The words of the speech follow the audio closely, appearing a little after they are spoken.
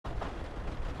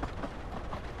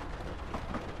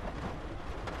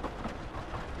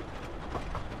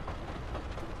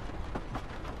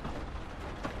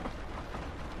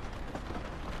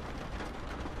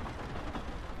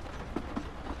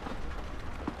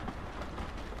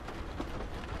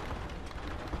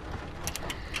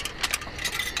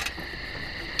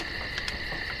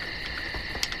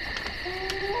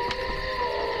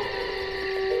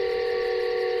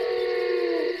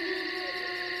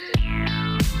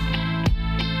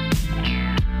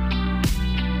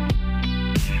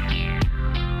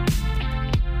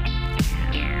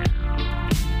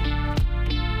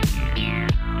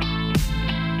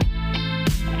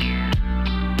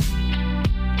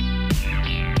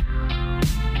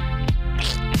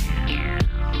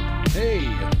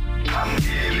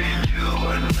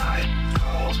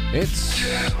It's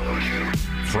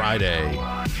Friday,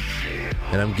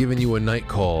 and I'm giving you a night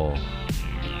call.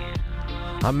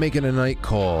 I'm making a night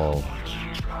call.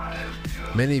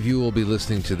 Many of you will be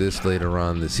listening to this later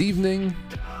on this evening.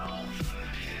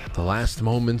 The last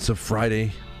moments of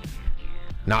Friday,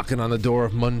 knocking on the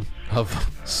door of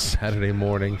Saturday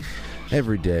morning.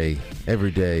 Every day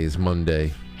is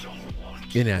Monday,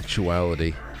 in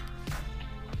actuality.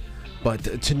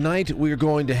 But tonight we're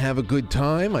going to have a good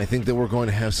time. I think that we're going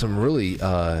to have some really...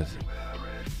 I've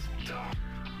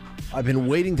been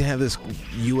waiting to have this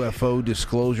UFO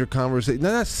disclosure conversation.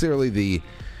 Not necessarily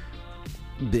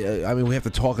I mean, we have to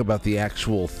talk about the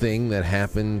actual thing that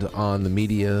happened on the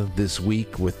media this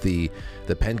week with the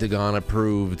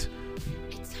Pentagon-approved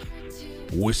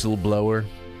whistleblower.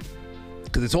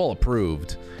 Because it's all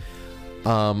approved.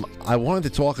 I wanted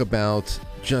to talk about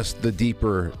just the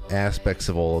deeper aspects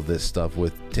of all of this stuff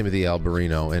with Timothy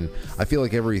Alberino, and I feel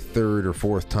like every third or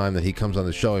fourth time that he comes on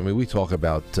the show, I mean, we talk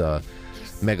about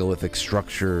megalithic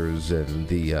structures and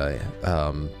the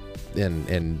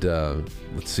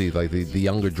let's see, like the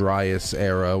Younger Dryas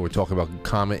era. We're talking about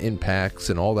comet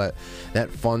impacts and all that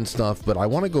fun stuff, but I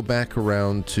want to go back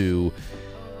around to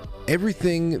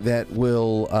everything that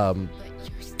will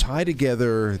tie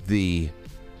together the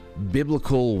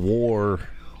biblical war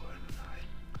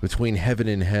between heaven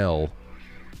and hell,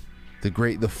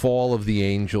 the fall of the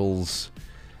angels,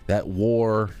 that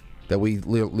war that we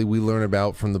learn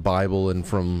about from the Bible and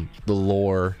from the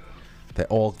lore, that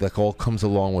all comes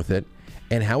along with it,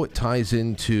 and how it ties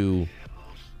into,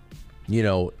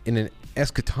 in an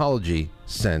eschatology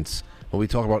sense, when we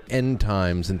talk about end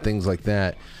times and things like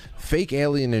that. Fake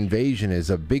alien invasion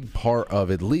is a big part of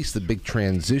at least the big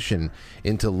transition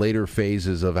into later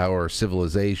phases of our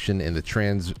civilization and the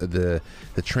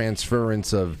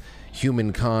transference of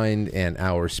humankind and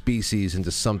our species into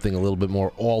something a little bit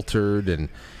more altered. And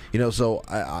so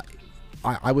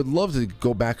I would love to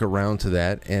go back around to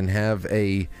that and have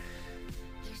an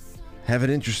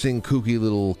interesting, kooky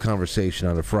little conversation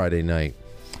on a Friday night.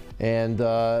 And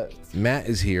Matt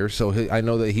is here, so I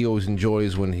know that he always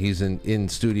enjoys when he's in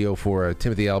studio for a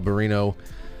Timothy Alberino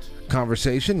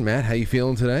conversation. Matt, how you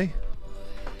feeling today?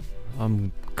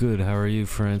 I'm good. How are you,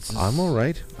 Francis? I'm all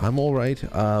right.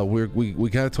 We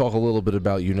got to talk a little bit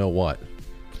about what?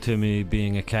 Timmy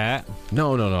being a cat?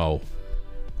 No.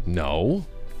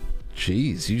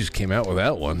 Jeez, you just came out with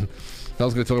that one. I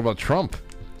was going to talk about Trump.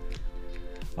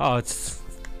 Oh, it's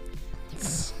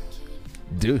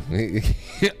dude,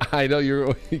 I know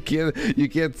you can't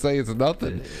say it's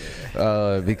nothing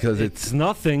because it's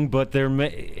nothing, but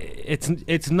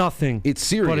it's nothing. It's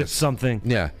serious, but it's something.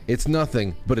 Yeah, it's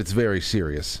nothing, but it's very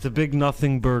serious. It's a big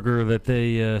nothing burger that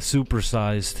they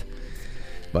supersized,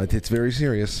 but it's very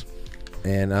serious.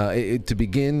 And to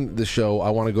begin the show, I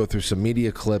want to go through some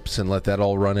media clips and let that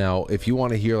all run out. If you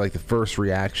want to hear like the first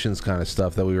reactions kind of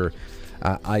stuff that we were.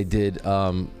 I did.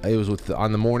 It was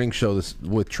on the morning show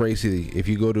with Tracy. If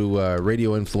you go to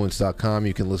radioinfluence.com,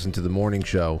 you can listen to the morning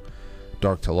show,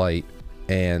 Dark to Light,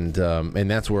 and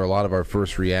that's where a lot of our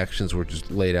first reactions were just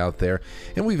laid out there,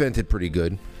 and we vented pretty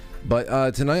good.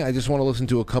 But tonight, I just want to listen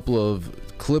to a couple of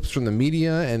clips from the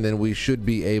media, and then we should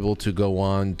be able to go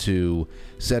on to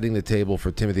setting the table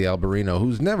for Timothy Alberino,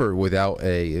 who's never without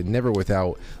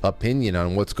opinion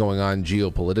on what's going on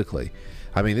geopolitically.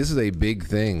 I mean, this is a big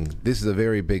thing. This is a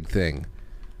very big thing.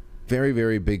 Very,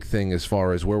 very big thing as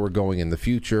far as where we're going in the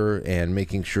future and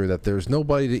making sure that there's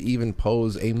nobody to even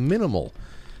pose a minimal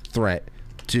threat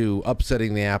to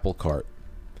upsetting the apple cart.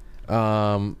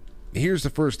 Here's the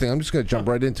first thing. I'm just going to jump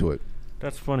right into it.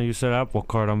 That's funny you said apple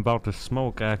cart. I'm about to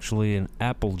smoke, actually, an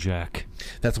Applejack.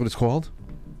 That's what it's called?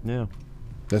 Yeah.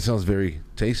 That sounds very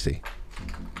tasty.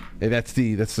 Hey, that's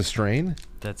the strain?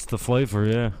 That's the flavor,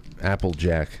 yeah.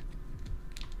 Applejack.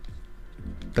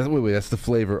 That's the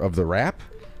flavor of the wrap?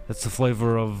 That's the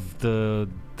flavor of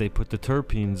they put the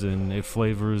terpenes in. It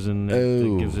flavors and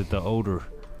it gives it the odor.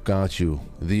 Got you.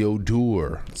 The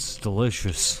odor. It's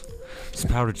delicious. It's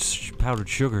powdered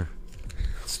sugar.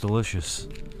 It's delicious.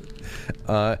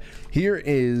 Here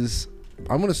is...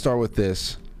 I'm going to start with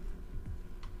this.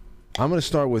 I'm going to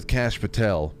start with Kash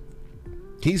Patel.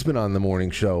 He's been on the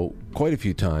morning show quite a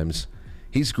few times.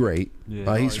 He's great.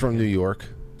 Yeah, he's from New York.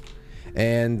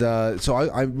 And so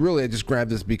I just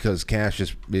grabbed this because Kash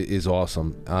is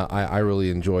awesome. I really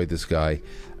enjoyed this guy.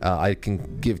 I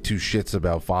can give two shits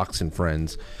about Fox and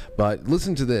Friends. But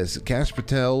listen to this. Kash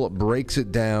Patel breaks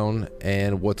it down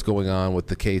and what's going on with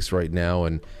the case right now.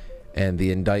 And and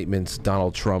the indictments,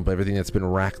 Donald Trump, everything that's been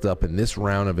racked up in this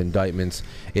round of indictments,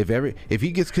 if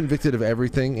he gets convicted of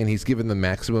everything and he's given the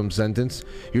maximum sentence,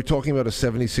 you're talking about a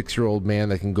 76-year-old man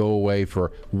that can go away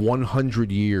for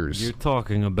 100 years. You're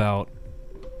talking about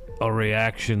a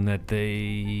reaction that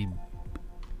they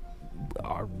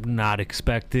are not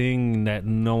expecting, that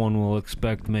no one will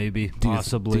expect, maybe,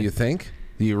 possibly. Do you think?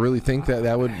 Do you really think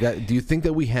do you think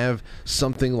that we have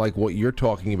something like what you're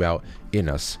talking about in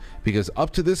us? Because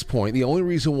up to this point, the only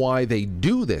reason why they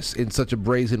do this in such a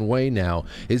brazen way now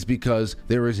is because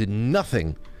there is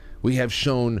nothing. We have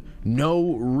shown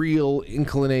no real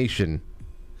inclination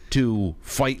to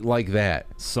fight like that.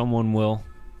 Someone will.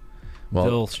 Well,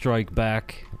 they'll strike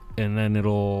back, and then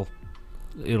it'll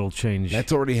change.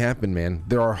 That's already happened, man.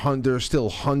 There are still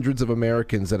hundreds of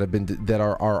Americans that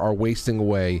are wasting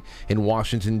away in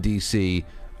Washington D.C.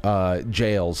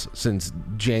 Jails since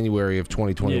January of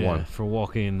 2021. Yeah, for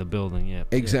walking in the building. Yeah,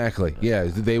 exactly. Yeah,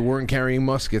 they weren't carrying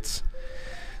muskets.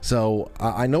 So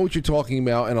I know what you're talking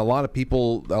about, and a lot of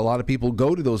people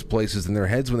go to those places in their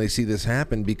heads when they see this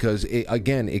happen, because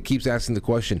it keeps asking the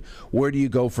question, where do you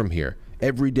go from here?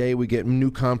 Every day we get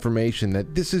new confirmation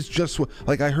that this is just what,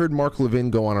 like I heard Mark Levin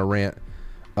go on a rant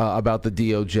about the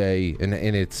DOJ and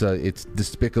its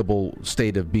despicable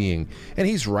state of being, and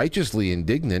he's righteously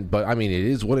indignant, but I mean, it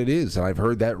is what it is, and I've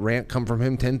heard that rant come from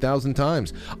him 10,000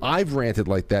 times. I've ranted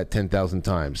like that 10,000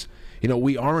 times. You know,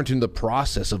 we aren't in the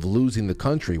process of losing the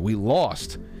country. We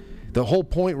lost. The whole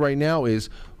point right now is,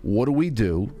 what do we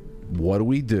do? What do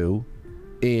we do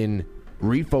in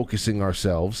refocusing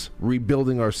ourselves,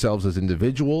 rebuilding ourselves as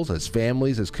individuals, as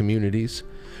families, as communities,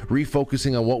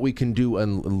 refocusing on what we can do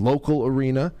in local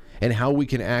arena and how we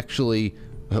can actually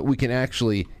on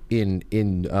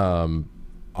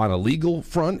a legal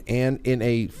front and in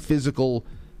a physical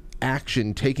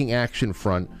taking action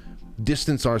front,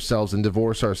 distance ourselves and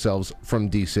divorce ourselves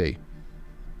from DC.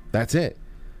 That's it.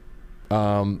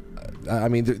 I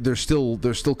mean, there's still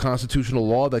constitutional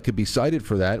law that could be cited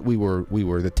for that. The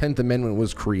 10th Amendment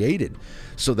was created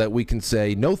so that we can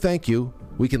say, no thank you.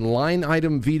 We can line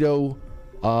item veto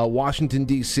Washington,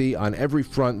 D.C. on every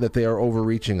front that they are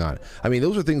overreaching on. I mean,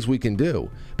 those are things we can do,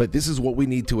 but this is what we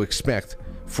need to expect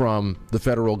from the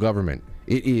federal government.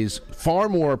 It is far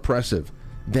more oppressive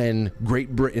than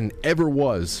Great Britain ever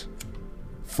was.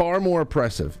 Far more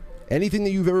oppressive. Anything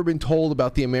that you've ever been told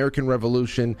about the American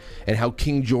Revolution and how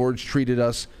King George treated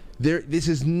us, this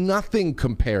is nothing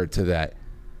compared to that.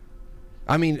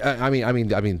 I mean,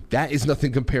 that is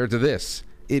nothing compared to this.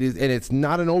 It is, and it's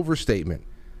not an overstatement.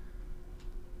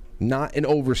 Not an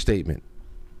overstatement.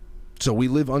 So we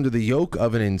live under the yoke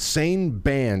of an insane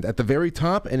band at the very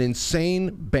top, an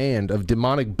insane band of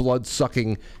demonic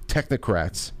blood-sucking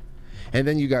technocrats, and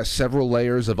then you got several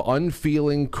layers of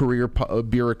unfeeling career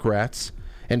bureaucrats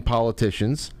and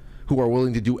politicians who are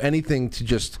willing to do anything to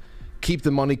just keep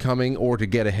the money coming or to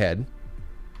get ahead.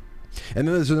 And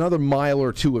then there's another mile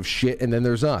or two of shit, and then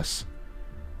there's us.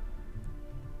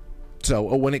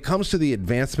 So when it comes to the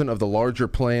advancement of the larger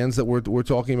plans that we're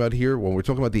talking about here, when we're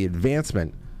talking about the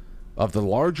advancement of the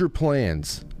larger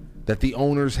plans that the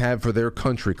owners have for their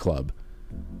country club,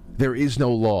 there is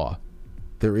no law.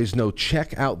 There is no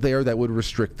check out there that would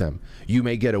restrict them. You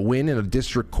may get a win in a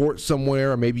district court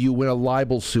somewhere, or maybe you win a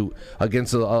libel suit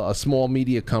against a small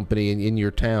media company in your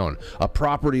town. A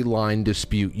property line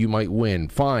dispute, you might win.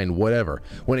 Fine, whatever.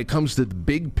 When it comes to the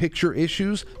big picture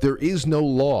issues, there is no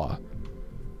law.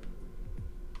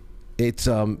 It's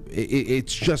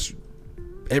just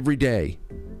every day.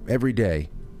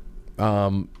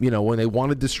 When they want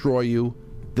to destroy you,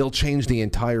 they'll change the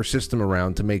entire system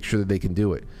around to make sure that they can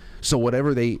do it. So whatever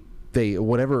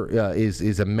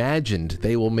is imagined,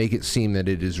 they will make it seem that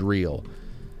it is real.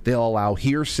 They'll allow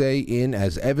hearsay in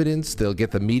as evidence. They'll get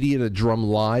the media to drum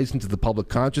lies into the public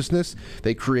consciousness.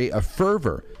 They create a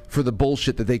fervor for the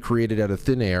bullshit that they created out of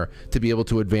thin air to be able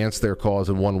to advance their cause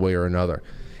in one way or another.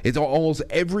 It's almost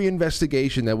every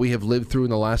investigation that we have lived through in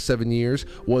the last 7 years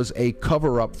was a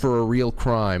cover-up for a real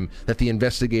crime that the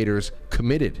investigators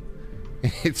committed.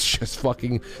 It's just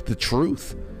fucking the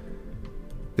truth.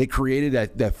 They created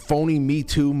that phony Me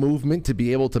Too movement to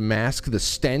be able to mask the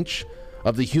stench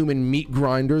of the human meat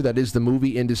grinder that is the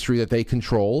movie industry that they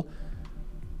control.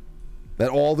 That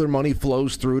all their money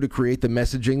flows through to create the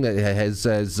messaging that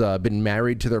has been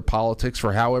married to their politics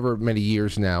for however many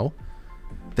years now.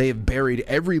 They have buried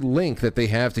every link that they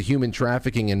have to human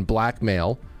trafficking and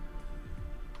blackmail.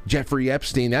 Jeffrey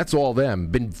Epstein, that's all them,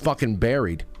 been fucking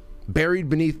buried. Buried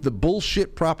beneath the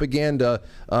bullshit propaganda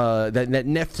that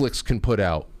Netflix can put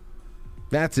out.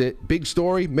 That's it. Big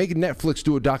story. Make Netflix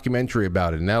do a documentary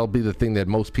about it, and that'll be the thing that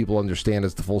most people understand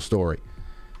as the full story.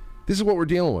 This is what we're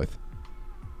dealing with.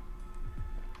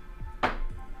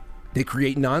 They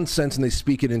create nonsense and they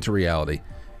speak it into reality.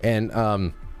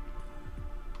 And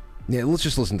yeah, let's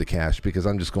just listen to Cash because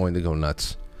I'm just going to go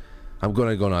nuts. I'm going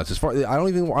to go nuts. I don't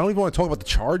even want to talk about the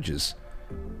charges.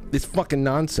 It's fucking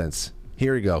nonsense.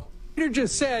 Here we go. Peter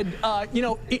just said,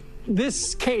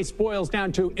 this case boils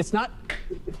down to it's not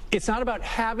about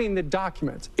having the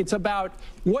documents. It's about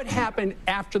what happened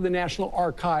after the National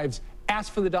Archives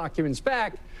asked for the documents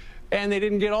back, and they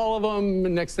didn't get all of them.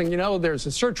 And next thing you know, there's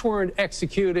a search warrant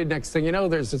executed. Next thing you know,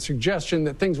 there's a suggestion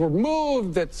that things were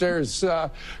moved, that there's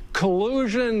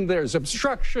collusion, there's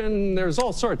obstruction, there's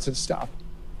all sorts of stuff.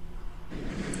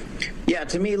 Yeah,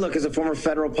 to me, look, as a former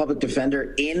federal public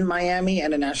defender in Miami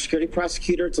and a national security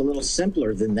prosecutor, it's a little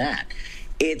simpler than that.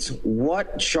 It's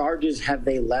what charges have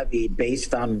they levied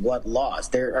based on what laws?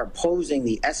 They're opposing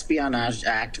the Espionage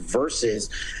Act versus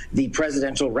the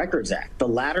Presidential Records Act. The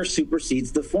latter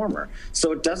supersedes the former.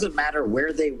 So it doesn't matter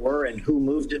where they were and who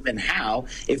moved them and how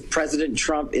if President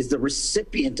Trump is the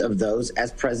recipient of those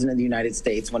as President of the United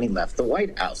States when he left the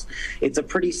White House. It's a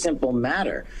pretty simple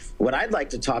matter. What I'd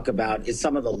like to talk about is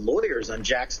some of the lawyers on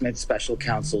Jack Smith's special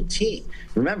counsel team.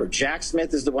 Remember, Jack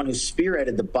Smith is the one who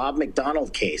spearheaded the Bob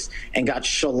McDonald case and got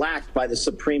shellacked by the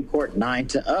Supreme Court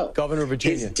 9-0. Governor of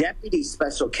Virginia. His deputy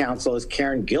special counsel is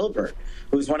Karen Gilbert,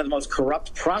 who's one of the most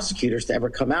corrupt prosecutors to ever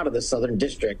come out of the Southern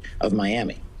District of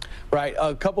Miami. Right.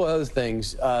 A couple of other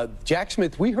things. Jack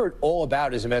Smith, we heard all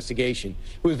about his investigation.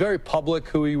 It was very public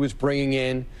who he was bringing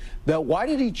in. Why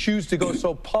did he choose to go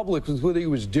so public with what he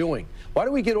was doing? Why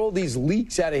do we get all these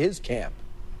leaks out of his camp?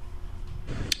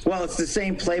 Well, it's the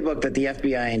same playbook that the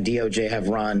FBI and DOJ have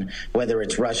run, whether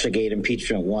it's Russiagate,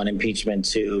 impeachment 1, impeachment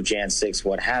 2, Jan 6,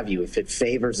 what have you. If it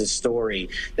favors a story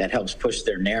that helps push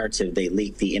their narrative, they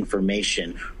leak the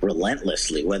information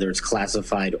relentlessly, whether it's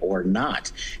classified or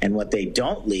not. And what they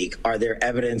don't leak are their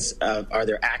actions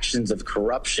of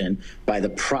corruption by the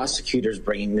prosecutors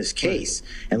bringing this case.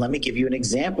 And let me give you an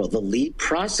example. The lead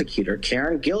prosecutor,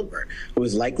 Karen Gilbert, who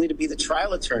is likely to be the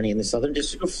trial attorney in the Southern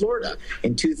District of Florida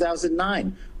in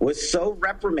 2009, was so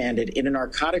reprimanded in a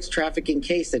narcotics trafficking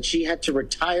case that she had to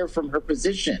retire from her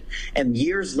position. And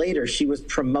years later, she was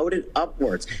promoted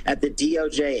upwards at the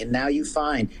DOJ. And now you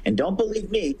find, and don't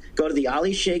believe me, go to the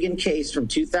Ali Shagan case from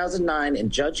 2009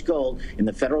 and Judge Gold in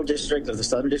the Federal District of the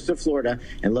Southern District of Florida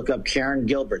and look up Karen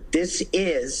Gilbert.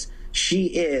 She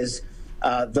is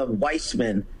the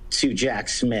Weissman to Jack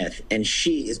Smith, and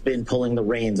she has been pulling the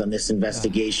reins on this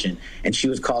investigation. And she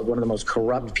was called one of the most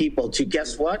corrupt people to,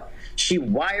 guess what? She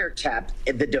wiretapped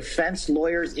the defense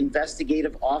lawyer's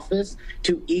investigative office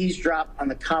to eavesdrop on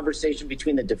the conversation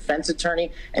between the defense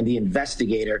attorney and the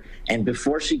investigator. And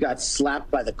before she got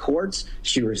slapped by the courts,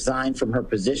 she resigned from her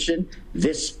position.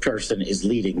 This person is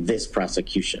leading this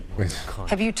prosecution.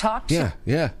 Have you talked to...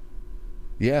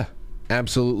 Yeah,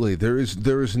 absolutely. There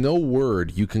is no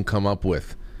word you can come up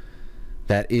with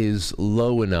that is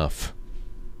low enough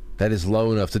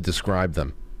to describe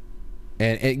them.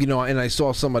 And I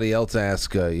saw somebody else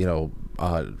ask, let's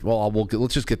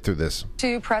just get through this.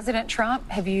 To President Trump,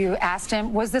 have you asked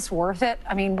him, was this worth it?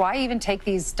 I mean, why even take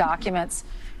these documents?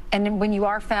 And when you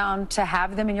are found to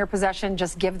have them in your possession,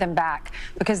 just give them back.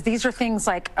 Because these are things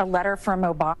like a letter from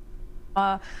Obama,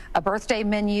 a birthday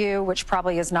menu, which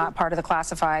probably is not part of the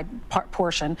classified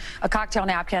portion, a cocktail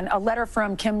napkin, a letter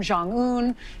from Kim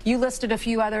Jong-un. You listed a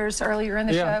few others earlier in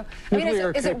the show. I mean,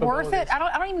 is it worth it? I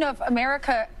don't even know if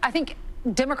America, I think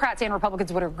Democrats and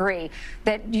Republicans would agree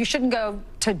that you shouldn't go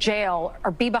to jail or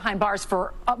be behind bars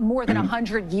for more than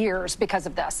 100 years because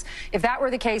of this. If that were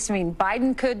the case, I mean,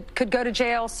 Biden could go to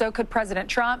jail, so could President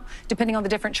Trump, depending on the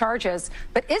different charges.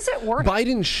 But is it worth it?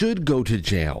 Biden should go to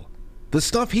jail. The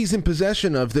stuff he's in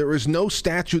possession of, there is no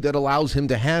statute that allows him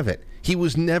to have it. He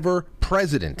was never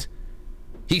president.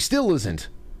 He still isn't.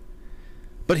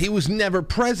 But he was never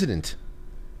president.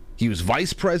 He was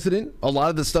vice president. A lot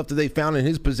of the stuff that they found in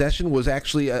his possession was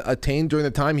actually attained during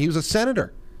the time he was a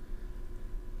senator.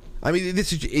 I mean,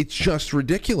 it's just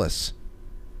ridiculous.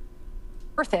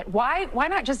 Worth it. Why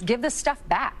not just give this stuff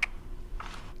back?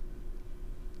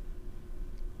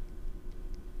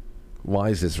 Why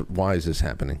is this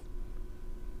happening?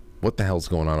 What the hell's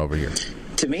going on over here?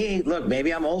 To me, look,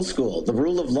 maybe I'm old school. The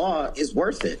rule of law is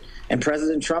worth it. And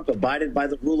President Trump abided by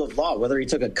the rule of law, whether he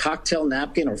took a cocktail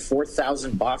napkin or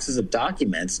 4,000 boxes of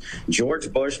documents.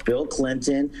 George Bush, Bill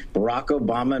Clinton, Barack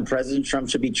Obama, and President Trump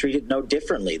should be treated no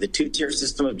differently. The two-tier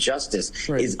system of justice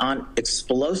is on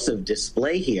explosive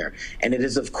display here. And it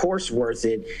is, of course, worth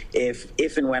it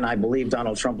if and when I believe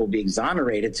Donald Trump will be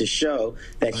exonerated to show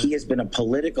that he has been a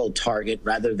political target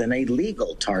rather than a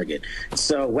legal target.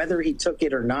 So whether he took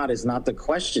it or not is not the question.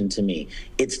 question to me.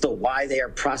 It's the why they are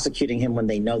prosecuting him when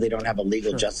they know they don't have a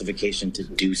legal justification to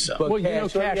do so. But Well, you know,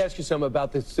 Cash, let me ask you something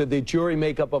about this, the jury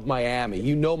makeup of Miami.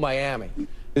 You know Miami.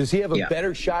 Does he have a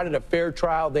better shot at a fair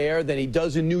trial there than he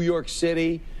does in New York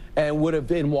City and would have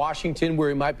been in Washington, where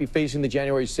he might be facing the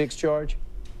January 6th charge?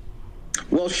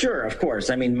 Well, sure, of course.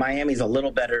 I mean, Miami's a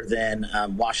little better than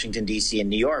Washington, D.C. and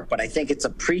New York, but I think it's a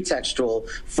pretextual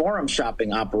forum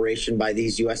shopping operation by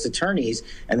these U.S. attorneys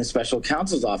and the special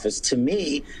counsel's office. To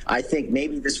me, I think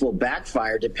maybe this will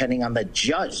backfire depending on the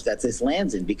judge that this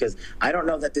lands in, because I don't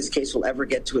know that this case will ever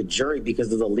get to a jury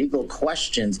because of the legal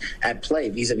questions at play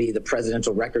vis-a-vis the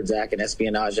Presidential Records Act and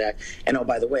Espionage Act. And, oh,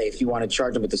 by the way, if you want to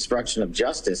charge him with obstruction of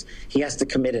justice, he has to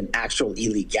commit an actual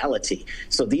illegality.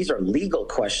 So these are legal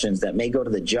questions that may go to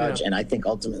the judge, and I think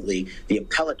ultimately the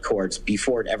appellate courts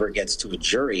before it ever gets to a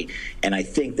jury. And I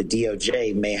think the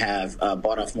DOJ may have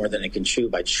bought off more than it can chew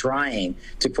by trying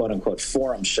to quote unquote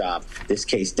forum shop this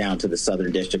case down to the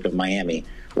Southern District of Miami,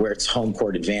 where it's home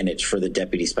court advantage for the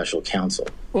deputy special counsel.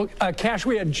 Well, Cash,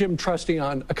 we had Jim Trusty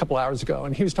on a couple hours ago,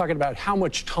 and he was talking about how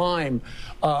much time,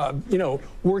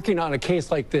 working on a case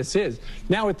like this is.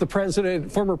 Now with the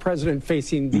former president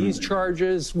facing these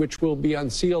charges, which will be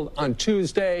unsealed on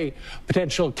Tuesday,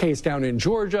 potential case down in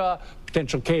Georgia,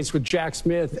 potential case with Jack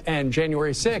Smith and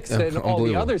January 6th, and all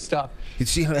the other stuff. You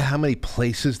see how many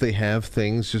places they have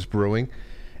things just brewing?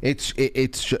 It's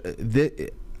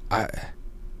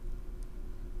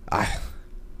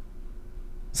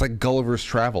like Gulliver's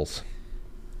Travels.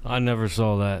 I never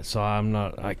saw that, so I don't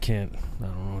know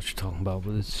what you're talking about,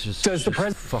 but it's just,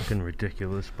 fucking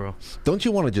ridiculous, bro. Don't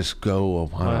you want to just go?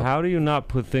 How do you not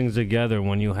put things together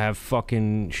when you have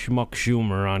fucking Schmuck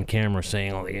Schumer on camera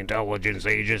saying, the intelligence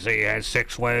agency has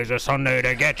 6 ways of Sunday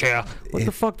to get you? What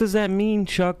the fuck does that mean,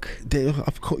 Chuck?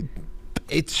 Of course,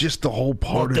 it's just the whole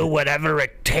part of it. We'll do whatever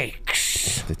it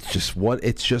takes.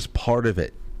 It's just part of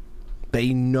it.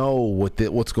 They know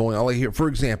what's going on. Like here, for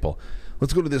example,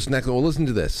 let's go to this next one. Well, listen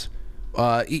to this.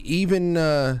 Even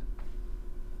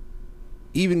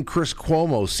Chris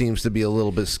Cuomo seems to be a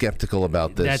little bit skeptical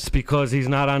about this. That's because he's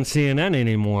not on CNN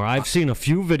anymore. I've seen a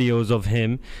few videos of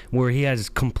him where he has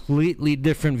completely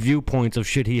different viewpoints of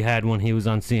shit he had when he was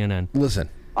on CNN. Listen.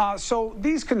 So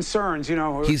these concerns,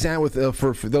 he's out with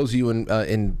for those of you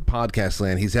in podcast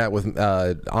land. He's out with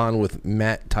on with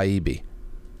Matt Taibbi.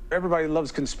 Everybody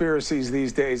loves conspiracies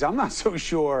these days. I'm not so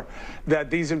sure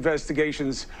that these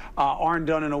investigations aren't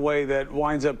done in a way that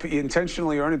winds up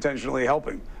intentionally or unintentionally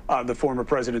helping the former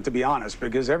president, to be honest,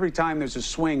 because every time there's a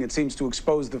swing, it seems to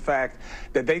expose the fact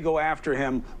that they go after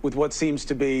him with what seems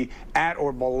to be at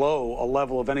or below a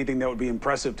level of anything that would be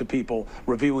impressive to people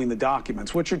reviewing the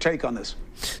documents. What's your take on this?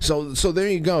 So there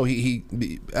you go. He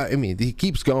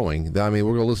keeps going. I mean,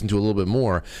 we're going to listen to a little bit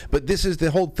more, but this is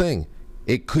the whole thing.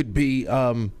 It could be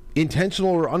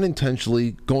intentional or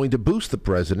unintentionally going to boost the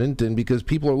president, and because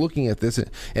people are looking at this,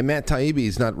 and Matt Taibbi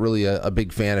is not really a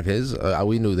big fan of his.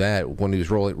 We knew that when he was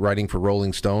writing for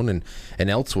Rolling Stone and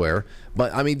elsewhere.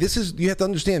 But I mean, you have to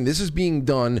understand, this is being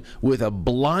done with a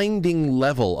blinding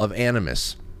level of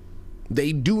animus.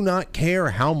 They do not care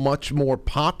how much more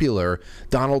popular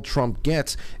Donald Trump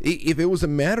gets. If it was a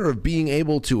matter of being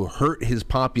able to hurt his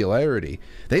popularity,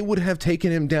 they would have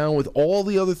taken him down with all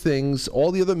the other things,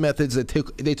 all the other methods that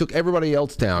they took everybody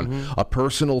else down. Mm-hmm. A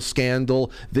personal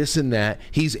scandal, this and that.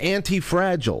 He's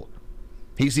anti-fragile.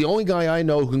 He's the only guy I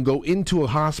know who can go into a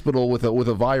hospital with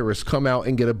a virus, come out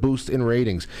and get a boost in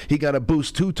ratings. He got a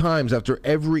boost 2 times after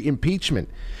every impeachment.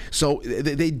 So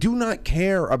they do not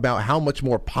care about how much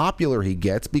more popular he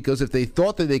gets, because if they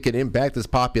thought that they could impact his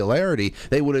popularity,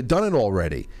 they would have done it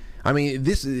already. I mean,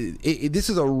 this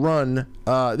is a run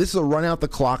out the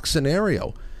clock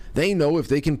scenario. They know if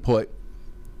they can put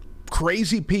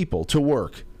crazy people to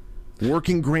work,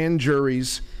 working grand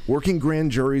juries, working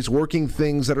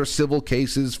things that are civil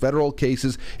cases, federal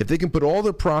cases. If they can put all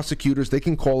their prosecutors, they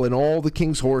can call in all the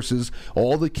king's horses,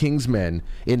 all the king's men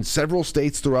in several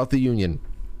states throughout the union,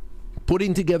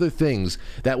 putting together things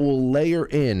that will layer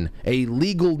in a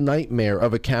legal nightmare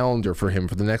of a calendar for him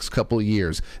for the next couple of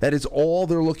years. That is all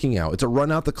they're looking at. It's a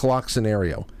run-out-the-clock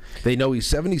scenario. They know he's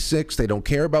 76. They don't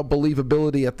care about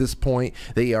believability at this point.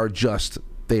 They are just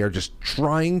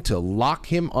trying to lock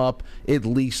him up, at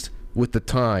least with the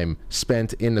time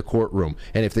spent in the courtroom.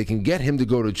 And if they can get him to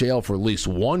go to jail for at least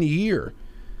 1 year,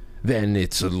 then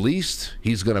it's at least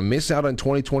he's going to miss out on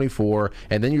 2024.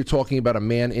 And then you're talking about a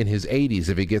man in his 80s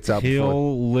if he gets out.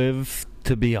 He'll live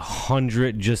to be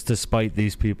 100 just to spite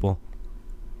these people.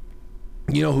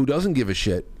 You know who doesn't give a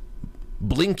shit?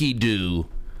 Blinky Doo.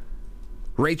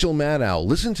 Rachel Maddow.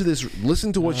 Listen to this.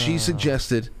 Listen to what she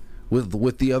suggested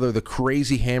with the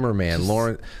crazy hammerman,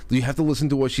 Lauren. You have to listen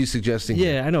to what she's suggesting.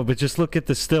 Yeah, I know, but just look at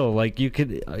the still. Like you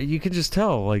could just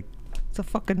tell. Like it's a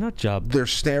fucking nut job. They're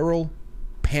sterile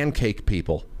pancake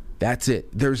people. That's it.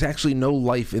 There's actually no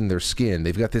life in their skin.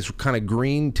 They've got this kind of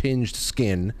green tinged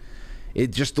skin.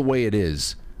 It just the way it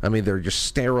is. I mean, they're just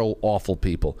sterile, awful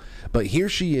people. But here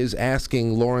she is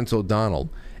asking Lawrence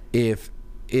O'Donnell if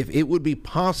it would be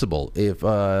possible if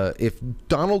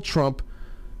Donald Trump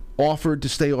offered to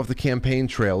stay off the campaign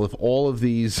trail if all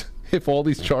these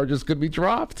charges could be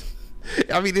dropped.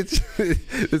 I mean, it's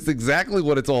exactly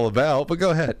what it's all about. But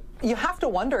go ahead. You have to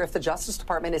wonder if the Justice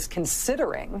Department is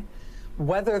considering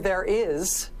whether there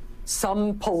is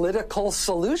some political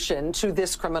solution to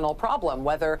this criminal problem,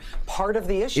 whether part of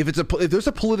the issue... If there's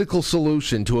a political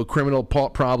solution to a criminal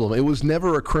problem, it was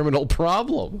never a criminal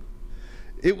problem.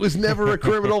 It was never a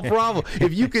criminal problem.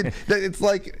 If you could... It's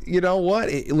like, you know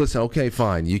what? Listen, okay,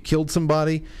 fine. You killed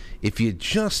somebody. If you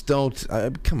just don't...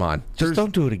 come on. Just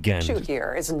don't do it again. The issue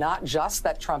here is not just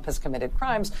that Trump has committed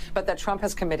crimes, but that Trump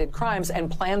has committed crimes and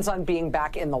plans on being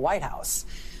back in the White House.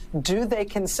 Do they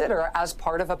consider, as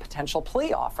part of a potential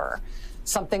plea offer,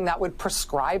 something that would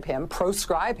proscribe him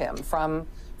from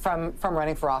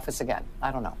running for office again?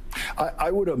 I don't know.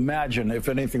 I would imagine if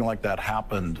anything like that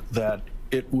happened, that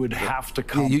it would have to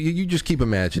come. You just keep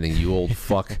imagining, you old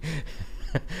fuck.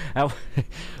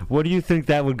 What do you think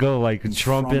that would go like?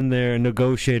 Trump in there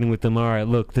negotiating with them. All right,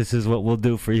 look, this is what we'll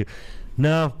do for you.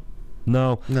 No.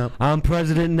 I'm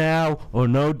president now, or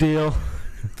no deal.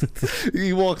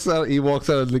 He walks out of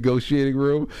the negotiating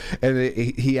room, and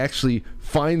he actually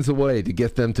finds a way to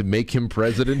get them to make him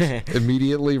president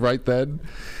immediately right then.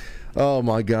 Oh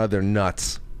my God, they're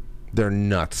nuts. They're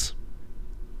nuts.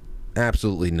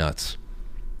 Absolutely nuts.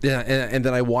 Yeah, and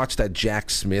then I watched that Jack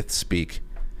Smith speak.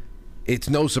 It's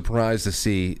no surprise to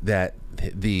see that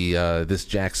this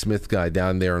Jack Smith guy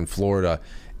down there in Florida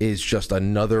is just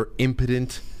another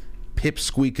impotent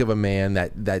pipsqueak of a man.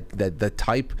 That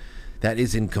type that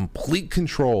is in complete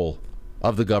control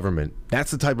of the government. That's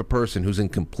the type of person who's in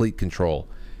complete control.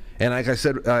 And like I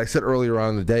said earlier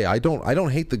on in the day, I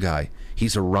don't hate the guy.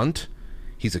 He's a runt,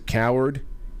 he's a coward,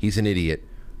 he's an idiot,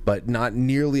 but not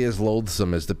nearly as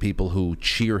loathsome as the people who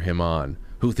cheer him on,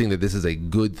 who think that this is a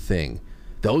good thing.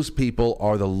 Those people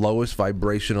are the lowest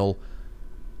vibrational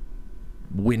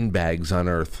windbags on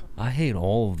earth. I hate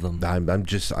all of them. I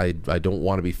don't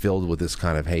want to be filled with this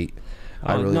kind of hate.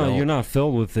 I really don't. You're not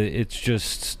filled with it. It's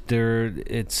just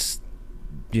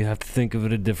you have to think of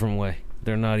it a different way.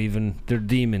 They're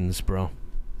demons, bro.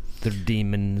 They're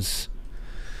demons.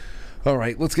 All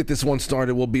right, let's get this one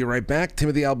started. We'll be right back.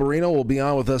 Timothy Alberino will be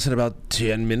on with us in about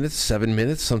 10 minutes, 7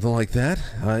 minutes, something like that.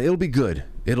 It'll be good.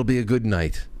 It'll be a good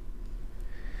night.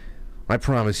 I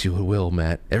promise you it will,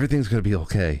 Matt. Everything's going to be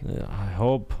okay. I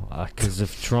hope, because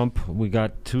if Trump, we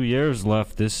got 2 years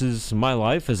left. My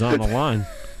life is on the line.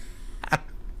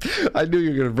 I knew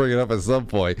you were going to bring it up at some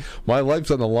point. My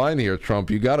life's on the line here, Trump.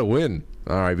 You got to win.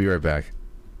 All right, be right back.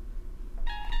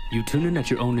 You tune in at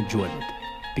your own enjoyment,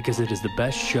 because it is the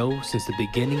best show since the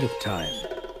beginning of time.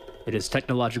 It has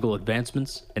technological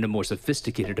advancements and a more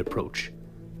sophisticated approach.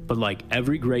 But like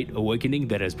every great awakening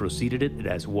that has preceded it, it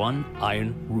has one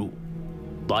iron rule.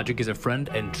 Logic is a friend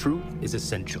and truth is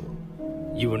essential.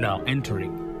 You are now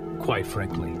entering, quite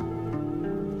frankly.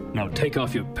 Now take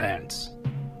off your pants.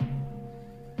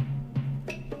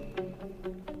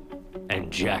 And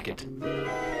jacket.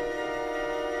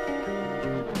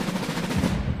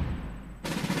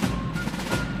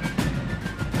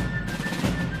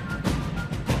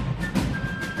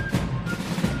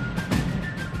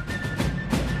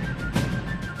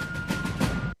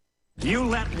 You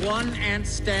let one ant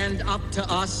stand up to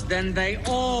us, then they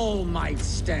all might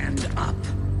stand up.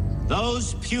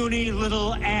 Those puny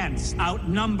little ants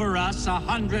outnumber us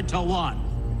 100 to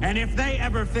 1. And if they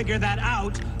ever figure that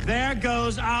out, there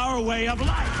goes our way of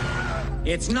life.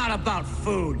 It's not about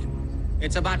food.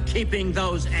 It's about keeping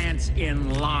those ants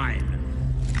in line.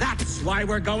 That's why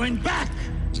we're going back.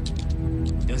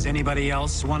 Does anybody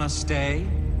else want to stay?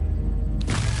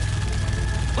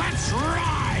 Let's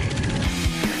ride!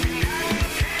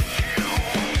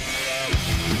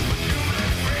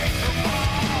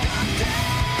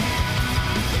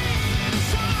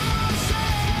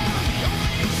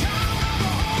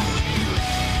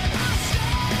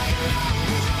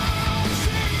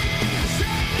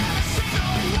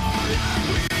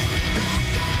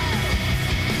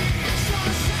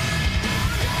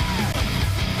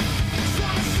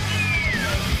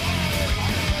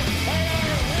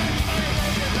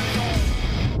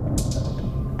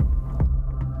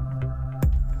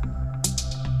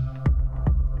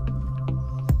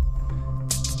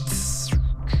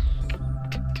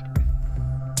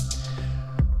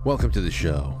 Welcome to the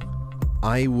show.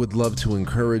 I would love to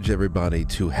encourage everybody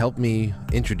to help me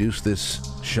introduce this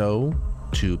show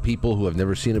to people who have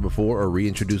never seen it before, or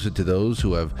reintroduce it to those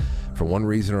who have, for one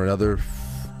reason or another,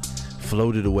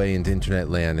 floated away into internet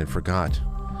land and forgot.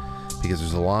 Because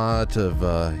there's a lot of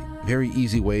very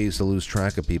easy ways to lose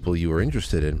track of people you are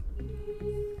interested in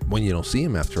when you don't see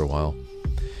them after a while.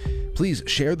 Please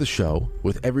share the show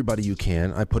with everybody you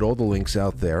can. I put all the links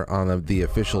out there on the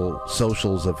official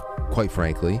socials of Quite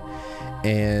Frankly.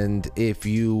 And if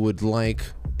you would like,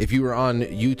 if you are on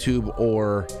YouTube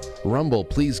or Rumble,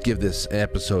 please give this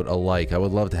episode a like. I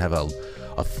would love to have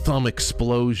a thumb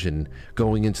explosion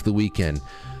going into the weekend.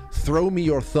 Throw me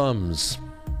your thumbs.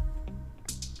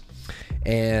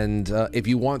 And if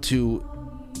you want to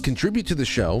contribute to the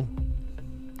show,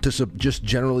 to just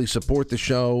generally support the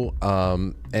show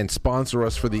and sponsor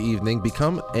us for the evening,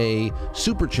 become a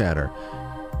super chatter.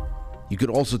 You could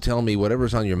also tell me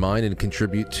whatever's on your mind and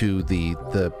contribute to the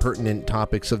pertinent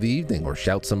topics of the evening, or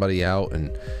shout somebody out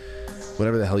and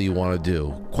whatever the hell you want to do.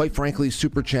 Quite frankly,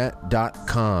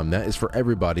 superchat.com. That is for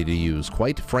everybody to use.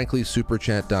 Quite frankly,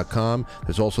 superchat.com.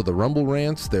 There's also the Rumble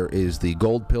Rants. There is the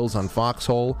Gold Pills on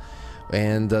Foxhole.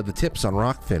 And the tips on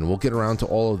Rockfin. We'll get around to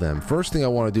all of them. First thing I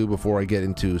want to do before I get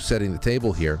into setting the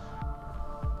table here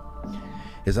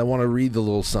is I want to read the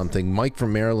little something. Mike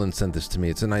from Maryland sent this to me.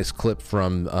 It's a nice clip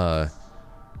from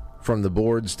the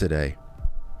boards today.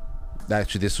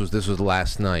 Actually, this was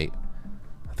last night.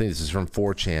 I think this is from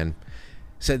 4chan.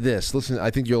 Said this. Listen, I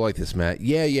think you'll like this, Matt.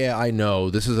 Yeah, I know.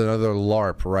 This is another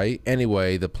LARP, right?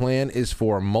 Anyway, the plan is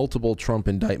for multiple Trump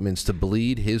indictments to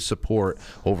bleed his support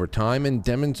over time and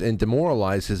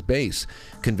demoralize his base,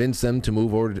 convince them to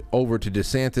move over to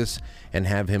DeSantis and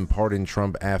have him pardon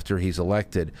Trump after he's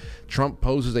elected. Trump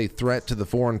poses a threat to the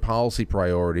foreign policy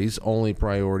priorities, only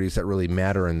priorities that really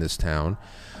matter in this town.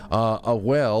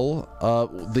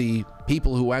 The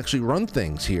people who actually run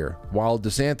things here, while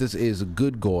DeSantis is a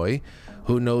good guy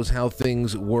who knows how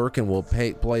things work and will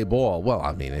play ball. Well,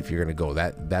 I mean, if you're going to go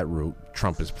that route,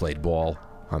 Trump has played ball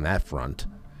on that front.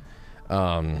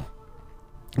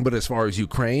 But as far as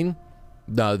Ukraine,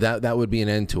 no, that would be an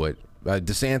end to it.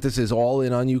 DeSantis is all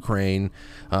in on Ukraine.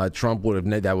 Trump would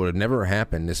have never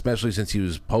happened, especially since he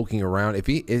was poking around.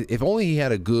 If only he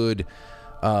had a good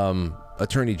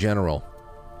attorney general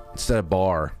instead of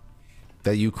Barr.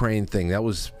 That Ukraine thing, that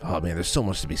was, oh man, there's so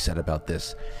much to be said about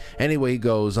this. Anyway, he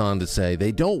goes on to say,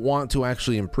 they don't want to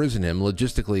actually imprison him,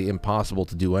 logistically impossible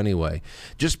to do anyway.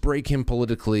 Just break him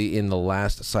politically in the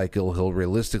last cycle he'll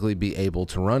realistically be able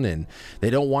to run in. They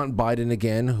don't want Biden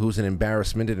again, who's an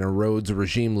embarrassment and erodes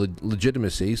regime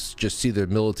legitimacy. Just see the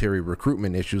military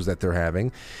recruitment issues that they're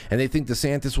having. And they think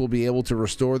DeSantis will be able to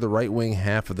restore the right-wing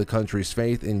half of the country's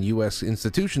faith in U.S.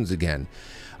 institutions again.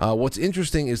 What's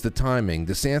interesting is the timing.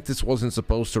 DeSantis wasn't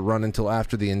supposed to run until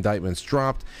after the indictments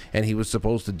dropped, and he was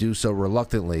supposed to do so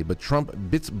reluctantly. But Trump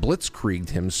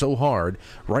blitzkrieged him so hard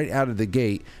right out of the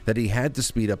gate that he had to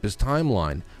speed up his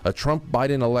timeline. A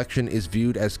Trump-Biden election is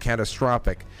viewed as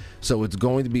catastrophic, so it's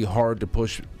going to be hard to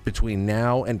push between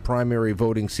now and primary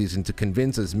voting season to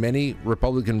convince as many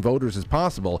Republican voters as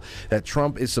possible that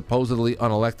Trump is supposedly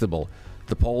unelectable.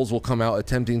 The polls will come out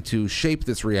attempting to shape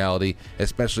this reality,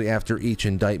 especially after each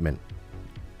indictment.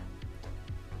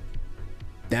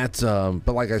 That's, but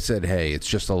like I said, hey, it's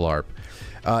just a LARP.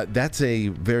 That's a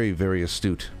very, very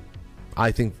astute.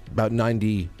 I think about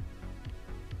 95%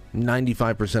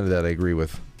 of that I agree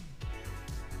with.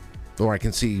 Or I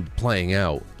can see playing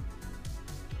out.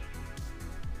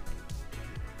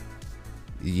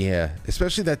 Yeah,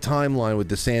 especially that timeline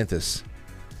with DeSantis.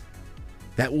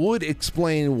 That would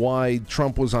explain why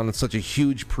Trump was on such a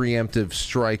huge preemptive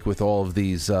strike with all of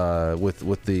these, with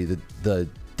the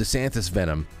DeSantis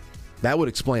venom. That would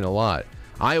explain a lot.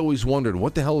 I always wondered,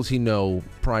 what the hell does he know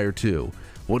prior to?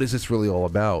 What is this really all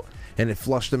about? And it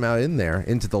flushed him out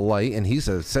into the light, and he's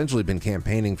essentially been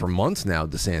campaigning for months now,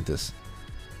 DeSantis.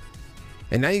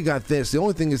 And now you got this. The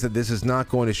only thing is that this is not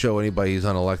going to show anybody who's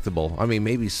unelectable. I mean,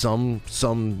 maybe some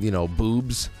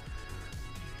boobs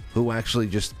who actually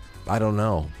just, I don't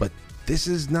know, but this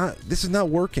is not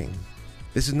working.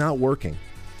 This is not working.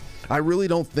 I really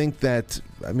don't think that,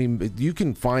 I mean, you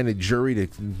can find a jury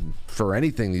for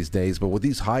anything these days, but with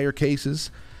these higher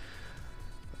cases,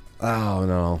 oh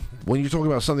no. When you're talking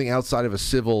about something outside of a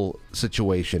civil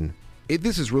situation,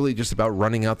 this is really just about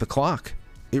running out the clock.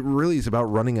 It really is about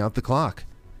running out the clock.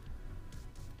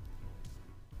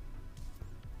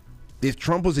 If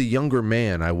Trump was a younger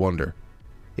man, I wonder.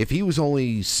 If he was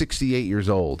only 68 years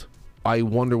old, I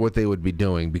wonder what they would be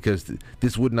doing, because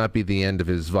this would not be the end of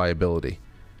his viability.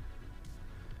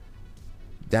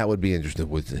 That would be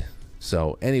interesting.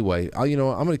 So anyway, I'm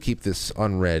going to keep this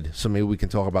unread, so maybe we can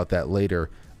talk about that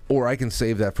later, or I can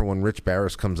save that for when Rich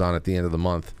Barris comes on at the end of the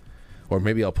month, or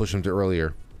maybe I'll push him to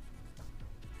earlier.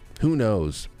 Who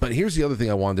knows? But here's the other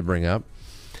thing I wanted to bring up.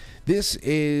 This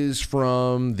is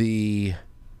from the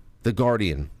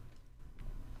Guardian.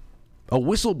 A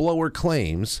whistleblower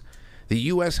claims the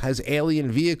U.S. has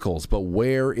alien vehicles, but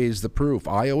where is the proof?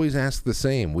 I always ask the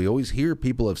same. We always hear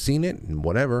people have seen it and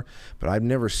whatever, but I've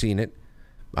never seen it.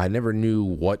 I never knew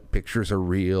what pictures are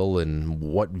real and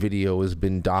what video has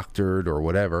been doctored or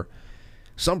whatever.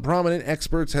 Some prominent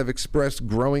experts have expressed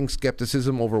growing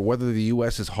skepticism over whether the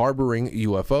U.S. is harboring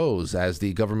UFOs, as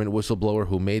the government whistleblower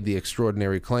who made the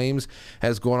extraordinary claims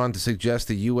has gone on to suggest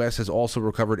the U.S. has also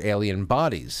recovered alien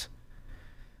bodies.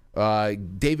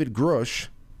 David Grush,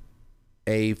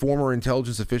 a former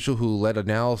intelligence official who led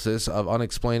analysis of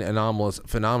unexplained anomalous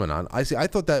phenomenon. I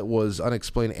thought that was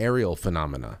unexplained aerial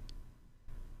phenomena.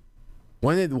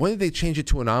 When did they change it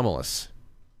to anomalous?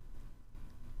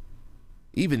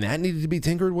 Even that needed to be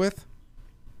tinkered with?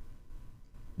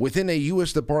 Within a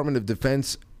U.S. Department of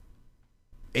Defense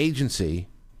agency,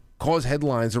 caused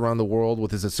headlines around the world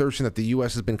with his assertion that the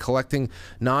U.S. has been collecting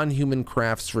non-human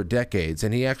crafts for decades.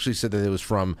 And he actually said that it was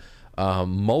from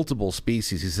multiple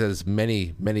species. He says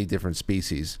many, many different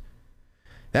species.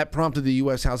 That prompted the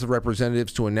U.S. House of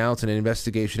Representatives to announce an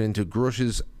investigation into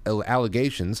Grush's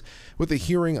allegations, with a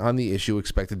hearing on the issue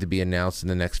expected to be announced in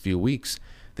the next few weeks.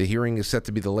 The hearing is set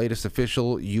to be the latest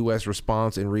official U.S.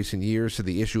 response in recent years to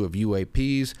the issue of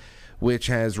UAPs, which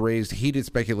has raised heated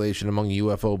speculation among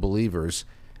UFO believers,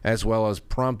 as well as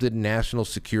prompted national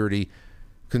security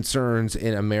concerns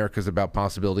in Americas about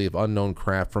possibility of unknown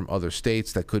craft from other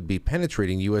states that could be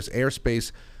penetrating U.S.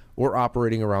 airspace or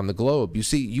operating around the globe. You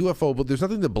see, but there's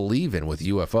nothing to believe in with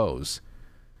UFOs.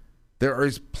 There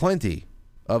is plenty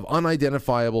of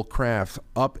unidentifiable craft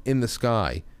up in the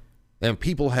sky, and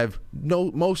people have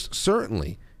most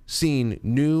certainly seen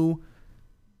new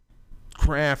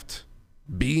craft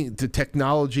the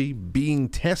technology being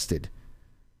tested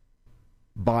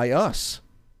by us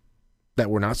that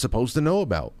we're not supposed to know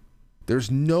about. There's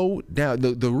no doubt.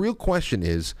 The real question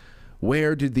is,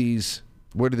 where did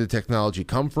the technology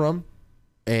come from?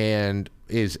 And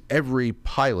is every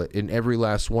pilot in every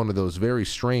last one of those very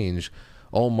strange,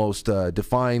 almost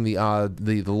defying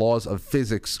the laws of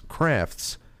physics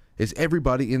crafts, is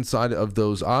everybody inside of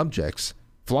those objects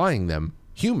flying them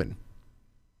human?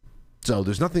 So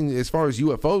there's nothing, as far as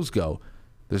UFOs go,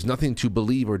 there's nothing to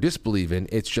believe or disbelieve in.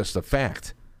 It's just a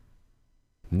fact.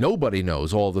 Nobody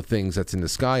knows all the things that's in the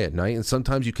sky at night, and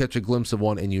sometimes you catch a glimpse of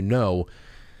one and you know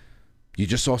you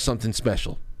just saw something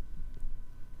special.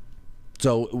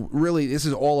 So really, this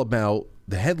is all about,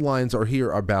 the headlines are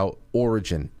here about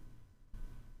origin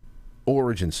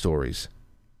stories.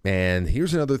 And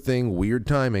here's another thing, weird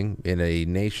timing in a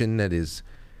nation that is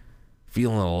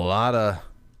feeling a lot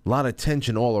of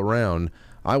tension all around.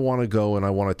 I want to go and I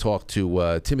want to talk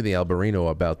to Timothy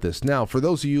Alberino about this. Now, for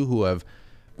those of you who have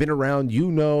been around,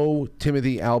 you know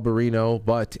Timothy Alberino,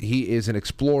 but he is an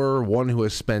explorer, one who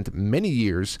has spent many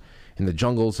years in the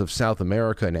jungles of South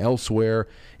America and elsewhere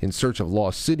in search of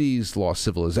lost cities, lost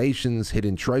civilizations,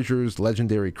 hidden treasures,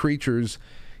 legendary creatures.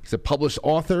 He's a published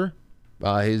author.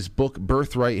 His book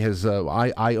Birthright has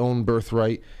I Own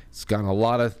Birthright. It's gotten a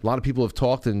lot of people have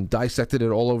talked and dissected it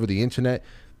all over the internet.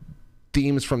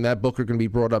 Themes from that book are going to be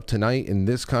brought up tonight in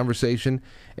this conversation,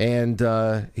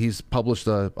 and he's published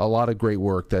a lot of great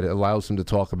work that allows him to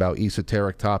talk about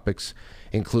esoteric topics,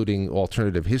 including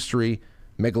alternative history,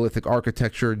 megalithic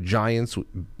architecture, giants,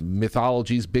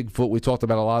 mythologies, Bigfoot. We talked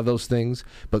about a lot of those things,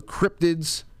 but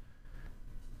cryptids,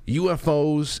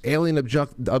 UFOs, alien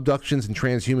abductions, and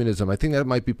transhumanism. I think that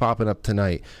might be popping up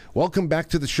tonight. Welcome back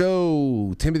to the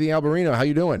show, Timothy Alberino. How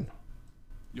you doing?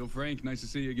 Yo, Frank, nice to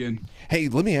see you again. Hey,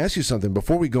 let me ask you something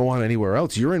before we go on anywhere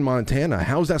else. You're in Montana.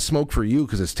 How's that smoke for you?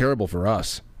 Because it's terrible for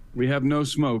us. We have no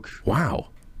smoke. Wow.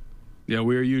 Yeah,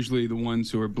 we are usually the ones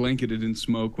who are blanketed in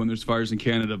smoke when there's fires in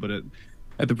Canada, but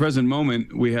at the present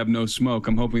moment, we have no smoke.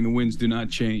 I'm hoping the winds do not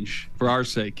change for our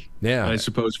sake. Yeah. I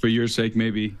suppose for your sake,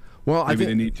 maybe. Well, maybe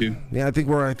they need to. Yeah, I think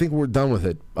we're done with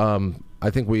it. I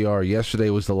think we are.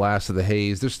 Yesterday was the last of the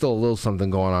haze. There's still a little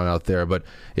something going on out there, but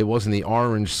it wasn't the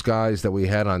orange skies that we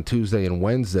had on Tuesday and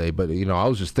Wednesday. But I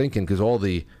was just thinking, because I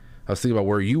was thinking about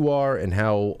where you are and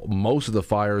how most of the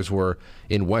fires were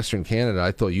in Western Canada.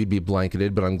 I thought you'd be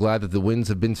blanketed, but I'm glad that the winds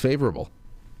have been favorable.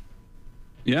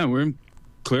 Yeah, we're in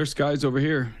clear skies over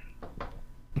here.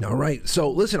 All right. So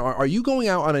listen, are you going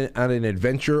out on an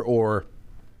adventure, or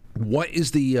what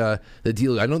is the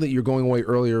deal? I know that you're going away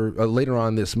later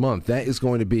on this month. That is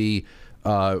going to be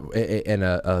and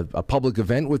a public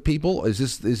event with people?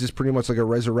 Is this pretty much like a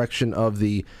resurrection of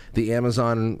the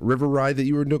Amazon River ride that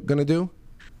you were going to do?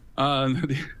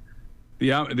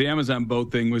 The Amazon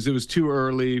boat thing it was too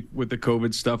early with the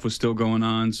COVID stuff was still going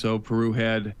on. So Peru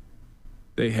had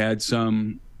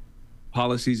some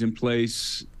policies in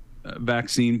place,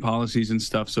 vaccine policies and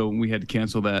stuff. So we had to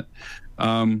cancel that.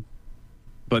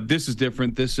 But this is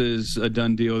different. This is a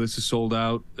done deal. This is a sold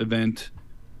out event.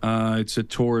 It's a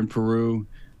tour in Peru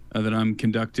that I'm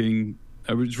conducting.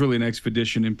 It's really an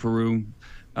expedition in Peru,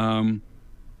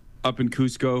 up in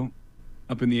Cusco,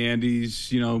 up in the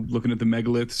Andes, looking at the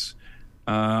megaliths.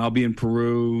 I'll be in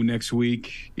Peru next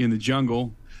week in the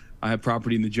jungle. I have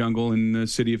property in the jungle in the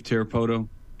city of Tarapoto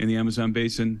in the Amazon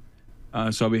basin.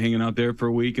 So I'll be hanging out there for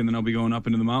a week, and then I'll be going up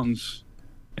into the mountains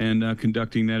and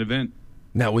conducting that event.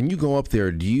 Now, when you go up there,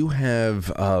 do you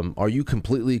have, are you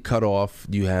completely cut off?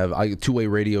 Do you have two-way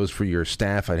radios for your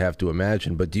staff, I'd have to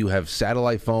imagine, but do you have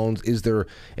satellite phones? Is there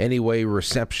any way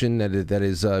reception that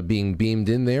is being beamed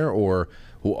in there, or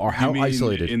how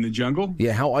isolated? In the jungle?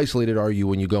 Yeah, how isolated are you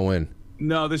when you go in?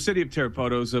 No, the city of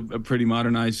Tarapoto is a pretty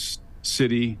modernized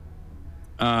city.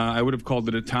 I would have called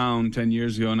it a town 10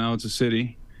 years ago. Now it's a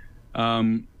city.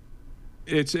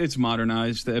 It's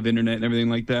modernized. They have internet and everything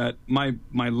like that. My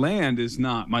land is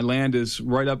not. My land is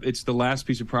right up. It's the last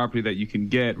piece of property that you can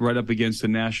get right up against the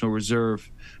National Reserve,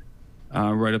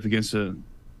 right up against a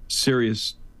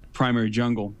serious primary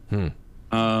jungle.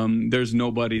 There's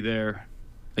nobody there.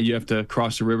 You have to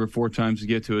cross the river 4 times to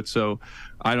get to it. So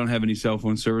I don't have any cell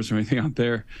phone service or anything out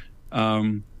there.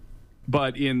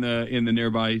 But in the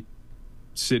nearby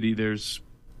city, there's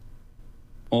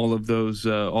all of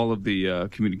the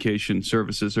communication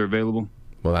services are available.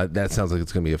 Well, that sounds like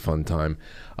it's going to be a fun time.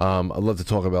 I'd love to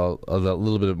talk about a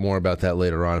little bit more about that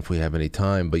later on if we have any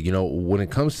time. But when it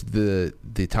comes to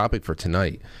the topic for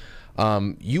tonight,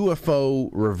 UFO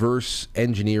reverse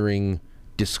engineering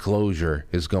disclosure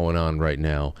is going on right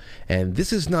now, and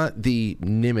this is not the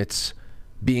Nimitz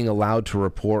being allowed to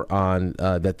report on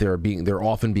that they're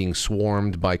often being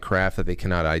swarmed by craft that they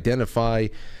cannot identify.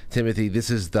 Timothy,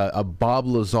 this is a Bob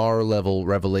Lazar level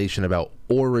revelation about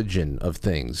origin of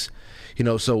things.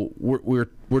 So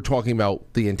we're talking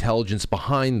about the intelligence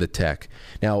behind the tech.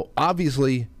 Now,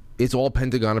 obviously, it's all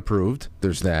Pentagon approved.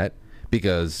 There's that.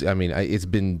 Because, it's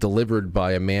been delivered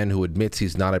by a man who admits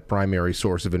he's not a primary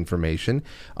source of information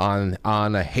on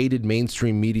a hated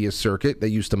mainstream media circuit that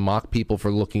used to mock people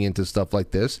for looking into stuff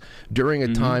like this during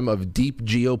a time of deep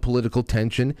geopolitical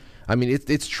tension.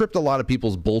 It's tripped a lot of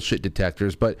people's bullshit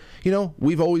detectors, but,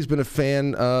 we've always been a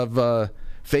fan of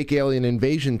fake alien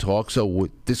invasion talk, so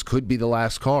this could be the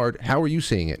last card. How are you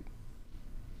seeing it?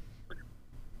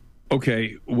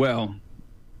 Okay, well,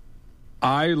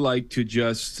 I like to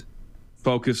just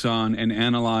focus on and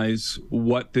analyze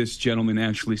what this gentleman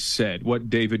actually said, what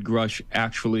David Grush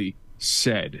actually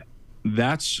said.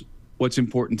 That's what's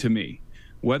important to me.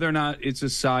 Whether or not it's a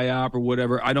psyop or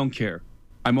whatever, I don't care.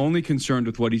 I'm only concerned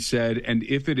with what he said and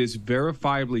if it is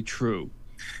verifiably true.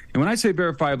 And when I say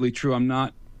verifiably true, I'm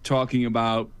not talking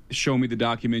about show me the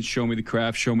documents, show me the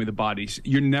craft, show me the bodies.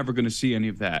 You're never going to see any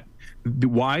of that.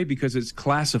 Why? Because it's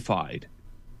classified.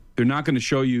 They're not going to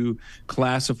show you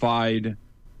classified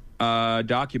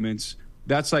documents.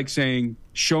 That's like saying,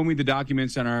 show me the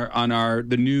documents on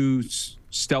the new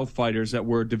stealth fighters that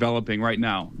we're developing right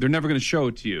now. They're never going to show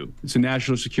it to you. It's a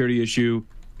national security issue.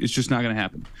 It's just not going to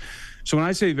happen. So when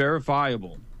I say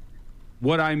verifiable,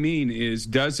 what I mean is,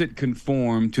 does it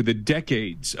conform to the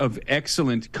decades of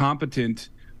excellent, competent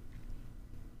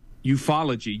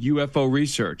ufology, UFO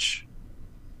research?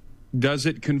 Does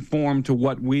it conform to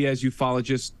what we as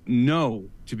ufologists know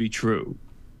to be true?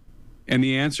 And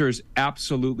the answer is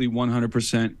absolutely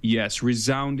 100% yes.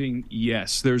 Resounding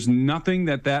yes. There's nothing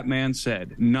that man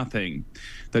said, nothing,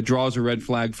 that draws a red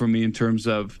flag for me in terms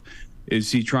of, is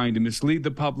he trying to mislead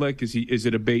the public? Is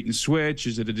it a bait and switch?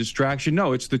 Is it a distraction?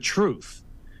 No, it's the truth.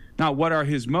 Now, what are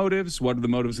his motives? What are the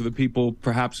motives of the people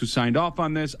perhaps who signed off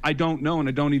on this? I don't know, and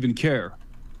I don't even care.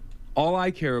 All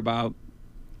I care about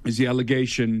is the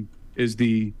allegation, is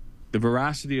the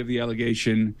veracity of the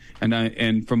allegation,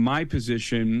 and from my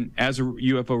position as a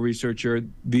UFO researcher,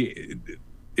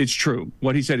 it's true.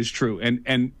 What he said is true,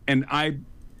 and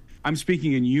I'm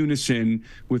speaking in unison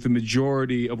with the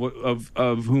majority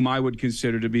of whom I would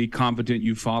consider to be competent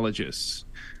ufologists.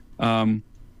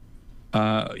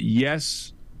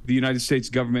 Yes, the United States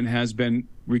government has been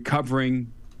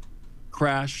recovering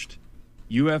crashed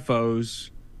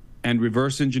UFOs and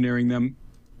reverse engineering them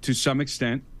to some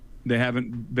extent. They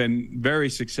haven't been very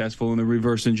successful in the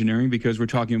reverse engineering because we're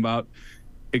talking about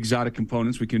exotic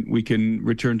components. We can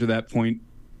return to that point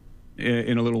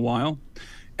in a little while.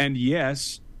 And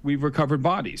yes, we've recovered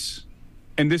bodies.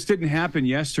 And this didn't happen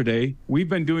yesterday. We've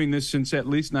been doing this since at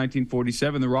least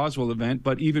 1947, the Roswell event,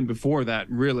 but even before that,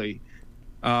 really.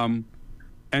 And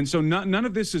so none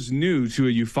of this is new to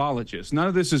a ufologist. None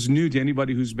of this is new to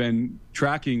anybody who's been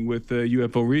tracking with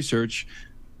UFO research.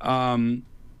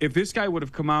 If this guy would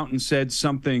have come out and said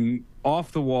something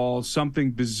off the wall,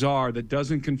 something bizarre that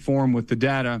doesn't conform with the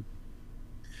data,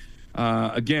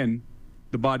 again,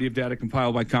 the body of data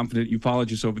compiled by confident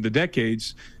ufologists over the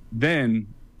decades, then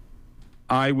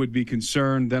I would be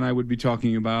concerned. Then I would be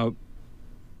talking about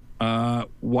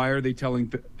why are they telling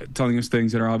us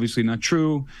things that are obviously not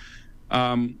true.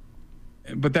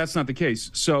 But that's not the case.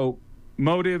 So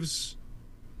motives,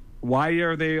 why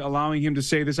are they allowing him to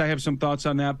say this? I have some thoughts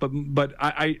on that, but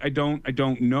I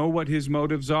don't know what his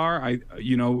motives are.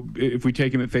 If we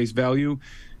take him at face value,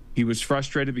 he was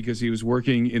frustrated because he was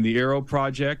working in the Arrow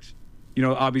project.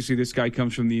 Obviously this guy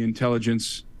comes from the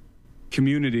intelligence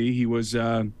community. He was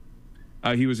an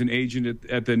agent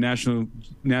at the National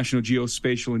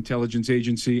Geospatial Intelligence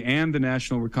Agency and the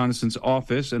National Reconnaissance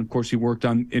Office, and of course he worked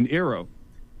in Arrow.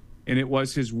 And it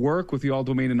was his work with the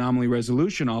All-Domain Anomaly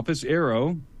Resolution Office,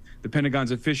 Arrow, the Pentagon's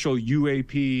official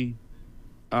UAP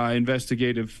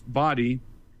investigative body,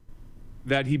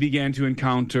 that he began to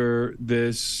encounter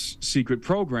this secret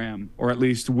program, or at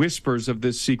least whispers of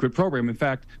this secret program. In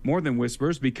fact, more than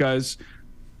whispers, because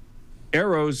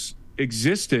Arrow's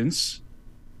existence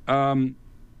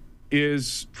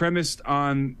is premised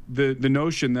on the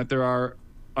notion that there are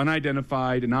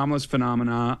unidentified anomalous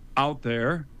phenomena out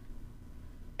there,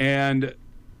 and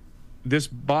this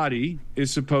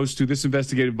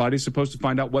investigative body is supposed to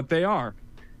find out what they are.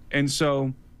 And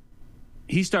so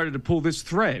he started to pull this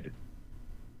thread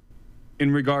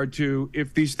in regard to,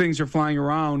 if these things are flying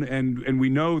around and we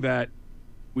know that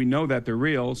they're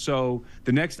real, so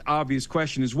the next obvious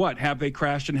question is, what? Have they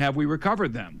crashed and have we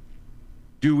recovered them?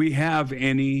 Do we have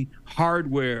any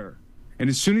hardware? And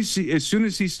as soon as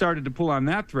he started to pull on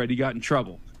that thread, he got in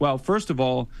trouble. Well, first of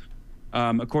all,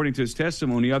 according to his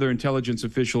testimony, other intelligence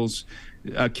officials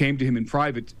came to him in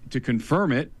private to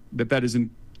confirm it, that is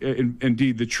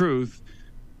indeed the truth,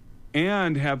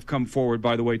 and have come forward,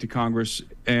 by the way, to Congress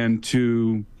and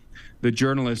to the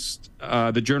journalists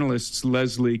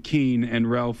Leslie Keene and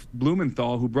Ralph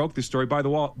Blumenthal, who broke this story. By the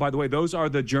way, those are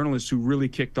the journalists who really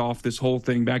kicked off this whole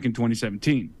thing back in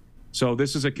 2017. So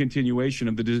this is a continuation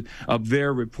of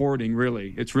their reporting.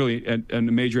 Really, it's really a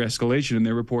major escalation in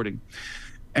their reporting.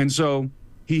 And so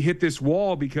he hit this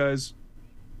wall because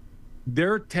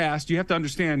they're tasked. You have to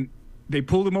understand, they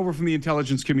pulled him over from the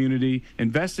intelligence community,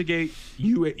 investigate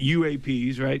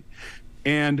UAPs, right?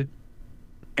 And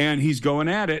he's going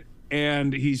at it,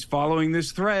 and he's following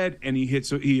this thread, and he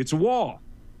hits a wall.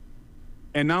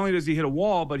 And not only does he hit a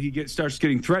wall, but he starts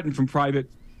getting threatened from private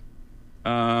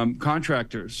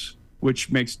contractors,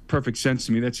 which makes perfect sense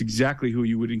to me. That's exactly who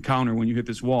you would encounter when you hit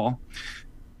this wall.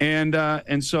 And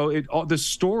so the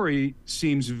story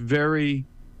seems very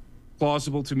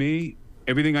plausible to me.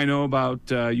 Everything I know about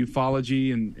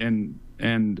ufology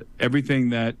and everything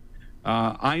that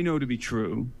I know to be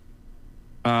true,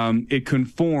 it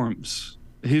conforms.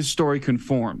 His story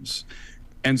conforms,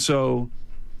 and so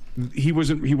he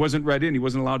wasn't read in. He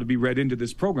wasn't allowed to be read into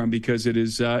this program because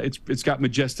it's got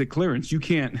majestic clearance. You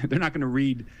can't. They're not going to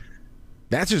read.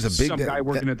 That's just a big some guy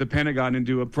working at the Pentagon and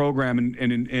do a program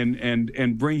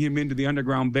and bring him into the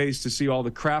underground base to see all the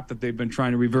crap that they've been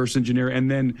trying to reverse engineer, and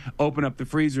then open up the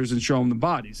freezers and show them the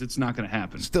bodies. It's not going to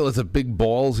happen. Still, it's a big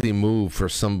ballsy move for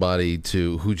somebody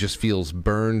who just feels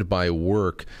burned by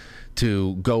work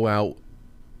to go out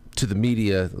to the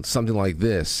media, something like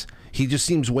this. He just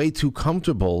seems way too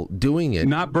comfortable doing it.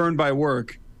 Not burned by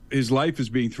work. His life is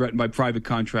being threatened by private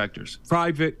contractors. So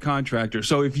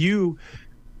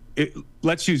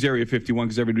let's use Area 51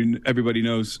 because everybody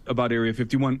knows about Area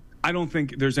 51. I don't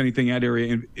think there's anything at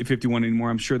Area 51 anymore.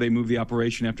 I'm sure they moved the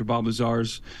operation after Bob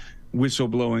Lazar's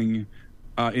whistleblowing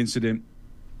incident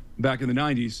back in the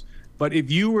 90s. But if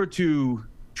you were to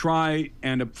try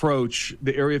and approach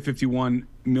the Area 51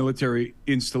 military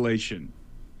installation,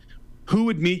 who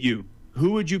would meet you?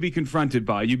 Who would you be confronted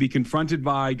by? You'd be confronted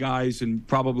by guys and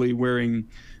probably wearing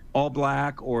all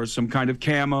black or some kind of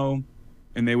camo,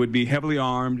 and they would be heavily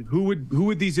armed. Who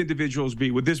would these individuals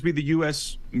be? Would this be the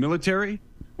U.S. military?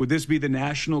 Would this be the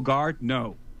National Guard?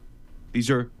 No. These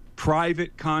are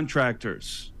private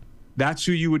contractors. That's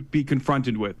who you would be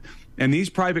confronted with. And these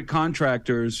private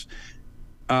contractors,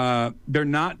 they're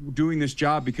not doing this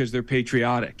job because they're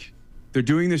patriotic. They're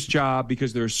doing this job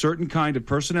because they're a certain kind of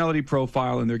personality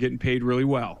profile and they're getting paid really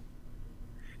well.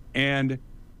 And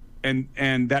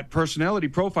and that personality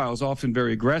profile is often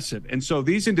very aggressive. And so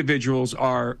these individuals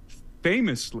are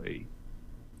famously,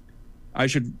 I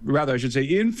should say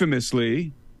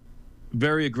infamously,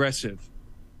 very aggressive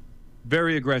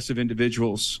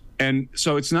individuals. And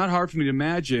so it's not hard for me to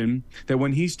imagine that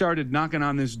when he started knocking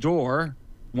on this door,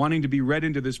 wanting to be read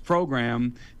into this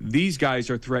program, these guys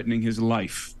are threatening his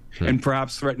life and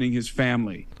perhaps threatening his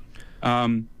family.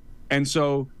 And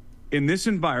so in this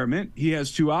environment, he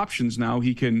has two options now.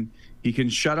 He can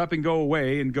shut up and go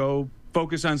away and go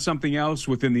focus on something else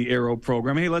within the Arrow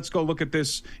program. Hey, let's go look at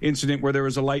this incident where there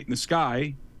was a light in the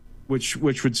sky, which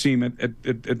would seem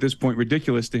at this point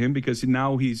ridiculous to him, because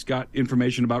now he's got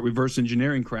information about reverse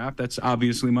engineering craft. That's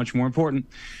obviously much more important.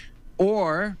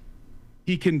 Or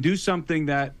he can do something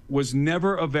that was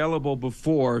never available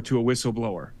before to a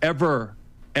whistleblower, ever.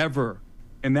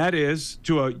 And that is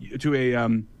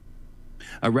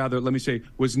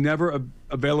was never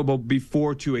available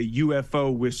before to a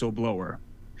UFO whistleblower.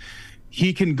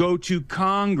 He can go to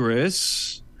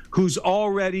Congress, who's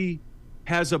already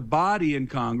has a body in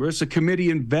Congress, a committee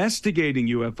investigating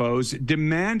UFOs,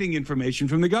 demanding information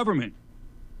from the government.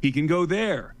 He can go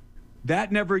there.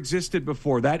 That never existed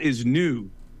before. That is new.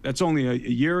 That's only a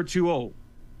year or two old.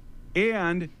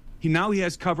 And he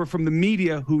has cover from the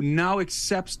media, who now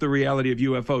accepts the reality of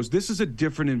UFOs. This is a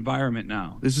different environment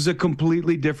now. This is a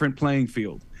completely different playing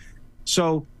field.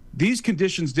 So these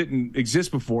conditions didn't exist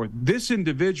before. This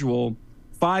individual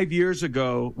 5 years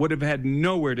ago would have had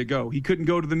nowhere to go. He couldn't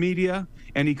go to the media,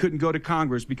 and he couldn't go to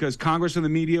Congress, because Congress and the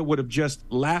media would have just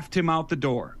laughed him out the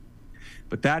door.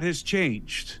 But that has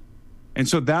changed. And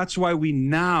so that's why we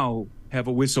now have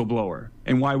a whistleblower,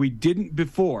 and why we didn't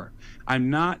before. I'm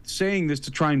not saying this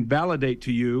to try and validate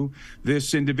to you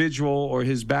this individual or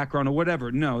his background or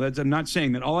whatever. No, I'm not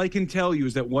saying that. All I can tell you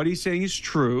is that what he's saying is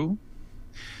true,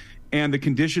 and the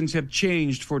conditions have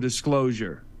changed for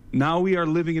disclosure. Now we are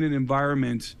living in an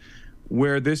environment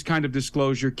where this kind of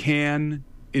disclosure can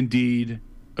indeed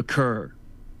occur.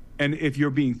 And if you're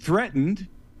being threatened,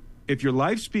 if your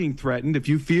life's being threatened, if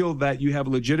you feel that you have a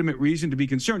legitimate reason to be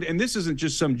concerned, and this isn't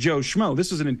just some Joe Schmo,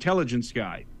 this is an intelligence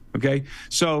guy, okay?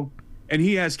 So, and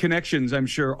he has connections, I'm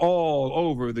sure, all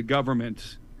over the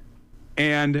government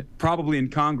and probably in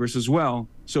Congress as well.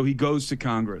 So he goes to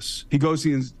Congress. He goes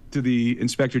to the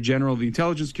Inspector General of the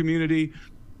intelligence community.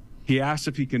 He asks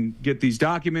if he can get these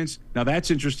documents. Now,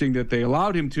 that's interesting that they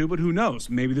allowed him to, but who knows?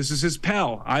 Maybe this is his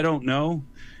pal. I don't know.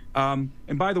 And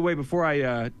by the way, before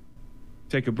I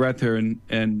take a breath here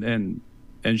and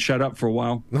shut up for a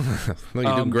while. No,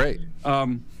 you're doing great.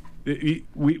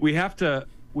 We have to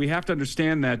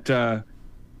understand that.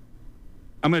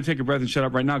 I'm going to take a breath and shut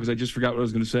up right now because I just forgot what I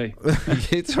was going to say.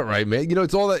 It's all right, man. You know,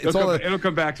 it's all that. It'll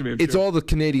come back to me. It's all the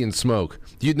Canadian smoke.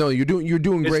 You're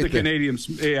doing great. It's the Canadian.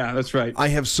 Yeah, that's right. I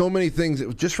have so many things.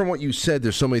 Just from what you said,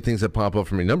 there's so many things that pop up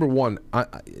for me. Number one,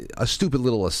 a stupid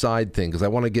little aside thing, because I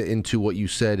want to get into what you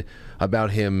said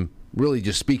about him really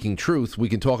just speaking truth. We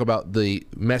can talk about the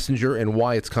messenger and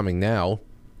why it's coming now.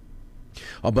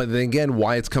 But then again,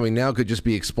 why it's coming now could just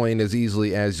be explained as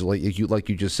easily as, like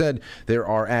you just said, there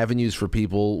are avenues for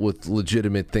people with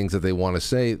legitimate things that they want to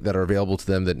say that are available to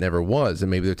them that never was, and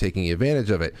maybe they're taking advantage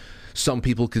of it. Some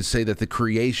people could say that the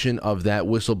creation of that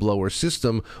whistleblower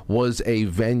system was a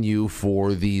venue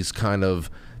for these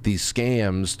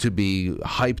scams to be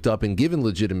hyped up and given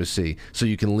legitimacy so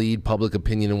you can lead public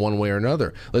opinion in one way or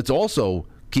another. Let's also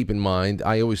keep in mind,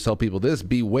 I always tell people this,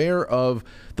 beware of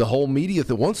the whole media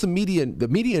thing. Once the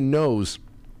media knows,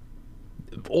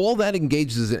 all that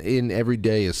engages in every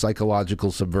day is psychological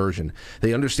subversion.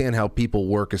 They understand how people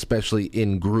work, especially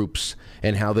in groups,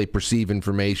 and how they perceive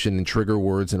information and trigger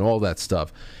words and all that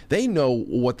stuff. They know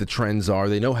what the trends are.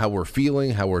 They know how we're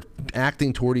feeling, how we're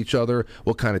acting toward each other,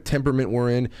 what kind of temperament we're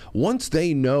in. Once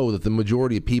they know that the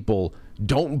majority of people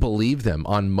don't believe them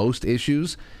on most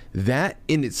issues, that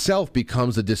in itself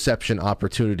becomes a deception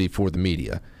opportunity for the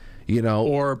media, you know.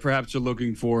 Or perhaps they're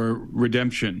looking for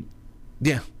redemption.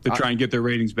 Yeah. To try and get their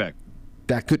ratings back.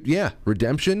 That could,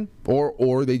 redemption,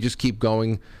 or they just keep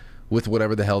going with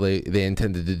whatever the hell they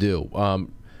intended to do.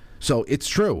 So it's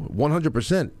true,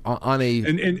 100% on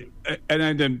a... And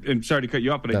I'm sorry to cut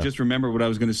you off, but I just remember what I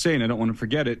was going to say, and I don't want to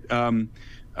forget it.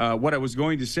 What I was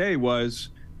going to say was,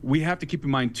 we have to keep in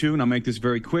mind, too, and I'll make this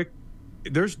very quick,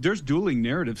 there's dueling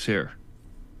narratives here.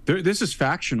 This is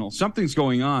factional. Something's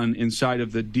going on inside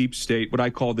of the deep state, what I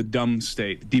call the dumb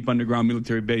state, the deep underground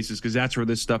military bases, because that's where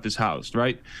this stuff is housed,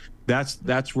 right?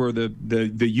 That's where the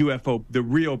UFO, the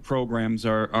real programs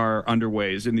are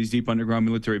underway, is in these deep underground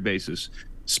military bases.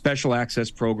 Special access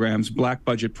programs, black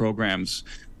budget programs.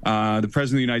 The President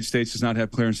of the United States does not have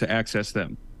clearance to access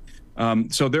them.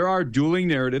 So there are dueling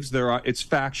narratives. It's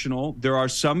factional. There are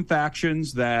some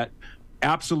factions that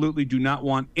absolutely do not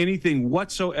want anything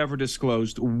whatsoever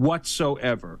disclosed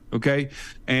whatsoever. Okay,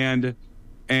 and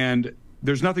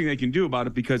there's nothing they can do about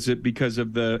it because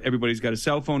of everybody's got a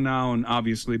cell phone now, and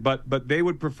obviously, but they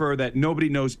would prefer that nobody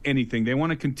knows anything. They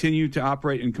want to continue to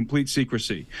operate in complete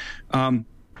secrecy.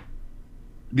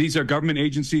 These are government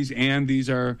agencies and these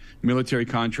are military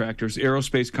contractors,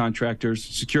 aerospace contractors,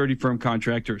 security firm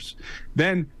contractors.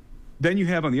 Then you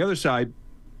have on the other side,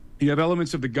 you have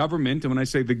elements of the government, and when I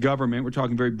say the government, we're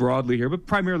talking very broadly here, but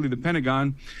primarily the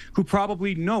Pentagon, who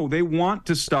probably know they want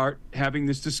to start having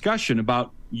this discussion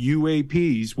about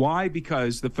UAPs. Why?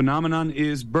 Because the phenomenon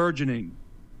is burgeoning.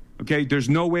 Okay, there's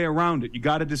no way around it. You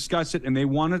got to discuss it, and they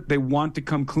want to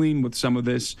come clean with some of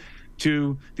this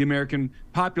to the American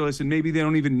populace, and maybe they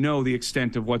don't even know the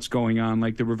extent of what's going on,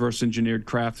 like the reverse engineered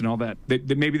craft and all that.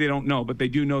 Maybe they don't know, but they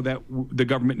do know that the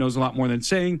government knows a lot more than it's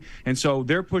saying, and so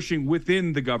they're pushing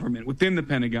within the government, within the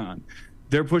Pentagon.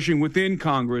 They're pushing within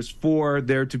Congress for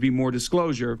there to be more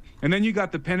disclosure. And then you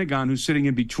got the Pentagon who's sitting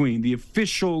in between, the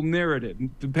official narrative.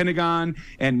 The Pentagon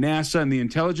and NASA and the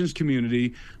intelligence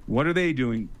community, what are they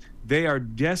doing? They are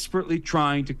desperately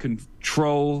trying to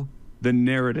control the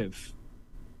narrative.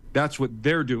 That's what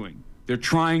they're doing. They're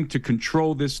trying to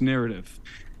control this narrative.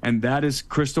 And that is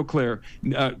crystal clear.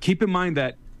 Keep in mind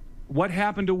that what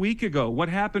happened a week ago, what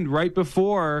happened right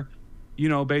before,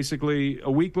 basically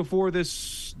a week before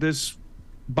this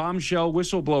bombshell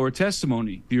whistleblower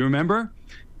testimony. Do you remember?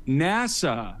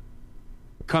 NASA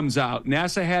comes out.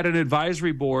 NASA had an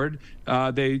advisory board.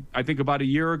 I think about a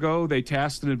year ago, they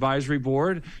tasked an advisory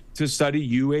board to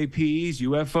study UAPs,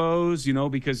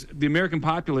 UFOs, because the American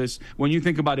populace, when you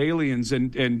think about aliens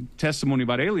and testimony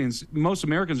about aliens, most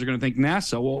Americans are going to think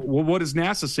NASA. Well, what is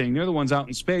NASA saying? They're the ones out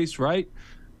in space, right?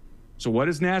 So what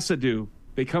does NASA do?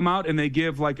 They come out and they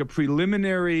give like a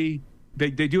preliminary, they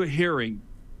do a hearing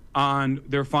on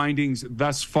their findings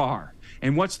thus far.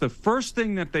 And what's the first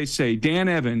thing that they say? Dan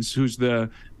Evans, who's the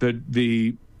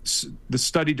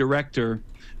study director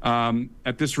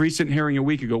at this recent hearing a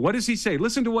week ago, what does he say?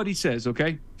 Listen to what he says,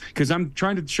 okay? Because I'm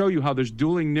trying to show you how there's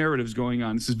dueling narratives going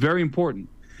on. This is very important.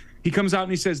 He comes out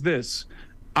and he says this: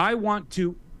 I want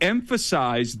to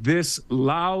emphasize this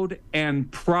loud and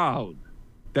proud,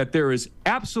 that there is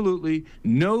absolutely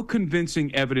no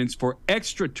convincing evidence for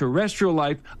extraterrestrial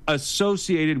life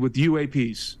associated with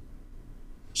UAPs.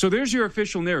 So there's your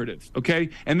official narrative, okay?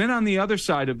 And then on the other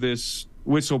side of this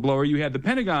whistleblower, you had the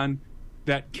Pentagon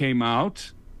that came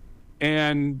out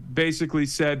and basically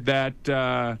said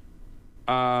that,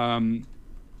 I'm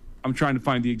trying to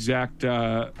find the exact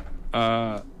quote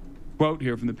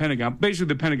here from the Pentagon. Basically,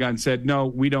 the Pentagon said, no,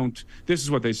 we don't. This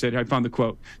is what they said. I found the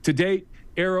quote. To date,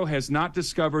 AARO has not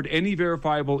discovered any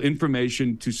verifiable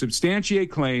information to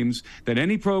substantiate claims that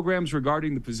any programs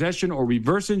regarding the possession or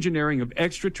reverse engineering of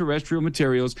extraterrestrial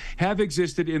materials have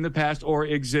existed in the past or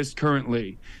exist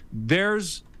currently.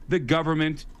 There's the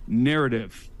government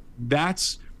narrative.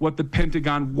 That's what the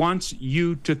Pentagon wants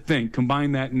you to think.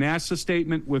 Combine that NASA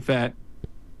statement with that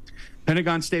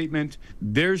Pentagon statement.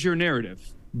 There's your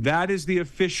narrative. That is the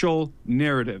official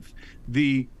narrative.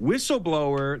 The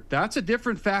whistleblower, that's a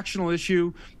different factional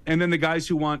issue. And then the guys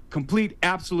who want complete,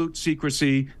 absolute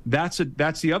secrecy, that's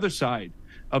the other side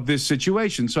of this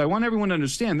situation. So I want everyone to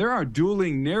understand there are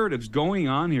dueling narratives going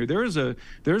on here. There's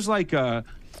like a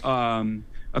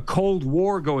Cold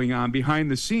War going on behind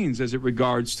the scenes as it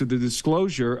regards to the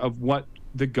disclosure of what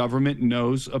the government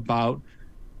knows about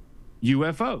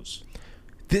UFOs.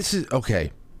 This is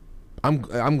okay.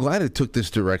 I'm glad it took this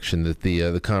direction, that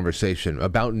the conversation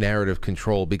about narrative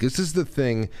control, because this is the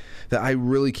thing that I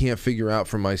really can't figure out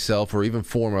for myself or even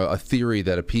form a theory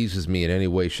that appeases me in any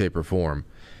way, shape, or form.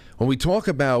 When we talk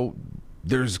about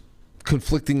there's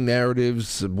conflicting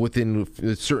narratives within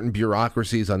certain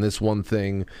bureaucracies on this one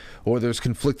thing, or there's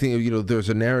conflicting, there's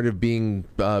a narrative being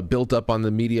built up on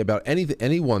the media about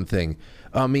any one thing.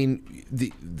 I mean,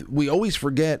 we always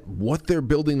forget what they're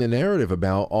building the narrative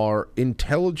about are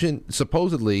intelligent,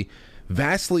 supposedly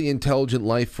vastly intelligent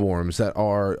life forms that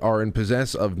are in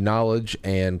possess of knowledge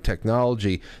and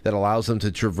technology that allows them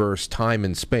to traverse time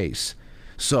and space.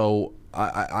 So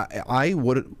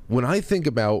when I think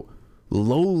about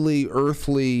lowly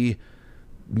earthly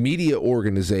media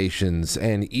organizations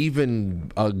and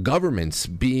even governments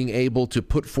being able to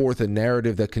put forth a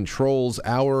narrative that controls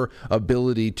our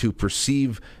ability to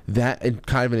perceive that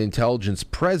kind of an intelligence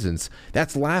presence,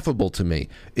 that's laughable to me.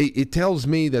 It tells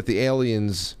me that the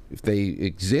aliens, if they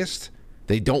exist,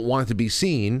 they don't want to be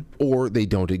seen, or they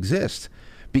don't exist.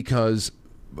 Because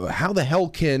how the hell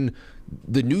can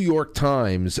the New York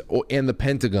Times and the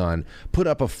Pentagon put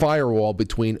up a firewall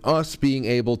between us being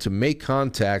able to make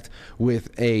contact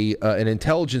with an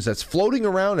intelligence that's floating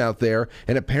around out there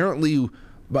and apparently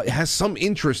has some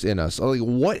interest in us. Like,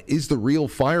 what is the real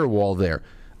firewall there?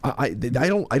 I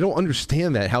don't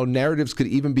understand that, how narratives could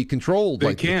even be controlled.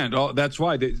 They can't. That's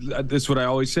why. That's what I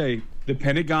always say. The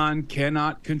Pentagon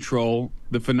cannot control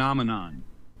the phenomenon.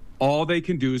 All they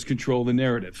can do is control the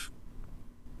narrative.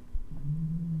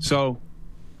 So,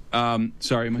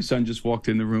 sorry, my son just walked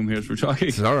in the room here as we're talking.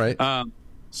 It's all right.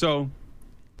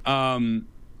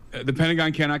 The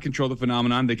Pentagon cannot control the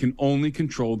phenomenon. They can only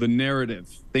control the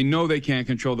narrative. They know they can't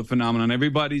control the phenomenon.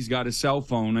 Everybody's got a cell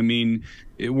phone. I mean,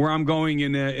 where I'm going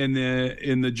in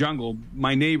the jungle,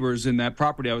 my neighbors in that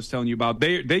property I was telling you about,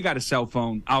 they got a cell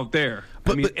phone out there.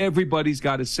 But everybody's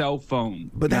got a cell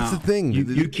phone. But that's the thing.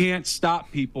 You can't stop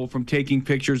people from taking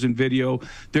pictures and video.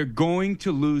 They're going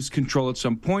to lose control at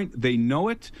some point. They know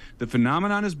it. The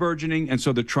phenomenon is burgeoning, and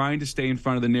so they're trying to stay in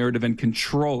front of the narrative and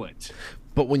control it.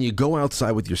 But when you go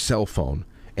outside with your cell phone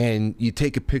and you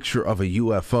take a picture of a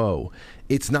UFO,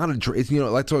 it's not that's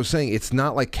what I was saying. It's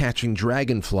not like catching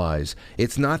dragonflies.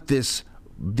 It's not this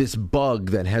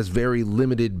bug that has very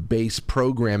limited base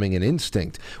programming and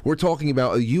instinct. We're talking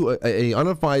about a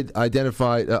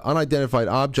unidentified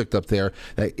object up there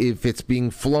that, if it's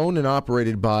being flown and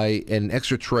operated by an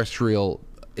extraterrestrial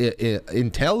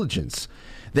intelligence,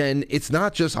 then it's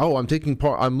not just,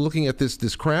 I'm looking at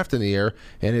this craft in the air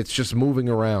and it's just moving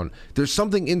around. There's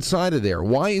something inside of there.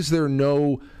 Why is there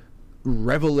no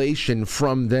revelation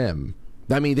from them?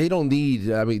 I mean, they don't need,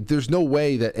 there's no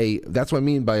way that that's what I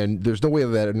mean by there's no way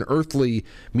that an earthly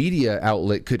media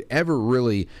outlet could ever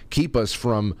really keep us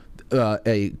from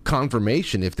a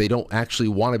confirmation if they don't actually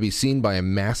want to be seen by a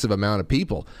massive amount of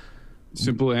people.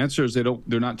 Simple answer is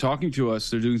they're not talking to us.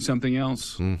 They're doing something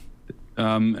else.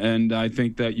 And I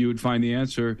think that you would find the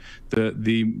answer,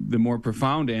 the more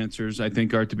profound answers, I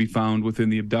think, are to be found within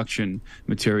the abduction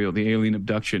material, the alien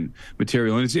abduction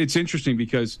material. And it's interesting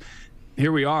because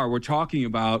here we are, we're talking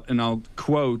about, and I'll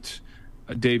quote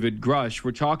David Grush,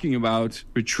 we're talking about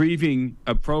retrieving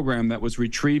a program that was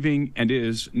retrieving and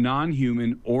is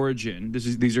non-human origin.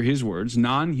 These are his words,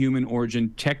 non-human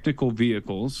origin technical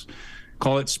vehicles.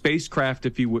 Call it spacecraft,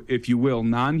 if you will,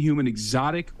 non-human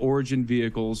exotic origin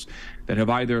vehicles that have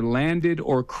either landed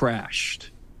or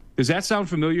crashed. Does that sound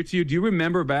familiar to you? Do you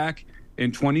remember back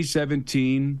in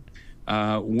 2017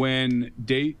 when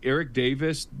Eric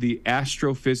Davis, the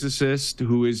astrophysicist,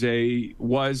 who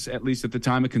was at least at the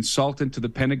time a consultant to the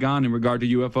Pentagon in regard to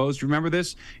UFOs? Remember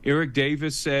this? Eric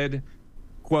Davis said,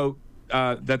 quote,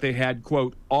 that they had,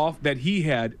 quote, that he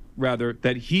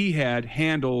had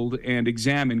handled and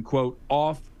examined, quote,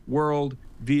 off-world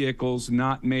vehicles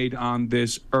not made on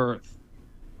this earth.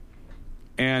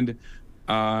 And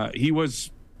he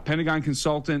was Pentagon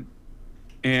consultant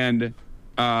and is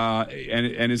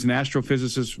an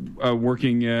astrophysicist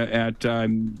working at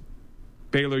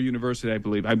Baylor University, I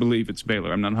believe. I believe it's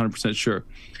Baylor. I'm not 100% sure.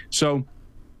 So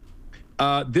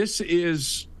this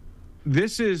is,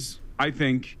 I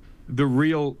think, the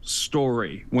real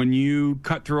story when you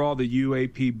cut through all the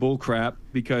UAP bullcrap,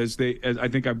 because I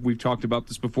think we've talked about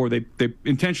this before, they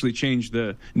intentionally changed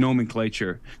the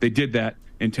nomenclature. They did that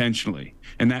intentionally,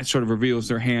 and that sort of reveals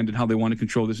their hand and how they want to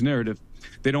control this narrative.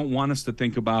 They don't want us to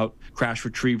think about crash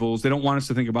retrievals. They don't want us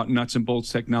to think about nuts and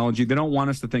bolts technology. They don't want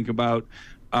us to think about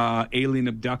alien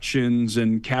abductions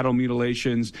and cattle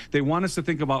mutilations. They want us to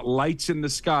think about lights in the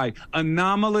sky,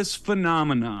 anomalous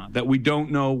phenomena that we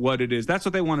don't know what it is. That's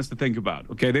what they want us to think about,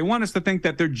 okay? They want us to think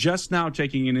that they're just now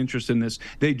taking an interest in this.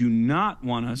 They do not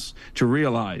want us to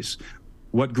realize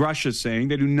what Grush is saying.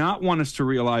 They do not want us to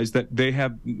realize that they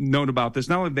have known about this.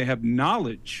 Not only do they have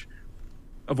knowledge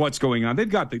of what's going on,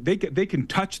 they can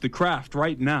touch the craft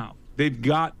right now. They've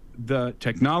got the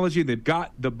technology, they've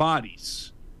got the bodies.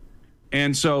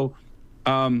 And so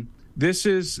this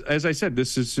is, as I said,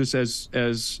 this is just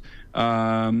as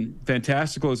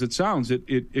fantastical as it sounds.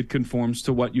 It conforms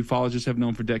to what ufologists have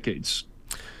known for decades.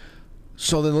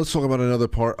 So then let's talk about another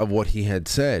part of what he had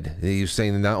said. He was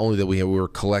saying that not only that we were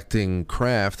collecting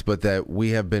craft, but that we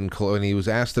have been, and he was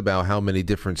asked about how many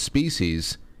different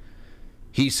species.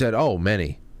 He said,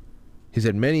 many. He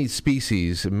said many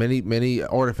species, many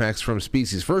artifacts from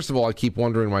species. First of all, I keep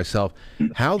wondering myself,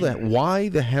 why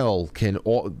the hell can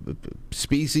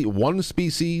one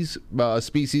species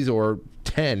or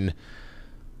 10,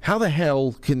 how the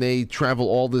hell can they travel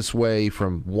all this way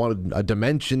from a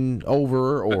dimension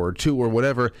over or two or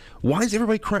whatever? Why is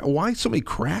everybody why so many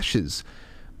crashes?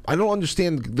 I don't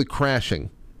understand the crashing.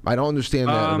 I don't understand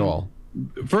that at all.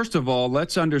 first of all,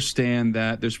 let's understand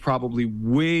that there's probably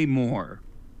way more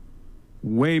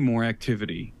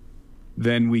activity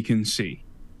than we can see,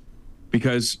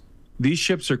 because these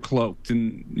ships are cloaked.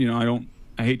 And,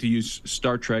 I hate to use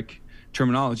Star Trek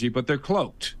terminology, but they're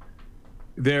cloaked.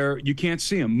 You can't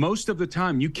see them. Most of the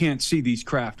time, you can't see these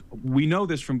craft. We know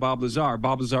this from Bob Lazar.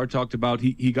 Bob Lazar talked about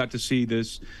he got to see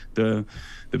the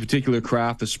particular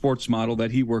craft, the sports model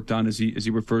that he worked on, as he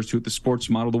refers to it, the sports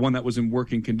model, the one that was in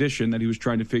working condition, that he was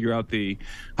trying to figure out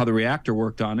how the reactor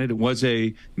worked on it. It was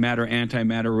a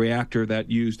antimatter reactor that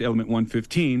used element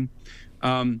 115.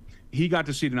 He got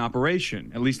to see it in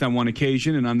operation, at least on one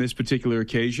occasion, and on this particular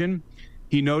occasion,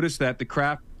 he noticed that the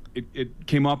craft, it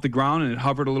came off the ground and it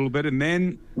hovered a little bit, and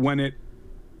then when it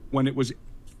was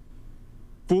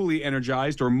fully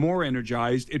energized or more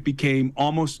energized, it became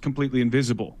almost completely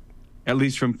invisible, at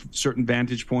least from certain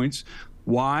vantage points.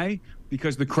 Why?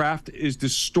 Because the craft is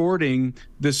distorting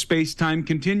the space-time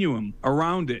continuum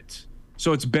around it.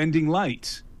 So it's bending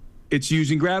light. It's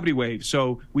using gravity waves.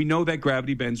 So we know that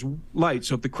gravity bends light.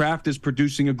 So if the craft is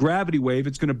producing a gravity wave,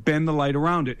 it's going to bend the light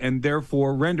around it and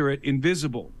therefore render it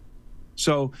invisible.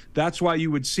 So that's why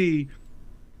you would see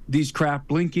these craft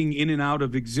blinking in and out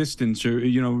of existence, or,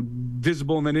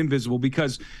 visible and then invisible,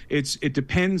 because it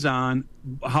depends on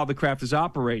how the craft is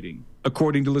operating,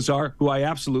 according to Lazar, who I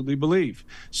absolutely believe.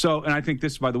 So, and I think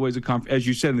this, by the way, is as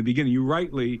you said in the beginning, you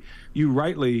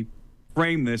rightly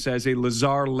frame this as a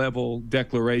Lazar level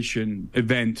declaration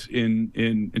event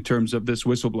in terms of this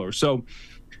whistleblower. So,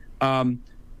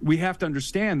 we have to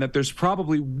understand that there's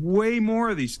probably way more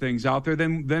of these things out there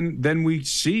than we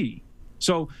see.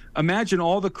 So imagine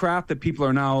all the craft that people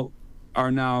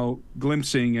are now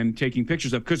glimpsing and taking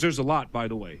pictures of, because there's a lot, by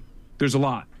the way. There's a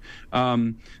lot.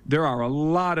 There are a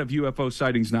lot of UFO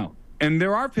sightings now. And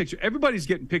there are pictures. Everybody's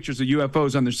getting pictures of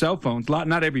UFOs on their cell phones.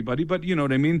 Not everybody, but you know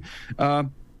what I mean. A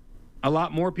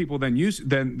lot more people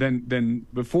than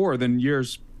before, than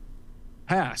years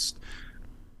past.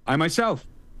 I myself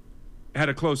had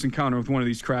a close encounter with one of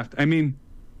these craft. I mean,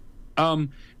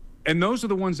 and those are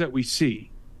the ones that we see.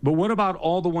 But what about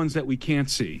all the ones that we can't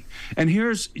see? And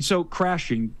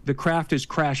crashing. The craft is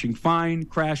crashing. Fine,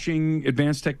 crashing,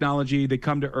 advanced technology. They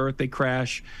come to Earth, they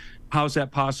crash. How's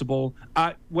that possible?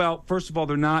 Well, first of all,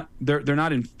 they're not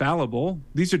infallible.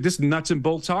 These are just nuts and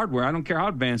bolts hardware. I don't care how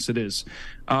advanced it is.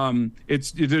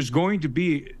 There's going to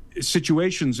be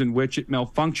situations in which it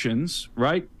malfunctions,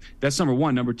 right? That's number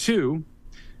one. Number two,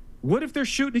 what if they're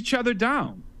shooting each other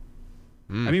down?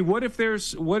 I mean, what if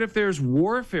there's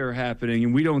warfare happening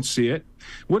and we don't see it?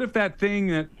 What if that thing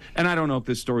and I don't know if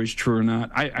this story is true or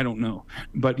not. I don't know.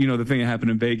 But, the thing that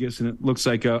happened in Vegas, and it looks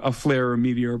like a flare or a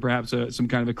meteor, or perhaps some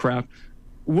kind of a craft.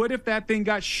 What if that thing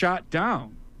got shot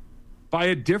down by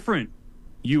a different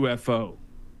UFO?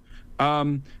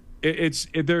 There's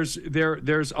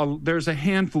a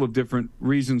handful of different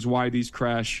reasons why these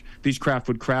craft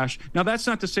would crash. Now, that's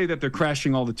not to say that they're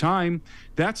crashing all the time.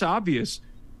 That's obvious.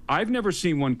 I've never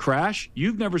seen one crash.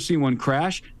 You've never seen one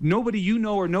crash. Nobody you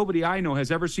know or nobody I know has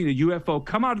ever seen a UFO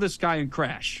come out of the sky and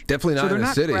crash. Definitely not in a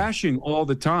city. So they're not crashing all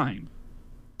the time.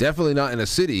 Definitely not in a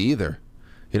city either.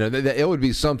 It would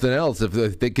be something else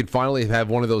if they could finally have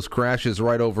one of those crashes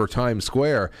right over Times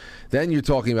Square. Then you're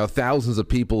talking about thousands of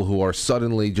people who are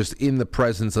suddenly just in the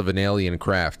presence of an alien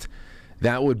craft.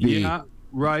 That would be... Yeah,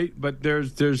 right. But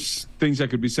there's things that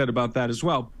could be said about that as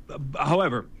well.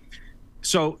 However,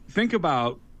 so think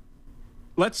about...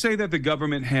 Let's say that the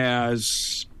government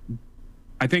has,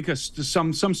 I think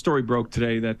some story broke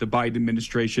today that the Biden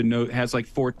administration has like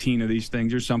 14 of these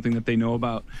things or something that they know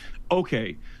about.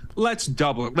 Okay, let's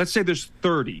double it. Let's say there's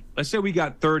 30. Let's say we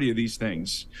got 30 of these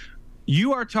things.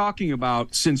 You are talking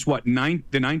about since what, the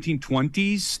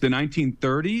 1920s, the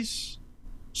 1930s?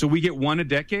 So we get one a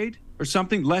decade or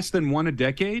something, less than one a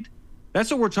decade? That's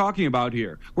what we're talking about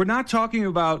here. We're not talking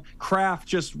about craft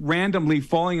just randomly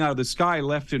falling out of the sky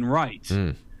left and right.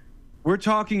 We're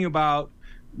talking about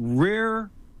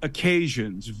rare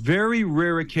occasions, very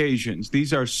rare occasions.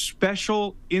 These are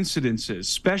special incidences,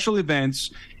 special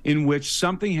events in which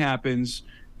something happens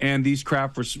and these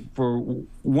craft, for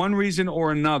one reason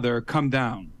or another, come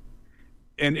down.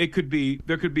 And there could be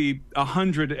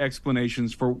 100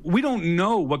 explanations for. We don't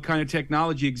know what kind of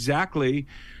technology exactly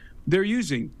they're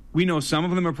using. We know some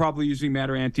of them are probably using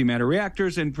matter-antimatter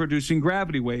reactors and producing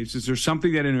gravity waves. Is there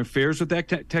something that interferes with that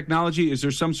technology? Is there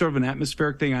some sort of an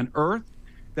atmospheric thing on Earth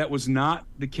that was not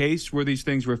the case where these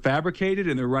things were fabricated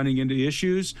and they're running into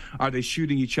issues? Are they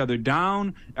shooting each other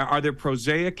down? Are there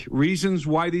prosaic reasons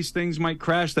why these things might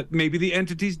crash, that maybe the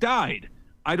entities died?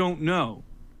 I don't know.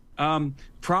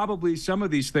 Probably some of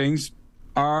these things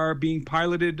are being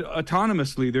piloted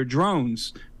autonomously. They're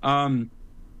drones.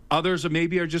 Others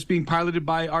are just being piloted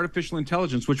by artificial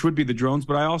intelligence, which would be the drones.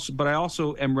 But I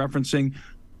also am referencing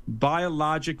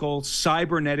biological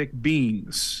cybernetic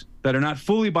beings that are not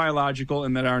fully biological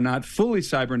and that are not fully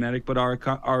cybernetic, but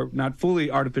are not fully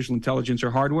artificial intelligence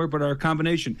or hardware, but are a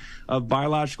combination of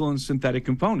biological and synthetic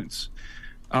components.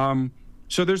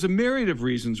 So there's a myriad of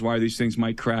reasons why these things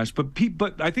might crash,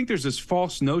 but I think there's this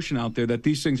false notion out there that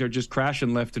these things are just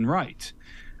crashing left and right.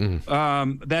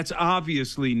 That's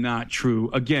obviously not true.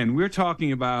 Again, we're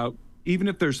talking about, even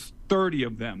if there's 30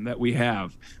 of them that we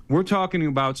have, we're talking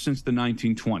about since the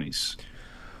 1920s.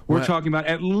 We're talking about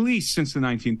at least since the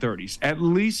 1930s. At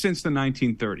least since the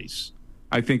 1930s,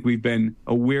 I think we've been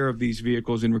aware of these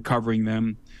vehicles and recovering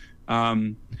them.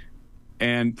 And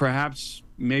perhaps,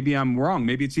 maybe I'm wrong.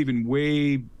 Maybe it's even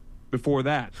way before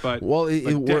that. But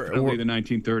definitely the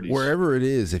 1930s. Wherever it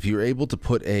is, if you're able to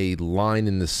put a line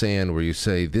in the sand where you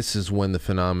say, this is when the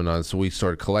phenomenon, so we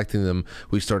started collecting them,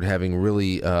 we started having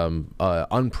really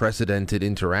unprecedented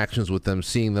interactions with them,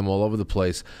 seeing them all over the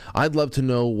place. I'd love to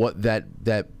know what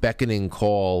that beckoning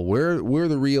call, where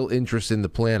the real interest in the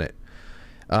planet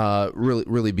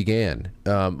really began.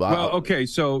 Well, okay,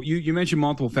 so you mentioned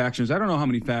multiple factions. I don't know how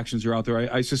many factions are out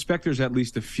there. I suspect there's at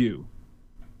least a few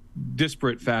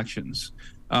disparate factions.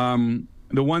 The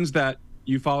ones that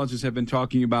ufologists have been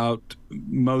talking about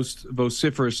most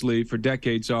vociferously for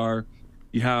decades are,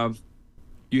 you have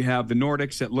the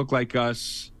Nordics that look like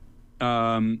us.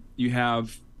 You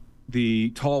have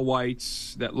the tall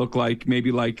whites that look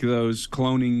maybe like those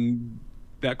cloning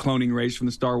race from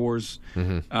the Star Wars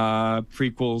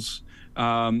prequels.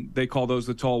 They call those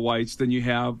the tall whites. Then you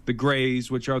have the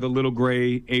grays, which are the little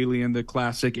gray alien, the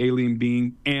classic alien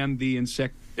being, and the insectolins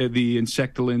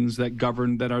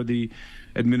that are the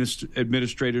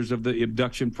administrators of the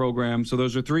abduction program. So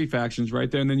those are three factions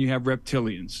right there. And then you have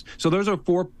reptilians. So those are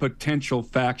four potential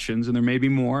factions, and there may be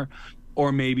more,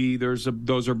 or maybe those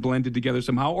are blended together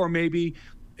somehow, or maybe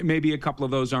a couple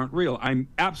of those aren't real. I'm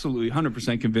absolutely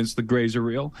 100% convinced the Greys are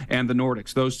real, and the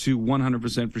Nordics. Those two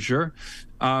 100% for sure.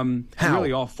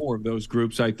 Really all four of those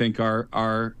groups, I think,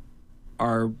 are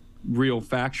real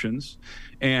factions.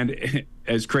 And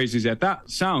as crazy as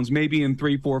that sounds, maybe in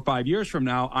 3, 4, 5 years from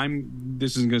now,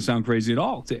 this isn't going to sound crazy at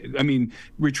all. I mean,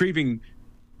 retrieving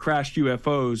crashed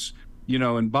UFOs,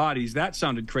 and bodies, that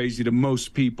sounded crazy to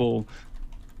most people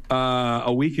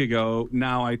a week ago.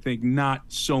 Now I think not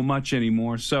so much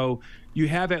anymore. So you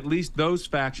have at least those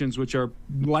factions which are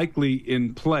likely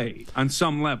in play on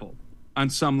some level.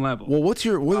 Well, what's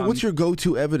your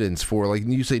go-to evidence for, like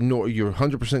you say, you're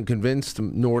 100% convinced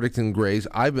Nordics and Greys?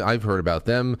 I've heard about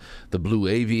them, the Blue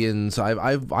Avians.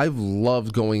 I've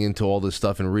loved going into all this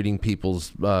stuff and reading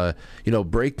people's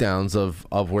breakdowns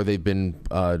of where they've been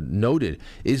noted.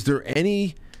 Is there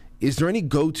any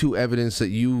go-to evidence that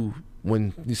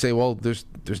when you say, well, there's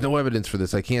no evidence for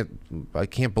this, I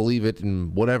can't believe it,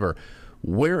 and whatever,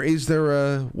 where's there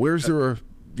a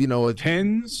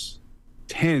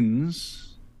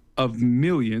tens of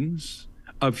millions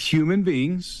of human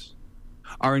beings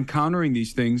are encountering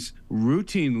these things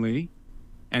routinely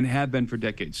and have been for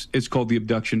decades. It's called the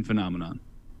abduction phenomenon.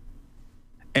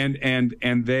 And as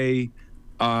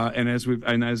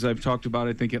I've talked about,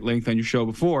 I think at length on your show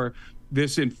before,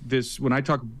 when I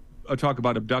talk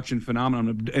about abduction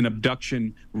phenomenon and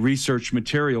abduction research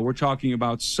material, we're talking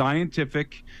about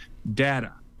scientific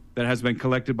data that has been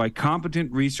collected by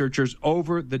competent researchers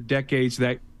over the decades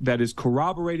that is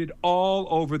corroborated all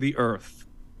over the earth.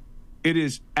 It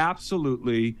is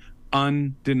absolutely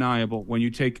undeniable. When you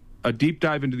take a deep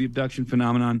dive into the abduction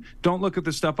phenomenon, don't look at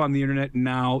the stuff on the internet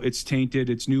now. It's tainted,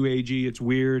 it's new agey, it's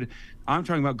weird. I'm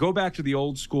talking about, go back to the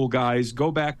old school guys,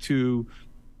 go back to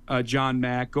John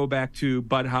Mack, go back to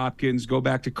Bud Hopkins, go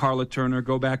back to Carla Turner,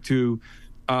 go back to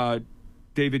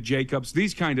David Jacobs,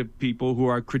 these kind of people who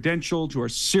are credentialed, who are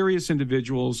serious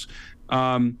individuals,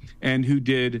 and who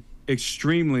did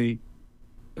extremely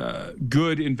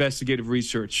good investigative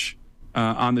research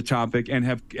on the topic, and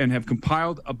have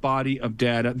compiled a body of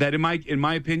data that, in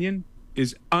my opinion,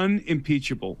 is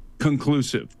unimpeachable,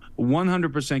 conclusive,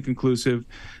 100% conclusive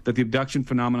that the abduction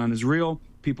phenomenon is real.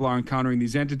 People are encountering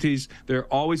these entities. They're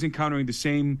always encountering the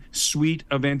same suite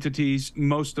of entities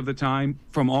most of the time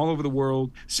from all over the world,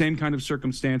 same kind of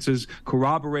circumstances,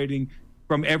 corroborating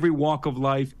from every walk of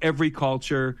life, every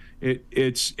culture.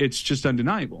 It's just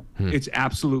undeniable. It's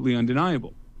absolutely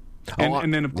undeniable.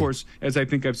 And then, of course, as I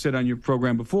think I've said on your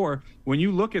program before, when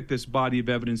you look at this body of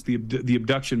evidence, the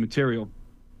abduction material,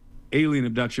 alien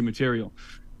abduction material,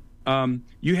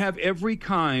 you have every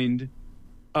kind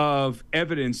of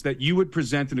evidence that you would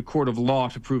present in a court of law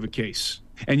to prove a case.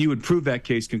 And you would prove that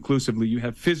case conclusively. You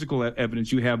have physical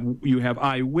evidence. You have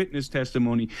eyewitness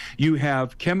testimony. You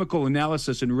have chemical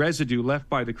analysis and residue left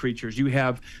by the creatures. You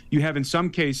have in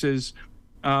some cases,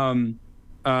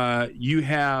 you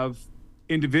have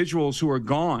individuals who are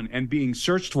gone and being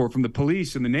searched for from the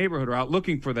police in the neighborhood are out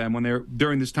looking for them when they're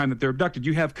during this time that they're abducted.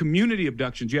 You have community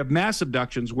abductions. You have mass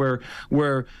abductions where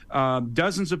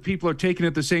dozens of people are taken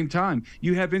at the same time.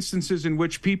 You have instances in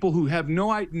which people who have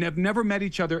never met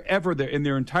each other ever in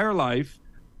their entire life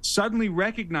suddenly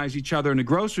recognize each other in a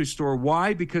grocery store.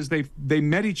 Why? Because they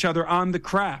met each other on the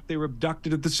craft. They were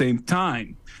abducted at the same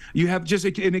time. You have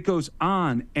and it goes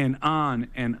on and on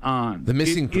and on. The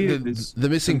missing pregnancies. The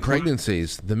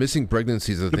missing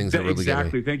pregnancies are the things that really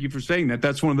exactly. Get me. Thank you for saying that.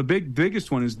 That's one of the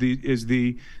biggest one is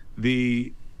the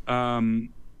I'm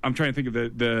trying to think of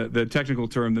the technical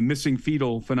term, the missing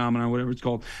fetal phenomenon, whatever it's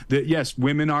called. Yes,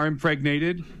 women are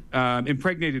impregnated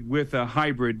with a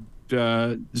hybrid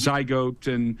zygote,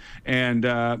 and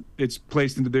it's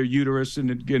placed into their uterus,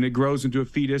 and it grows into a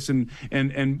fetus,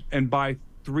 and by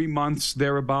 3 months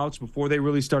thereabouts, before they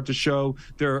really start to show,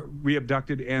 they're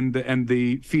reabducted, and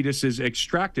the fetus is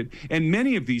extracted. And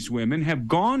many of these women have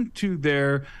gone to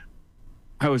their,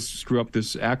 I always screw up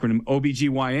this acronym,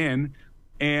 OBGYN,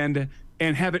 and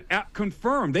have it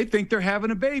confirmed. They think they're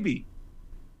having a baby.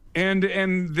 And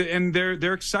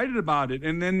they're excited about it,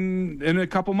 and then in a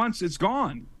couple months it's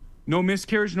gone. No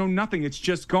miscarriage, no nothing. It's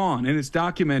just gone, and it's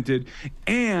documented.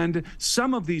 And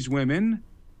some of these women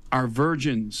are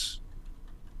virgins.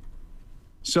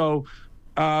 So,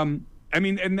 and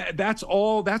that's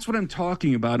what I'm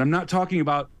talking about. I'm not talking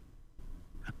about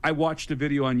I watched a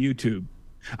video on YouTube.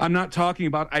 I'm not talking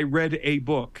about I read a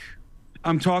book.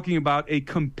 I'm talking about a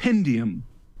compendium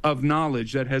of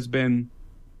knowledge that has been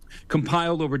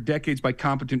compiled over decades by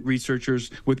competent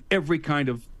researchers with every kind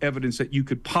of evidence that you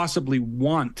could possibly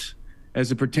want as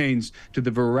it pertains to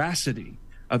the veracity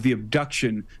of the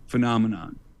abduction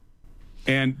phenomenon.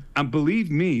 And believe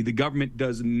me, the government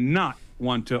does not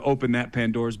want to open that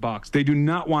Pandora's box. They do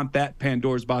not want that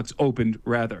Pandora's box opened,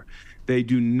 rather. They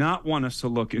do not want us to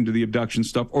look into the abduction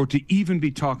stuff or to even be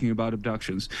talking about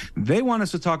abductions. They want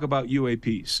us to talk about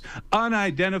UAPs,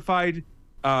 unidentified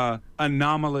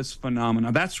anomalous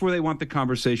phenomena. That's where they want the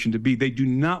conversation to be. They do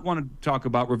not want to talk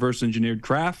about reverse engineered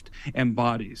craft and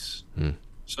bodies.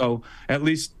 So at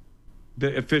least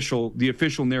the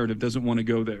official narrative doesn't want to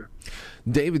go there.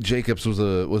 David Jacobs was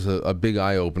a big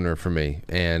eye opener for me,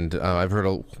 and I've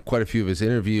heard quite a few of his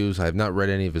interviews. I have not read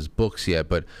any of his books yet,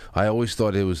 but I always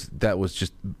thought that was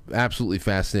just absolutely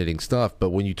fascinating stuff.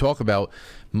 But when you talk about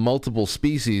multiple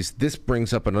species, this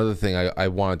brings up another thing I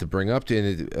wanted to bring up.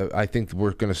 I think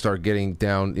we're going to start getting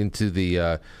down into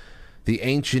the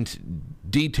ancient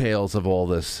details of all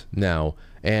this now,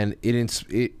 and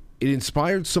it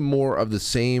inspired some more of the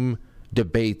same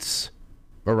debates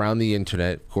around the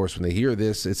internet. Of course, when they hear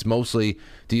this, it's mostly,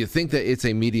 do you think that it's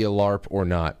a media LARP or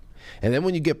not? And then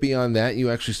when you get beyond that, you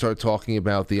actually start talking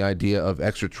about the idea of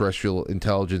extraterrestrial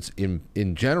intelligence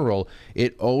in general.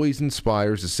 It always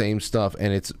inspires the same stuff,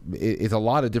 and it's a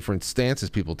lot of different stances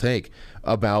people take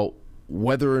about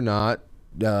whether or not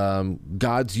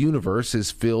God's universe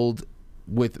is filled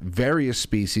with various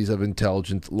species of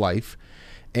intelligent life.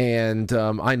 And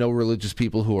I know religious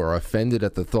people who are offended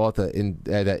at the thought that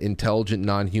that intelligent,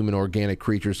 non-human organic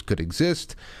creatures could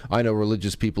exist. I know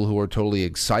religious people who are totally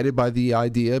excited by the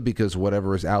idea because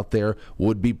whatever is out there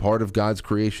would be part of God's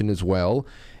creation as well.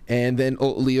 And then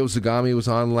Leo Zagami was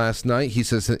on last night. He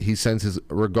says that he sends his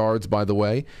regards, by the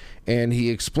way, and he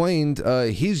explained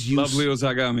his use. Love Leo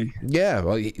Zagami. Yeah,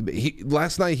 well,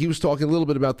 last night he was talking a little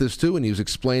bit about this too, and he was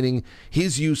explaining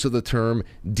his use of the term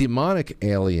demonic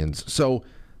aliens. So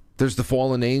there's the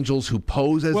fallen angels who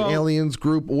pose as aliens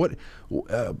group. What?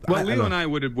 Leo and I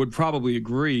would probably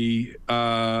agree.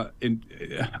 I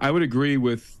would agree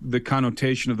with the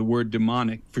connotation of the word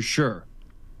demonic for sure.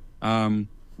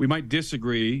 We might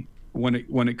disagree when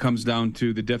it comes down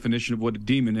to the definition of what a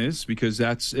demon is, because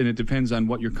it depends on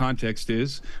what your context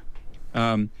is.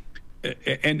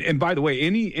 And by the way,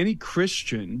 any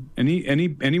Christian,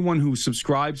 anyone who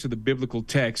subscribes to the biblical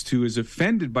text who is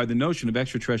offended by the notion of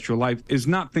extraterrestrial life is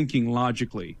not thinking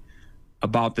logically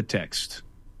about the text.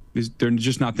 They're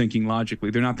just not thinking logically.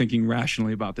 They're not thinking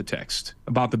rationally about the text,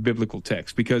 about the biblical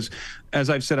text. Because, as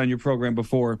I've said on your program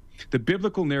before, the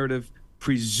biblical narrative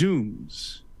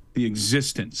presumes the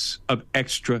existence of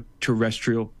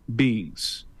extraterrestrial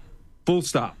beings. Full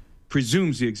stop.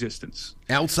 presumes the existence.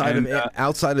 Outside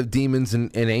of demons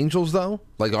and angels, though?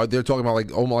 Like, are they talking about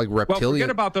like almost like reptilian? Well, forget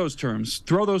about those terms.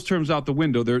 Throw those terms out the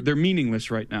window. They're meaningless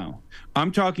right now.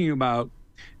 I'm talking about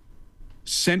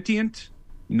sentient,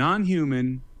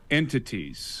 non-human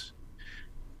entities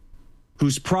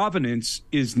whose provenance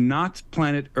is not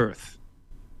planet Earth.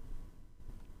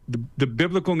 The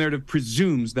biblical narrative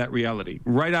presumes that reality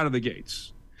right out of the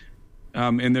gates.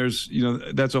 And there's,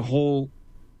 that's a whole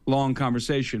long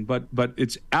conversation, but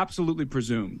it's absolutely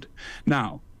presumed.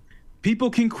 Now, people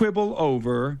can quibble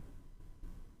over,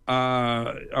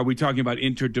 are we talking about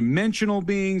interdimensional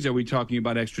beings? Are we talking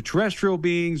about extraterrestrial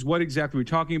beings? What exactly are we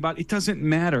talking about? It doesn't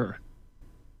matter.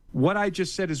 What I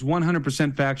just said is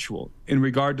 100% factual in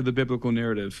regard to the biblical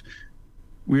narrative.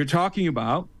 We are talking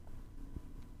about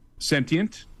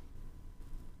sentient,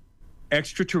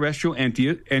 extraterrestrial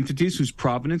entities whose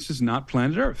provenance is not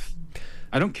planet Earth.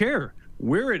 I don't care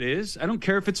where it is. I don't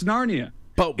care if it's Narnia.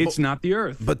 It's not the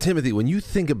Earth. But Timothy, when you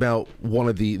think about one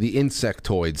of the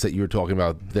insectoids that you were talking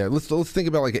about there, let's think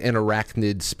about like an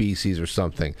arachnid species or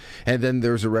something. And then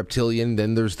there's a reptilian,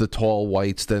 then there's the tall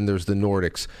whites, then there's the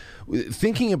Nordics.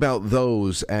 Thinking about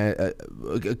those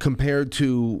compared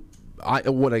to I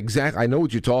know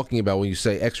what you're talking about when you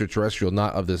say extraterrestrial,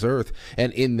 not of this earth,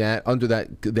 and in that under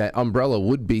that umbrella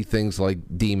would be things like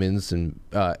demons and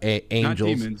angels. Not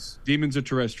demons. Demons are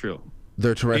terrestrial.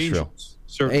 They're terrestrial. Angels.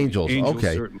 Certainly. Angels.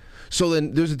 Okay. Certainly. So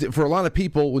then, for a lot of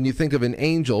people, when you think of an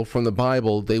angel from the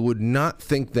Bible, they would not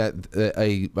think that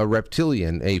a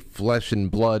reptilian, a flesh and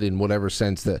blood in whatever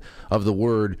sense that of the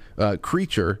word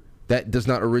creature that does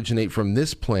not originate from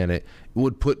this planet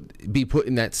would be put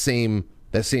in that same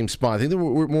spot. I think that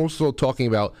we're more so talking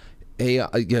about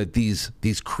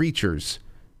these creatures,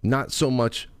 not so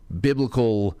much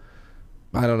biblical,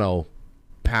 I don't know,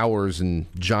 powers and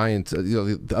giants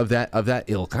of that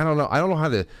ilk. I don't know how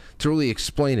to really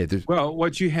explain it. Well,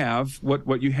 what you have,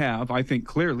 I think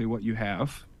clearly what you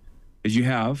have is you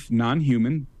have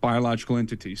non-human biological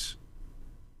entities.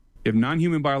 You have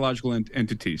non-human biological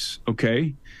entities,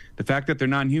 okay? The fact that they're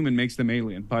non-human makes them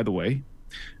alien, by the way.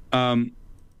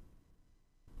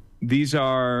 These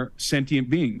are sentient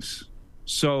beings.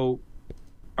 So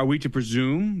are we to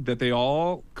presume that they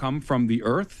all come from the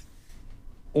Earth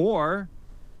or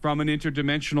from an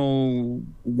interdimensional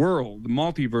world, the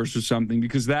multiverse or something?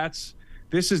 Because this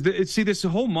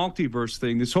whole multiverse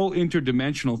thing, this whole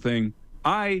interdimensional thing,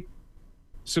 I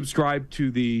subscribe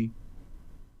to the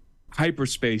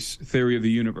hyperspace theory of the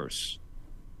universe.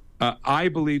 I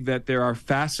believe that there are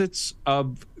facets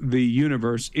of the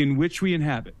universe in which we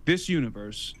inhabit, this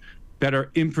universe, that are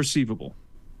imperceivable.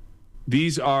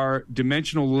 These are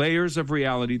dimensional layers of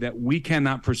reality that we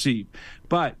cannot perceive.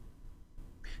 But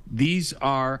these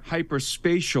are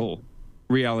hyperspatial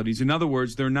realities. In other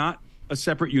words, they're not a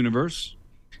separate universe.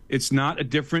 It's not a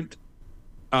different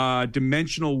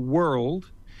dimensional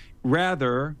world.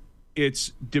 Rather,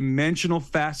 it's dimensional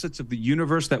facets of the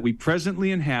universe that we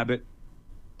presently inhabit,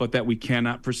 but that we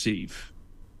cannot perceive.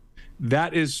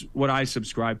 That is what I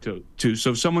subscribe to.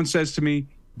 So if someone says to me,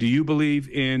 do you believe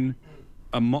in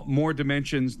more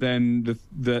dimensions than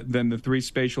the three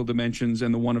spatial dimensions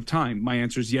and the one of time? My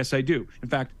answer is yes, I do. In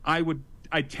fact, I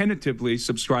tentatively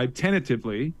subscribe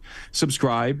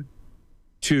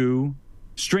to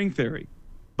string theory,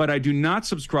 but I do not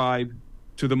subscribe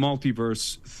to the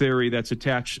multiverse theory that's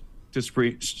attached to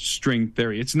string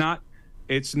theory. It's not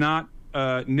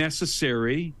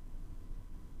necessary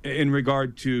in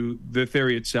regard to the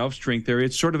theory itself, string theory.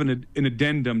 It's sort of an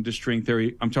addendum to string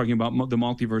theory. I'm talking about the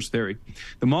multiverse theory.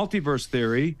 The multiverse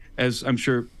theory, as I'm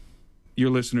sure your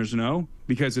listeners know,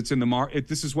 because it's in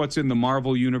this is what's in the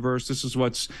Marvel universe. This is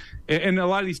and a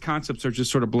lot of these concepts are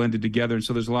just sort of blended together, and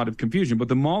so there's a lot of confusion. But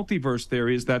the multiverse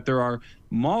theory is that there are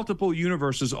multiple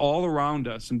universes all around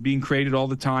us and being created all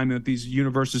the time, and that these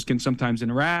universes can sometimes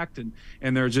interact, and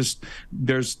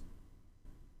there's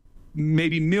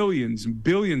maybe millions and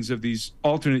billions of these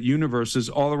alternate universes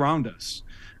all around us.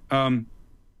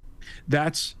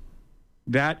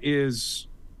 That is,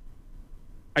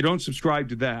 I don't subscribe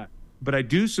to that, but I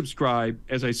do subscribe,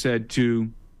 as I said, to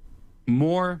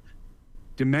more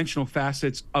dimensional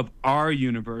facets of our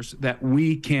universe that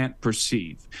we can't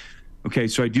perceive. Okay,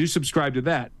 so I do subscribe to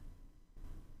that.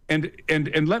 And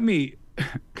let me,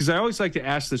 because I always like to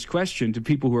ask this question to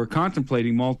people who are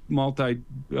contemplating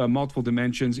multiple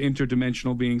dimensions,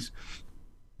 interdimensional beings.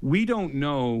 We don't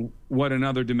know what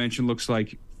another dimension looks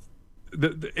like.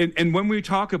 And when we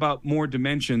talk about more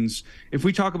dimensions, if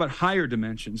we talk about higher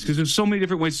dimensions, because there's so many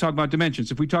different ways to talk about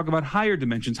dimensions, if we talk about higher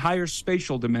dimensions, higher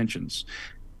spatial dimensions,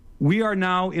 we are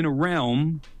now in a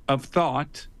realm of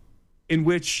thought in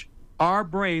which our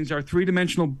brains, our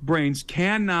three-dimensional brains,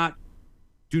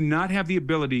 do not have the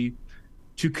ability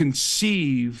to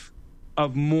conceive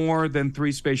of more than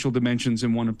three spatial dimensions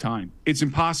in one of time. It's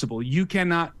impossible. You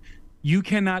cannot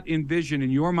envision in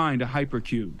your mind a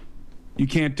hypercube. You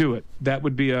can't do it. That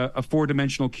would be a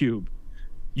four-dimensional cube.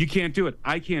 You can't do it.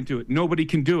 I can't do it. Nobody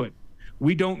can do it.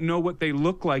 We don't know what they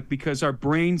look like because our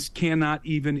brains cannot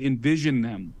even envision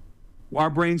them. Our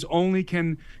brains only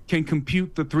can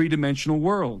compute the three-dimensional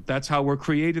world. That's how we're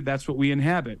created. That's what we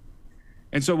inhabit.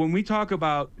 And so when we talk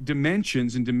about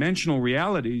dimensions and dimensional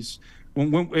realities,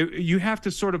 when you have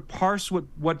to sort of parse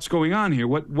what's going on here.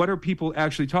 What are people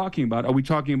actually talking about? Are we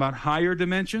talking about higher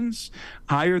dimensions,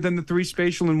 higher than the three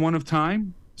spatial and one of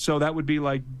time? So that would be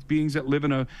like beings that live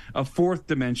in a fourth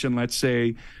dimension, let's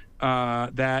say,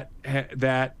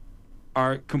 that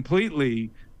are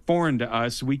completely foreign to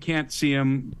us. We can't see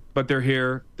them, but they're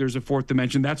here. There's a fourth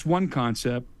dimension. That's one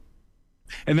concept.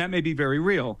 And that may be very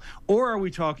real. Or are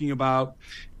we talking about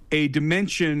a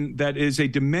dimension that is a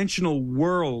dimensional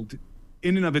world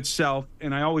in and of itself?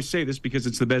 And I always say this because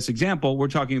it's the best example. We're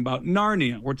talking about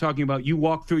Narnia. We're talking about you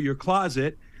walk through your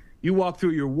closet, you walk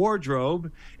through your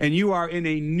wardrobe, and you are in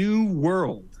a new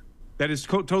world that is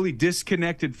totally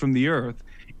disconnected from the earth.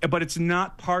 But it's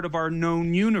not part of our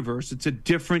known universe. It's a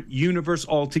different universe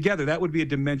altogether. That would be a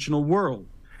dimensional world.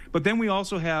 But then we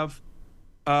also have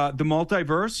the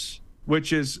multiverse,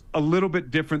 which is a little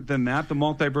bit different than that. The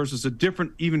multiverse is a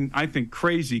different, even, I think,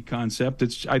 crazy concept.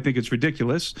 I think it's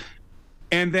ridiculous.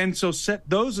 And then so set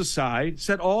those aside,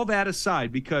 set all that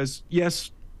aside, because,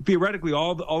 yes, theoretically,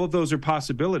 all of those are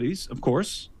possibilities, of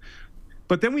course.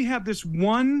 But then we have this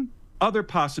one other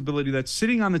possibility that's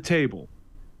sitting on the table.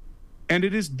 And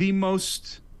it is the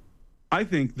most, I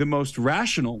think, the most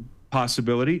rational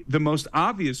possibility, the most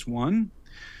obvious one.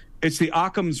 It's the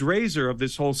Occam's razor of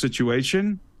this whole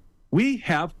situation. We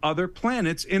have other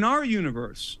planets in our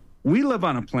universe. We live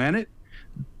on a planet.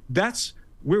 That's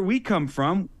where we come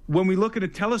from. When we look at a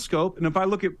telescope, and if I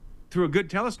look at through a good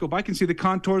telescope, I can see the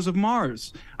contours of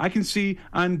Mars. I can see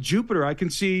on Jupiter. I can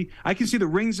see the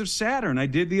rings of Saturn. I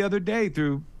did the other day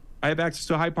I have access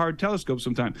to a high-powered telescope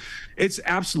sometimes. It's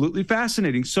absolutely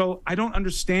fascinating. So I don't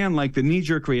understand like the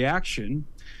knee-jerk reaction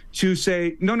to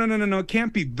say, no, it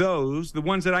can't be those, the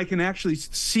ones that I can actually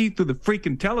see through the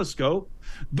freaking telescope.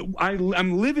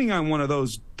 I'm living on one of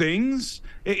those things.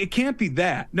 It can't be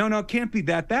that. No, it can't be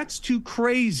that. That's too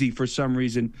crazy for some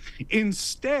reason.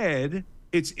 Instead,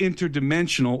 it's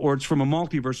interdimensional, or it's from a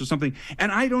multiverse or something.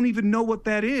 And I don't even know what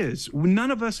that is. None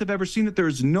of us have ever seen it. There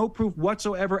is no proof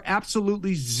whatsoever,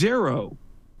 absolutely zero,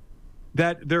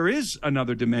 that there is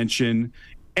another dimension,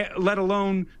 let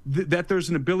alone that there's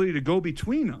an ability to go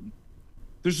between them.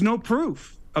 There's no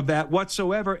proof of that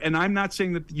whatsoever. And I'm not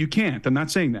saying that you can't. I'm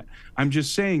not saying that. I'm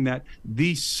just saying that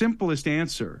the simplest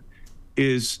answer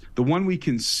is the one we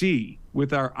can see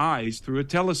with our eyes through a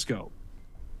telescope.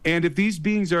 And if these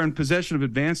beings are in possession of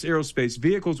advanced aerospace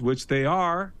vehicles, which they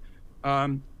are,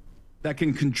 that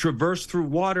can traverse through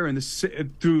water and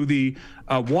through the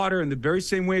water in the very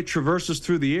same way it traverses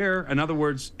through the air. In other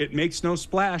words, it makes no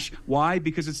splash. Why?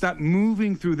 Because it's not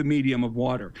moving through the medium of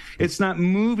water. It's not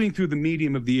moving through the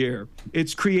medium of the air.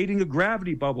 It's creating a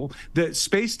gravity bubble. The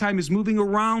space-time is moving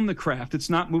around the craft. It's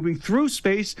not moving through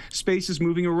space. Space is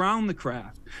moving around the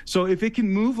craft. So if it can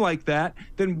move like that,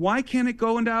 then why can't it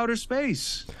go into outer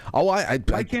space? Oh, why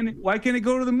can't it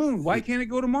go to the moon? Why can't it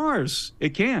go to Mars?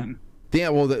 It can. Yeah,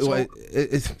 well, when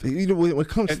it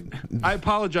comes, I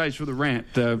apologize for the rant,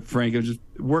 Frank. I was just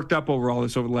worked up over all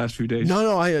this over the last few days.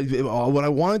 No. What I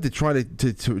wanted to try to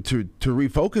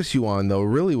refocus you on, though,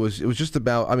 really was just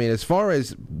about. I mean, as far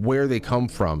as where they come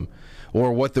from,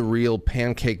 or what the real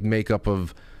pancake makeup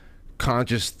of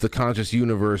the conscious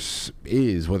universe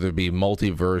is, whether it be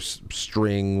multiverse,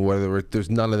 string, whether there's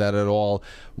none of that at all.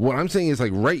 What I'm saying is,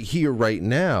 like, right here, right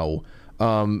now.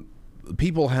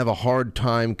 People have a hard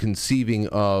time conceiving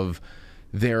of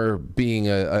there being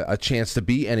a chance to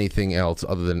be anything else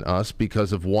other than us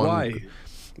because of one. Why?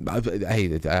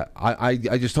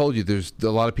 I just told you there's a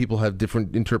lot of people have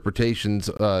different interpretations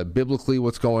biblically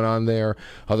what's going on there.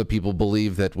 Other people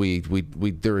believe that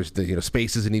there is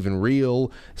space isn't even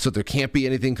real, so there can't be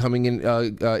anything coming in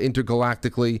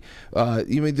intergalactically.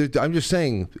 I'm just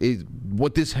saying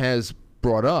what this has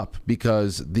brought up,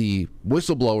 because the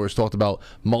whistleblowers talked about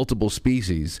multiple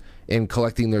species and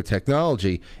collecting their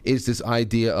technology, is this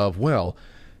idea of, well,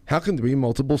 how can there be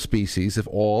multiple species if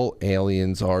all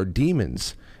aliens are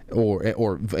demons,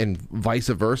 and vice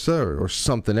versa, or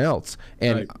something else?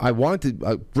 And right. I wanted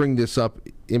to bring this up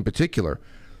in particular.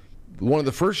 one of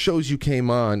the first shows you came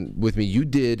on with me, you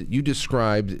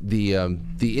described the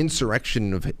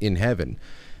insurrection in heaven.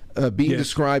 Being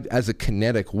described as a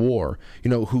kinetic war,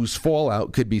 whose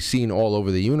fallout could be seen all over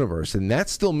the universe. And that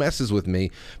still messes with me,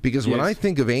 because when I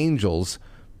think of angels,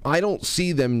 I don't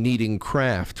see them needing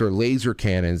craft or laser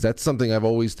cannons. That's something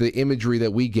the imagery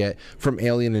that we get from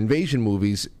alien invasion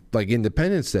movies like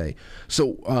Independence Day.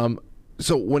 So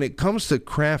when it comes to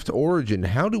craft origin,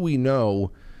 how do we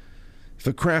know if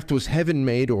a craft was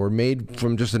heaven-made or made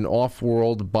from just an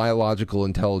off-world biological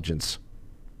intelligence?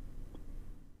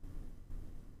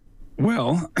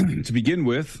 Well, to begin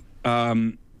with,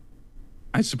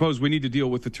 I suppose we need to deal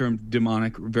with the term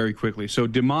demonic very quickly. So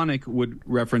demonic would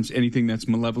reference anything that's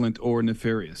malevolent or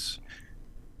nefarious.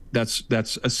 That's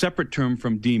a separate term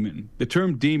from demon. The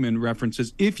term demon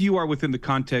references if you are within the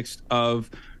context of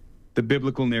the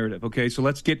biblical narrative. Okay, so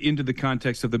let's get into the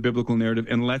context of the biblical narrative,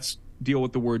 and let's deal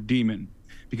with the word demon,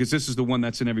 because this is the one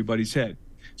that's in everybody's head.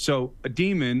 So a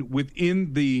demon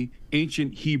within the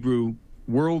ancient Hebrew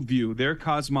worldview, their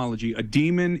cosmology, a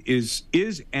demon is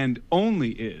and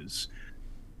only is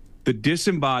the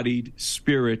disembodied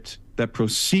spirit that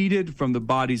proceeded from the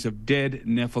bodies of dead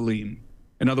Nephilim.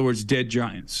 In other words, dead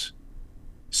giants.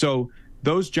 So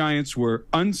those giants were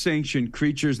unsanctioned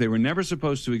creatures. They were never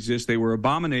supposed to exist. They were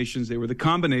abominations. They were the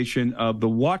combination of the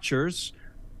Watchers,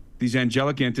 these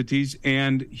angelic entities,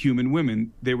 and human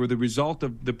women. They were the result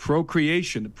of the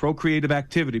procreation, the procreative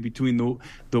activity between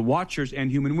the Watchers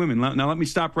and human women. Now let me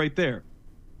stop right there.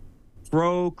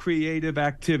 Procreative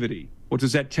activity. What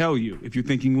does that tell you? If you're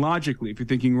thinking logically, if you're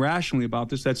thinking rationally about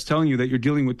this, that's telling you that you're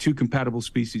dealing with two compatible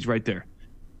species right there.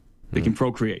 They can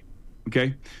procreate.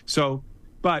 Okay? So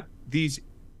a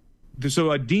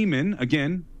demon,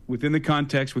 again, within the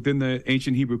context, within the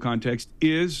ancient Hebrew context,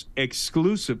 is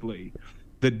exclusively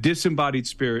the disembodied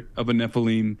spirit of a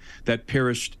Nephilim that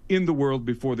perished in the world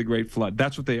before the great flood.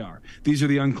 That's what they are. These are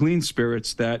the unclean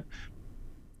spirits that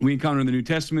we encounter in the New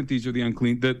Testament. These are the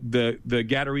unclean, the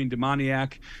Gadarene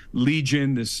demoniac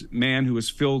legion, this man who was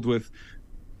filled with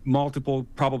multiple,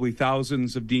 probably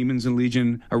thousands of demons in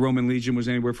legion. A Roman legion was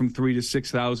anywhere from 3,000 to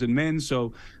 6,000 men.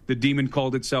 So the demon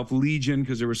called itself legion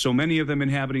because there were so many of them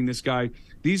inhabiting this guy.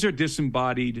 These are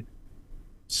disembodied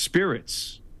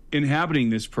spirits inhabiting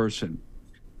this person.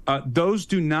 Those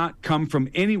do not come from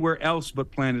anywhere else but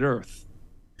planet Earth.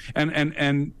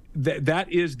 And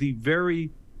that is the very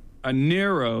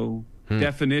narrow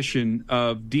definition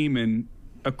of demon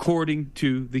according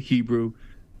to the Hebrew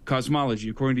cosmology,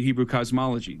 according to Hebrew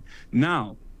cosmology.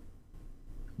 Now,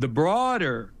 the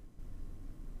broader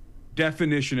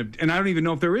definition of, and I don't even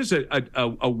know if there is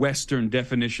a Western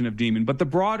definition of demon, but the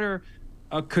broader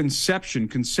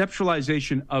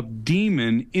conceptualization of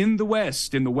demon in the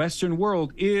West, in the Western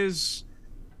world, is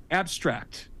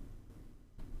abstract.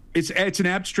 It's an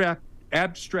abstract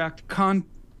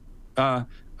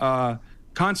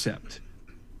concept.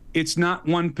 It's not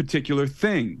one particular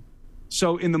thing.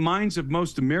 So in the minds of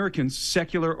most Americans,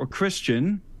 secular or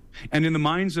Christian, and in the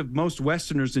minds of most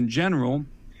Westerners in general,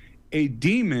 a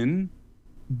demon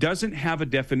doesn't have a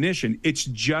definition. It's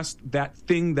just that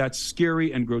thing that's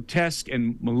scary and grotesque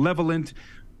and malevolent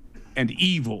and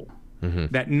evil.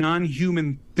 That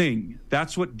non-human thing.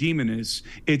 That's what demon is.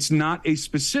 It's not a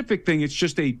specific thing. It's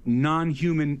just a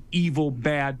non-human, evil,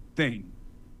 bad thing.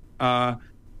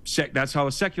 That's how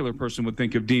a secular person would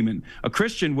think of demon. A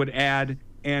Christian would add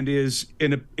and is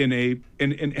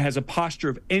and has a posture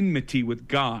of enmity with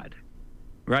God,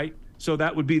 right? So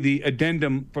that would be the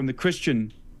addendum from the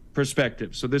Christian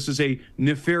perspective. So this is a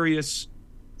nefarious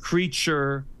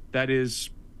creature that is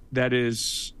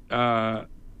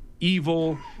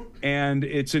evil, and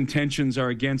its intentions are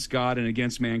against God and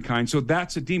against mankind. So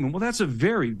that's a demon. Well, that's a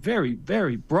very, very,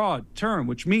 very broad term,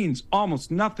 which means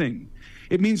almost nothing.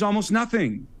 It means almost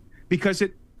nothing because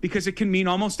it can mean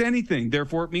almost anything.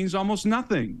 Therefore, it means almost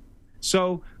nothing.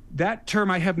 So that term,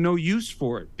 I have no use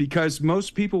for it, because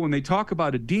most people, when they talk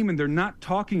about a demon, they're not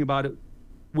talking about it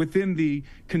within the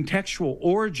contextual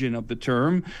origin of the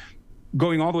term,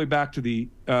 going all the way back to the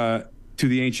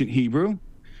ancient Hebrew.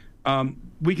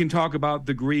 We can talk about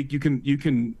the Greek. You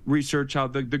can research how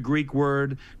the Greek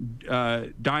word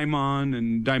daimon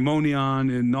and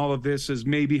daimonion and all of this has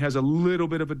a little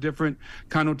bit of a different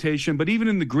connotation. But even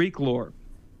in the Greek lore,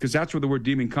 because that's where the word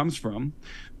demon comes from,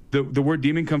 the word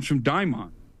demon comes from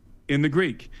daimon in the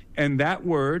Greek. And that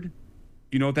word,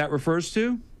 you know what that refers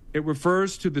to? It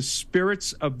refers to the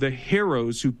spirits of the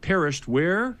heroes who perished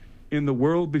where? In the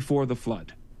world before the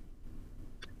flood.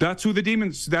 That's who the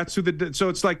demons, so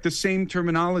it's like the same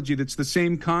terminology, that's the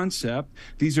same concept.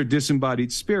 These are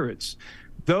disembodied spirits.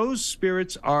 Those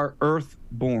spirits are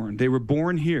earth-born. They were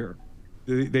born here.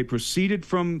 they proceeded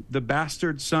from the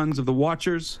bastard sons of the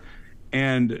Watchers,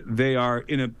 and they are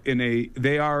in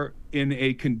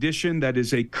a condition that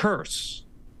is a curse.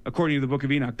 According to the book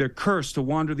of Enoch, they're cursed to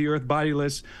wander the earth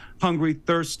bodiless, hungry,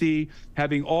 thirsty,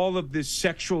 having all of these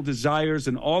sexual desires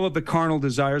and all of the carnal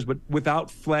desires, but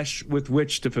without flesh with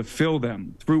which to fulfill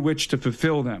them, through which to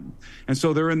fulfill them. And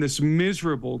so they're in this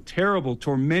miserable, terrible,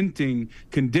 tormenting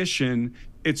condition.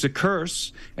 It's a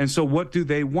curse. And so what do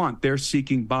they want? They're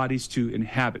seeking bodies to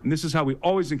inhabit. And this is how we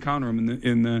always encounter them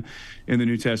in the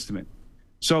New Testament.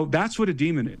 So that's what a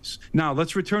demon is. Now,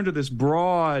 let's return to this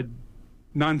broad,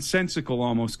 nonsensical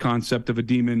almost concept of a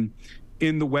demon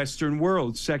in the Western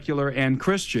world, secular and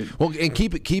Christian. Well, and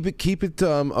keep it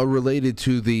related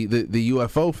to the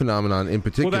UFO phenomenon in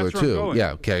particular too.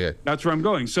 Yeah, okay. That's where I'm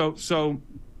going. So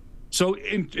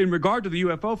in regard to the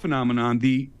UFO phenomenon,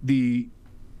 the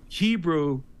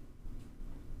Hebrew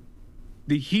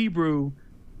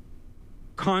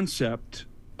concept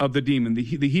of the demon, the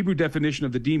Hebrew definition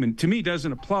of the demon, to me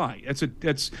doesn't apply.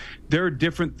 They're a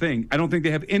different thing. I don't think they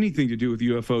have anything to do with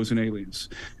UFOs and aliens.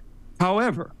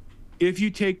 However, if you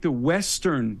take the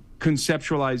Western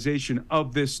conceptualization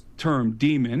of this term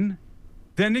demon,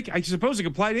 then I suppose it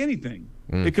could apply to anything.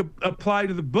 It could apply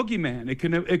to the boogeyman.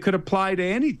 It could apply to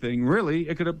anything, really.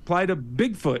 It could apply to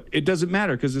Bigfoot. It doesn't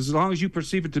matter, because as long as you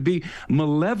perceive it to be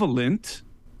malevolent,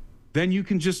 then you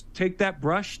can just take that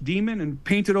brush, demon, and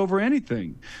paint it over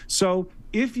anything. So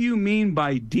if you mean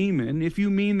by demon, if you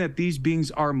mean that these beings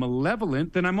are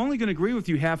malevolent, then I'm only going to agree with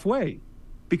you halfway,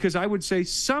 because I would say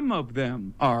some of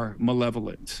them are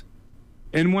malevolent.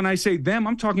 And when I say them,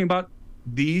 I'm talking about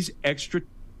these extra.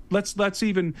 Let's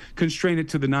even constrain it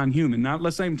to the non-human.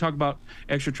 Let's not even talk about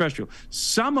extraterrestrial.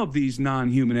 Some of these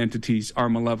non-human entities are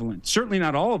malevolent. Certainly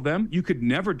not all of them. You could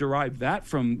never derive that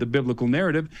from the biblical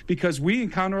narrative, because we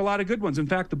encounter a lot of good ones. In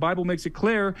fact, the Bible makes it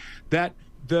clear that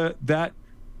the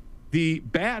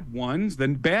bad ones, the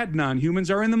bad non-humans,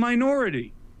 are in the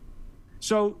minority.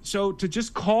 So to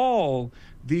just call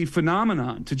the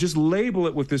phenomenon, to just label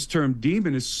it with this term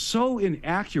demon, is so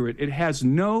inaccurate. It has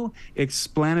no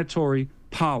explanatory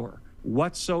power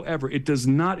whatsoever. It does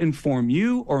not inform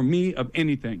you or me of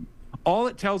anything. All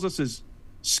it tells us is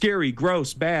scary,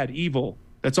 gross, bad, evil.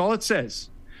 That's all it says.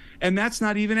 And that's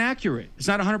not even accurate. It's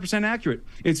not 100% accurate.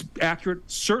 It's accurate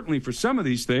certainly for some of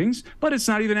these things, but it's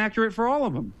not even accurate for all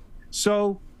of them.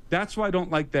 So that's why I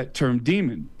don't like that term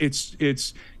demon.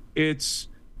 It's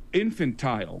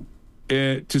infantile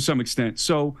to some extent.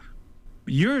 So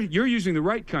you're using the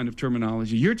right kind of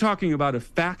terminology. You're talking about a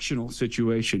factional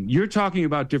situation. You're talking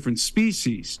about different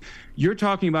species. You're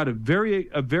talking about a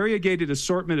variegated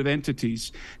assortment of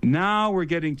entities. Now we're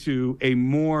getting to a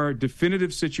more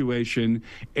definitive situation,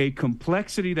 a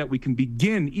complexity that we can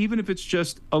begin, even if it's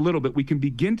just a little bit, we can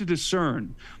begin to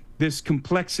discern this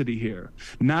complexity here.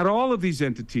 Not all of these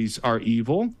entities are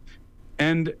evil,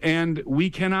 and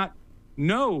we cannot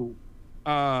know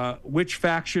which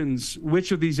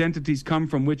of these entities come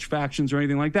from which factions or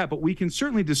anything like that, but we can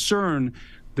certainly discern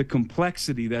the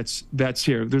complexity that's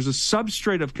here. There's a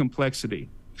substrate of complexity.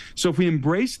 So if we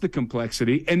embrace the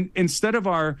complexity, and instead of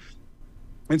our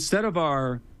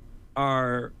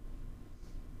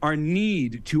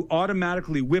need to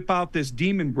automatically whip out this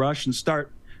demon brush and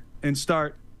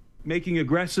start making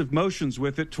aggressive motions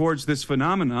with it towards this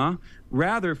phenomena,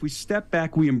 rather, if we step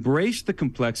back, we embrace the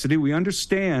complexity, we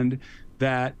understand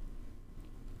that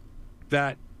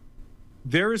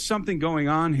there is something going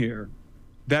on here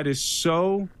that is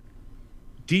so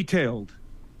detailed,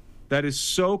 that is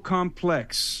so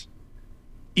complex.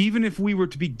 Even if we were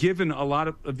to be given a lot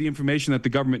of the information that the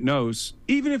government knows,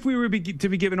 even if we were to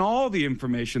be given all the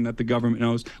information that the government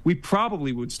knows, we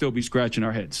probably would still be scratching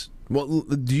our heads. Well,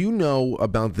 do you know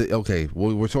about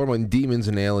we're talking about demons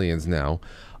and aliens now,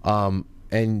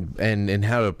 and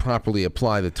how to properly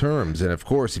apply the terms. And of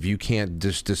course, if you can't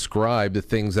just describe the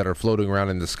things that are floating around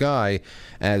in the sky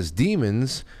as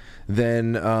demons,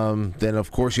 then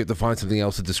of course you have to find something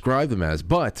else to describe them as.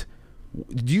 But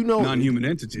do you know non-human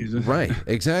entities? Right,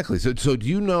 exactly. So do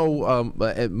you know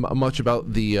much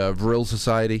about the Vril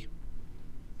Society?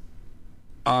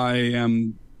 I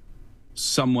am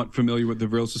somewhat familiar with the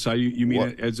Vril Society. You mean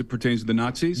it as it pertains to the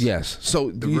Nazis? Yes. So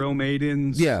the Vril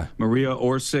Maidens. Yeah. Maria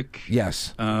Orsic.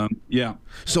 Yes. Yeah.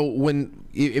 So when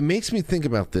it makes me think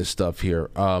about this stuff here.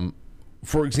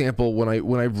 For example,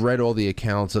 when I've read all the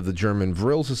accounts of the German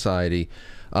Vril Society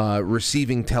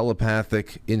receiving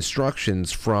telepathic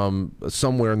instructions from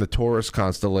somewhere in the Taurus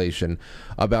constellation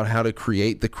about how to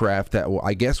create the craft that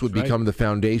I guess would become the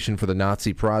foundation for the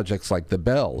Nazi projects like the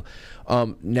Bell.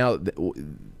 Now,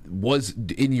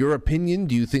 in your opinion,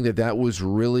 do you think that was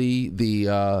really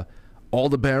the all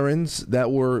the barons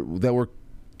that were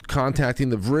contacting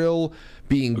the Vril,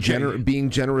 being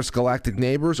generous galactic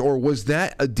neighbors, or was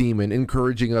that a demon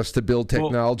encouraging us to build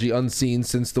technology unseen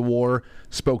since the war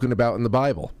spoken about in the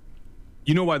Bible?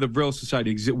 You know why the Vril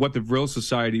Society exists? What the Vril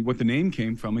Society, what the name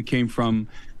came from? It came from,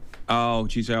 oh,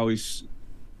 geez, I always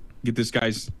get this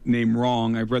guy's name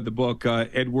wrong. I've read the book,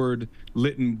 Edward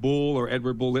Lytton Bull, or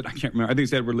Edward Bull Lytton. I can't remember. I think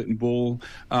it's Edward Lytton Bull,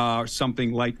 or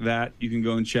something like that. You can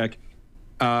go and check.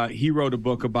 He wrote a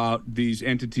book about these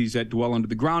entities that dwell under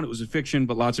the ground. It was a fiction,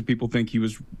 but lots of people think it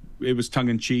was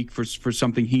tongue-in-cheek for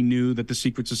something he knew, that the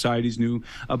secret societies knew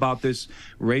about this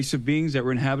race of beings that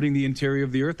were inhabiting the interior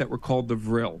of the earth that were called the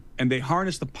Vril. And they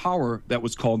harnessed the power that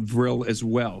was called Vril as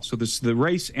well. So the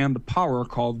race and the power are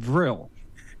called Vril.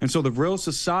 And so the Vril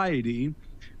Society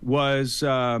was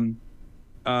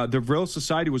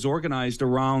organized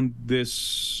around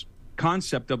this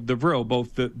concept of the Vril,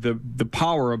 both the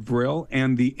power of Vril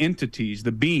and the entities,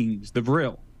 the beings, the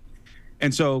Vril.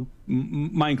 And so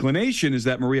my inclination is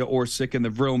that Maria Orsic and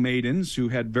the Vril maidens, who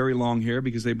had very long hair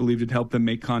because they believed it helped them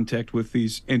make contact with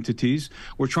these entities,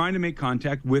 were trying to make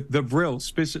contact with the Vril,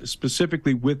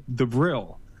 specifically with the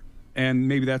Vril. And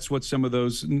maybe that's what some of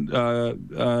those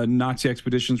Nazi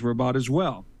expeditions were about as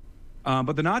well.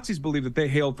 But the Nazis believed that they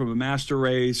hailed from a master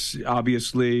race,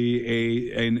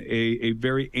 obviously a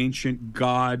very ancient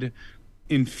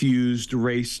God-infused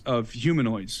race of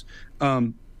humanoids.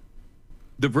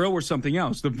 The Vril were something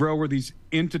else. The Vril were these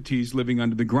entities living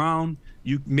under the ground.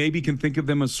 You maybe can think of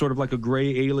them as sort of like a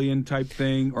gray alien type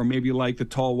thing, or maybe like the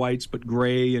tall whites, but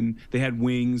gray, and they had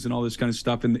wings and all this kind of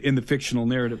stuff in the fictional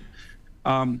narrative.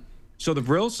 So the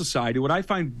Vril Society, what I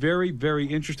find very, very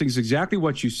interesting is exactly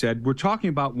what you said. We're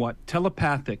talking about what?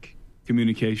 Telepathic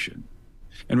communication.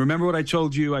 And remember what I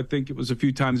told you, I think it was a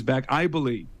few times back, I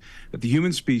believe that the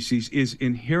human species is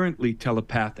inherently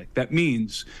telepathic. That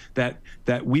means that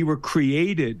we were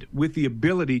created with the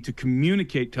ability to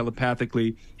communicate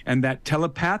telepathically, and that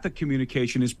telepathic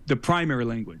communication is the primary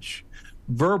language.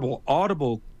 Verbal,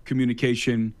 audible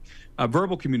communication,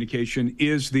 verbal communication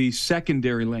is the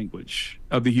secondary language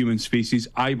of the human species,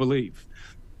 I believe.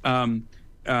 And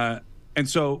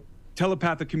so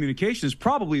telepathic communication is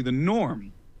probably the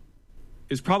norm.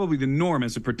 As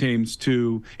it pertains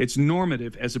to, it's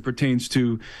normative as it pertains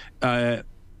to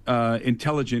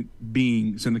intelligent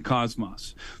beings in the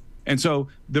cosmos. And so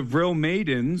the Vril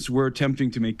maidens were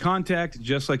attempting to make contact,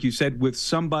 just like you said, with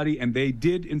somebody, and they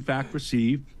did in fact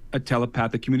receive a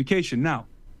telepathic communication. Now,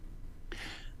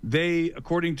 they,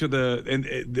 according to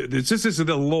this is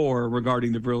the lore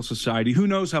regarding the Vril Society. Who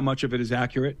knows how much of it is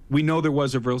accurate? We know there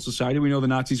was a Vril Society. We know the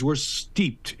Nazis were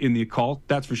steeped in the occult,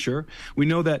 that's for sure. We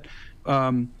know that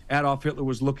Adolf Hitler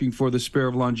was looking for the Spear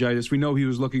of Longitus. We know he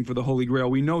was looking for the Holy Grail.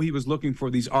 We know he was looking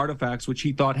for these artifacts, which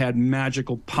he thought had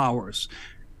magical powers.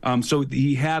 So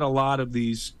he had a lot of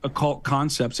these occult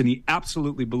concepts, and he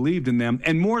absolutely believed in them.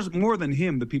 And more than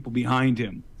him, the people behind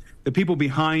him. The people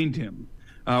behind him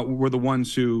were the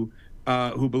ones who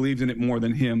believed in it more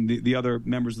than him. The other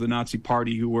members of the Nazi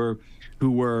Party who were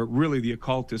really the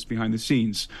occultists behind the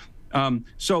scenes.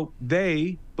 So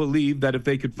they believed that if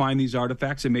they could find these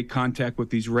artifacts and make contact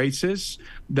with these races,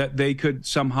 that they could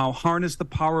somehow harness the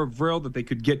power of Vril, that they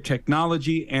could get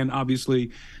technology and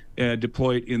obviously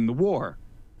deploy it in the war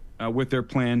with their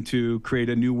plan to create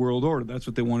a new world order. That's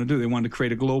what they want to do. They wanted to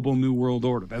create a global new world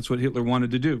order. That's what Hitler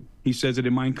wanted to do. He says it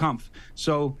in Mein Kampf.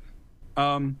 So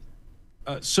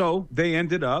they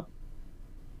ended up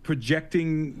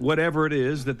projecting whatever it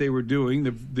is that they were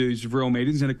doing, these Vril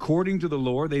maidens, and according to the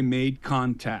lore, they made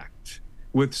contact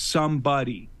with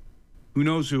somebody. Who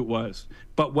knows who it was?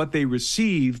 But what they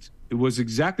received, it was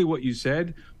exactly what you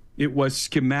said. It was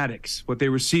schematics. What they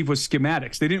received was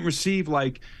schematics. They didn't receive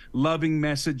like loving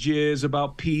messages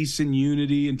about peace and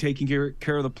unity and taking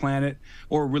care of the planet,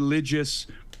 or religious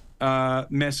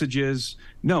messages.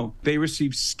 No, they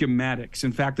received schematics.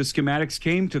 In fact, the schematics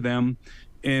came to them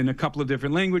in a couple of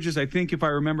different languages. I think, if I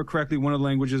remember correctly, one of the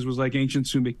languages was like ancient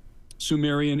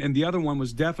Sumerian, and the other one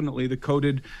was definitely the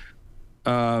coded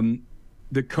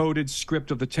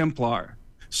script of the Templar.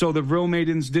 So the Vril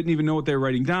maidens didn't even know what they were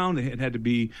writing down. It had to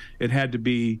be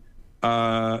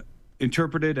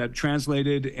interpreted,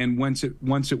 translated, and once it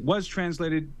was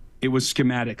translated, it was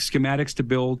schematics to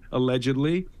build,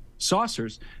 allegedly,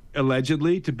 saucers,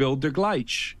 allegedly to build Der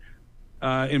Gleich.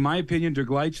 In my opinion, Der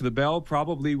Gleich, the bell,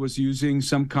 probably was using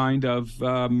some kind of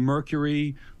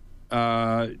mercury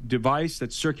device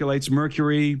that circulates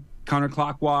mercury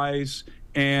counterclockwise,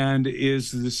 and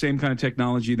is the same kind of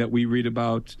technology that we read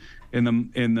about in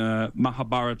the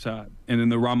Mahabharata and in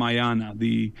the Ramayana,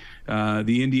 the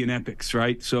Indian epics,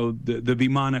 right? So the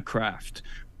Vimana craft.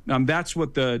 That's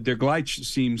what the Der Gleich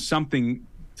seems something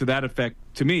to that effect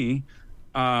to me.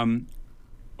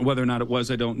 Whether or not it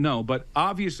was, I don't know. But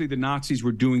obviously the Nazis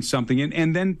were doing something.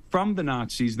 And then from the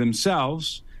Nazis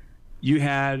themselves, you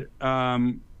had,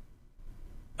 I'm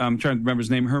trying to remember his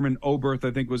name, Hermann Oberth,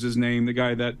 I think was his name, the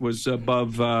guy that was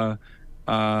above the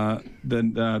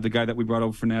guy that we brought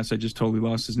over for NASA. I just totally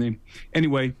lost his name.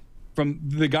 Anyway, from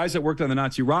the guys that worked on the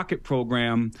Nazi rocket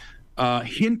program,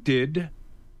 hinted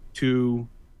to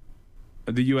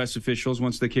the U.S. officials,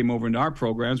 once they came over into our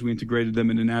programs, we integrated them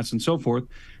into NASA and so forth,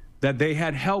 that they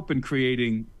had help in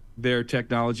creating their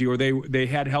technology, or they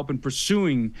had help in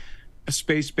pursuing a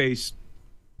space-based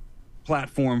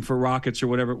platform for rockets or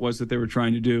whatever it was that they were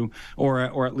trying to do,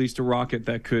 or at least a rocket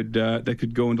that could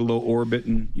go into low orbit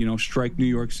and strike New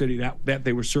York City. That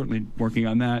they were certainly working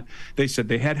on that. They said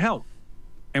they had help,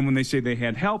 and when they say they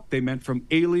had help, they meant from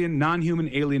non-human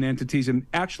alien entities, and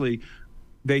actually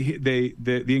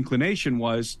the inclination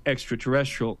was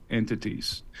extraterrestrial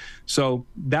entities. So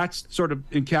that's sort of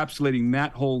encapsulating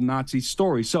that whole Nazi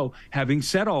story. So having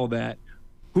said all that,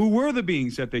 who were the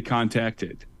beings that they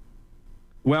contacted?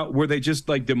 Well, were they just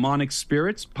like demonic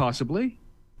spirits? Possibly.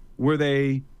 Were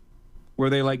they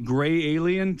like gray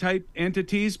alien type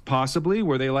entities? Possibly.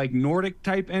 Were they like Nordic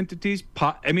type entities?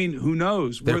 I mean, who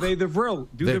knows? Were they the Vril?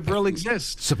 Do the Vril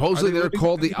exist? Supposedly they're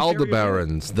called the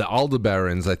Aldebarans. The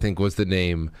Aldebarans, I think, was the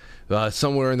name.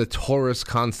 Somewhere in the Taurus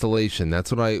constellation.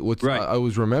 That's what I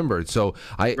was remembered. So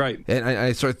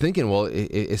I started thinking, well,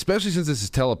 especially since this is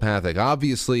telepathic,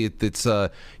 obviously it's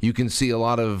you can see a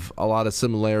lot of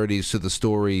similarities to the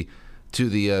story, to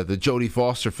the Jodie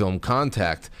Foster film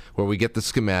Contact, where we get the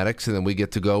schematics and then we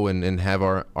get to go and have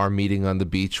our meeting on the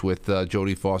beach with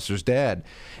Jodie Foster's dad,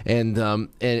 and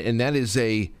that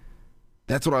is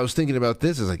that's what I was thinking about.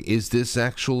 This is like, is this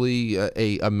actually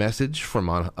a message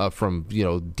from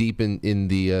deep in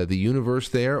the universe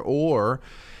there, or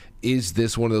is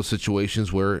this one of those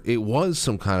situations where it was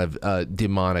some kind of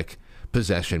demonic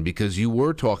possession? Because you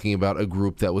were talking about a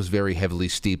group that was very heavily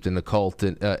steeped in occult,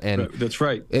 and that's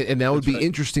right, and that would be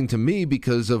interesting to me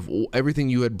because of everything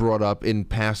you had brought up in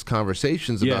past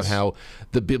conversations about how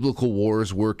the biblical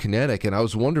wars were kinetic, and I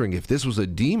was wondering if this was a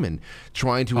demon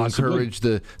trying to encourage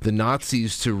the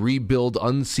Nazis to rebuild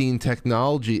unseen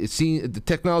technology, the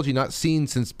technology not seen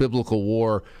since biblical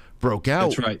war broke out.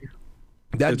 That's right.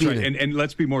 That's right. And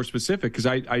let's be more specific, because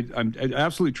I'm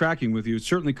absolutely tracking with you. It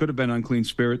certainly could have been unclean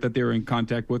spirit that they were in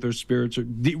contact with, or spirits, or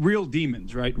real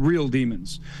demons, right? Real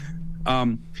demons.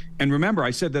 And remember,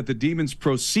 I said that the demons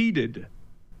proceeded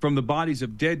from the bodies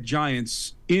of dead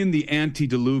giants in the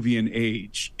antediluvian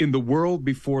age, in the world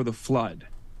before the flood.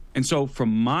 And so from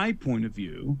my point of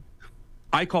view,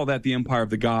 I call that the empire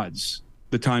of the gods,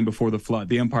 the time before the flood,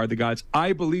 the empire of the gods.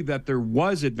 I believe that there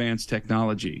was advanced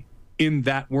technology in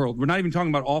that world. We're not even talking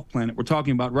about off planet. We're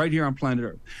talking about right here on planet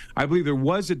Earth. I believe there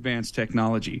was advanced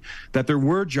technology, that there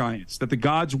were giants, that the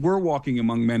gods were walking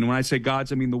among men. And when I say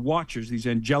gods, I mean the watchers, these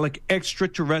angelic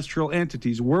extraterrestrial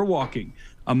entities were walking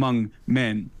among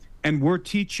men. And we're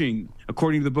teaching,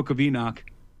 according to the book of Enoch,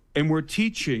 and we're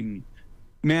teaching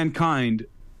mankind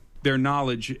their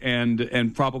knowledge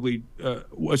and probably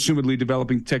assumedly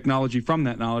developing technology from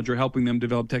that knowledge, or helping them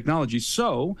develop technology.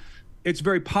 So it's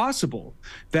very possible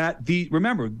that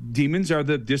remember, demons are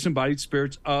the disembodied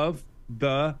spirits of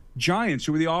the giants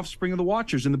who were the offspring of the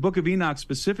Watchers. And the book of Enoch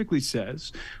specifically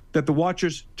says that the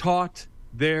Watchers taught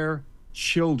their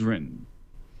children.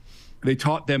 They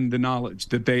taught them the knowledge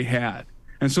that they had.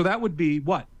 And so that would be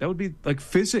what? That would be like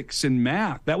physics and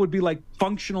math. That would be like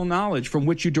functional knowledge from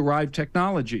which you derive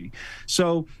technology.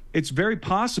 So it's very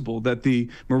possible that the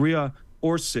Maria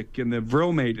Orsic and the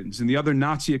Vril Maidens and the other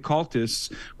Nazi occultists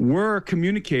were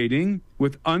communicating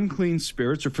with unclean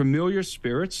spirits or familiar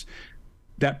spirits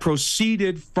that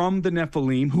proceeded from the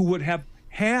Nephilim, who would have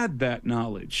had that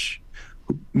knowledge.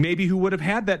 Maybe who would have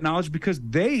had that knowledge because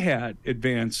they had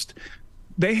Vimana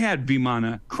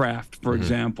craft, for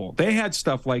example. They had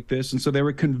stuff like this, and so they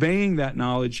were conveying that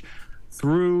knowledge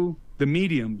through the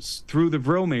mediums, through the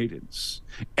Vril Maidens.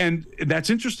 And that's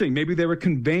interesting. Maybe they were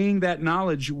conveying that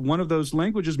knowledge. One of those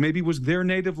languages maybe was their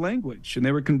native language, and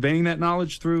they were conveying that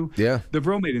knowledge through the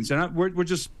Vril Maidens. And we're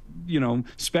just,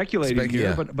 speculating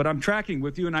here, but I'm tracking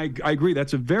with you, and I agree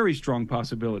that's a very strong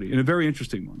possibility and a very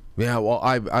interesting one. Yeah, well,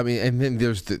 I mean, and then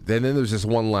there's this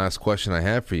one last question I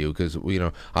have for you, because we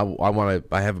have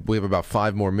about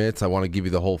 5 more minutes. I want to give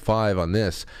you the whole 5 on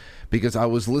this, because I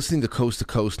was listening to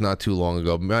Coast not too long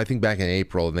ago, I think back in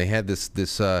April, and they had this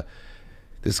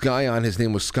guy on. His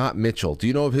name was Scott Mitchell. Do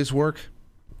you know of his work?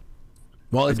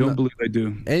 Well, I don't believe I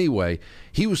do. Anyway,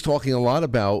 he was talking a lot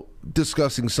about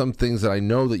discussing some things that I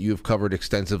know that you've covered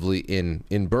extensively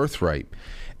in Birthright.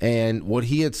 And what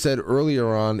he had said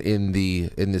earlier on in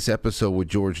this episode with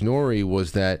George Norrie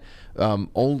was that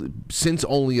since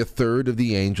only a third of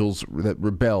the angels that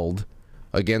rebelled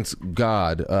against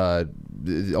God,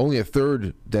 only a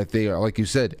third that they are, like you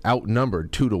said,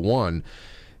 outnumbered 2-1,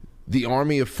 the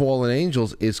army of fallen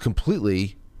angels is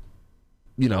completely,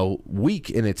 weak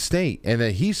in its state. And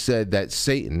that he said that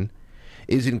Satan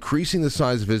is increasing the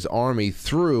size of his army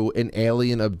through an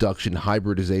alien abduction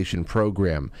hybridization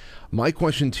program. My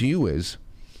question to you is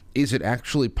it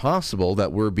actually possible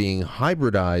that we're being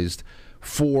hybridized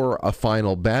for a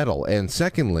final battle? And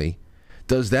secondly,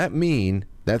 does that mean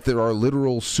that there are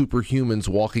literal superhumans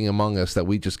walking among us that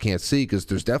we just can't see? Because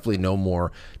there's definitely no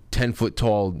more 10-foot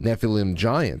tall Nephilim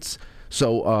giants.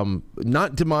 So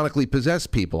not demonically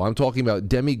possessed people. I'm talking about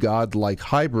demigod-like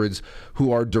hybrids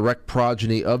who are direct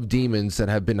progeny of demons that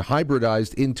have been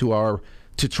hybridized into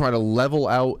to try to level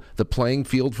out the playing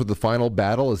field for the final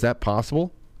battle. Is that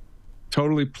possible?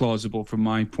 Totally plausible from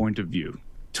my point of view.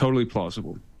 Totally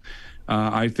plausible.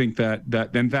 I think that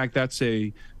in fact, that's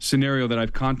a scenario that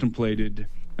I've contemplated.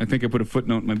 I think I put a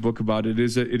footnote in my book about it.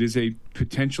 It is a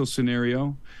potential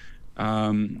scenario. It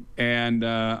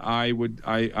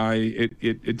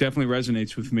definitely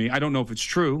resonates with me. I don't know if it's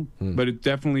true, but it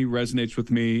definitely resonates with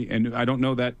me. And I don't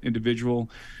know that individual,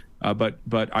 but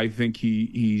I think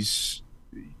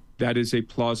that is a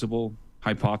plausible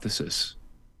hypothesis.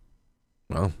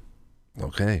 Well,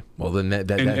 okay. Well, then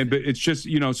but it's just,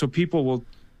 so people will,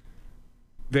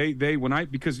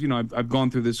 because I've gone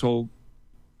through this whole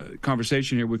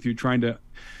conversation here with you, trying to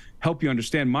help you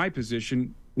understand my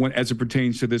position as it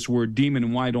pertains to this word demon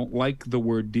and why I don't like the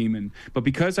word demon. But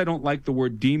because I don't like the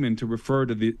word demon to refer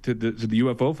to the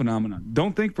UFO phenomenon,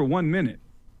 don't think for 1 minute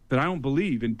that I don't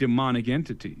believe in demonic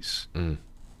entities.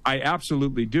 I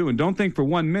absolutely do. And don't think for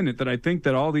 1 minute that I think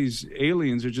that all these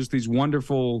aliens are just these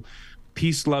wonderful,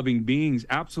 peace-loving beings.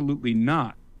 Absolutely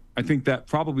not. I think that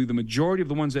probably the majority of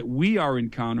the ones that we are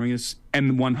encountering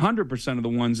and 100% of the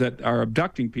ones that are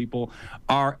abducting people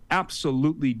are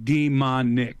absolutely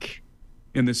demonic,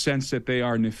 in the sense that they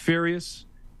are nefarious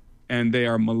and they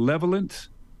are malevolent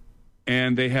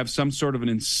and they have some sort of an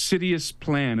insidious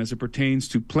plan as it pertains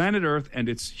to planet Earth and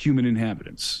its human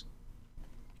inhabitants.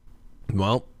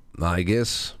 Well, I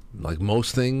guess, like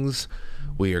most things,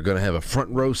 we are going to have a front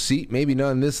row seat, maybe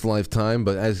not in this lifetime,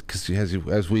 but as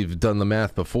we've done the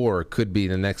math before, it could be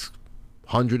in the next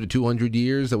 100 to 200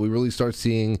 years that we really start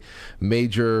seeing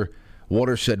major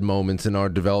watershed moments in our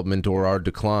development or our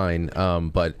decline.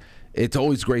 But it's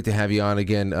always great to have you on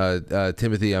again,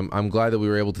 Timothy. I'm glad that we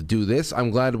were able to do this.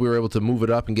 I'm glad we were able to move it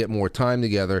up and get more time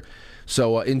together.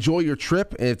 So enjoy your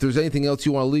trip. And if there's anything else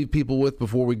you want to leave people with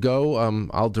before we go,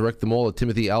 I'll direct them all at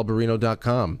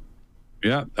timothyalberino.com.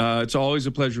 Yeah, it's always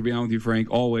a pleasure to be on with you, Frank,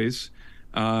 always.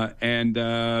 And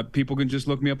people can just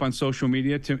look me up on social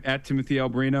media, at Timothy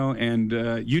Alberino, and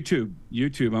YouTube.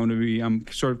 I'm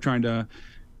sort of trying to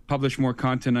publish more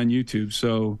content on YouTube,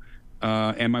 so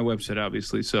and my website,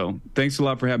 obviously. So thanks a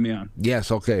lot for having me on.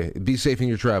 Yes, okay. Be safe in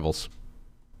your travels.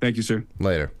 Thank you, sir.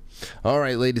 Later. All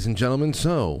right, ladies and gentlemen,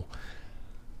 so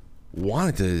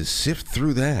wanted to sift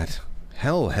through that.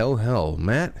 Hell.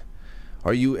 Matt,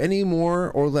 are you any more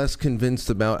or less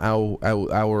convinced about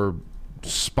our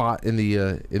spot in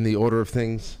the order of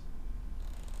things?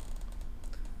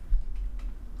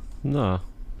 No,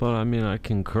 but I mean, I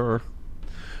concur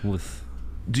with...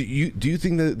 Do you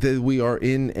think that we are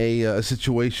in a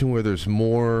situation where there's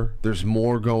more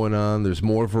going on, there's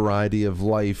more variety of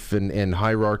life and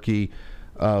hierarchy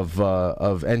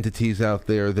of entities out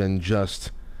there than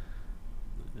just...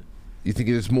 You think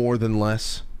it is more than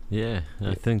less? Yeah,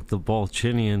 I think the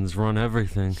Balchinians run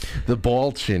everything. The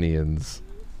Balchinians.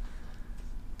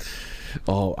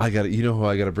 Oh, you know who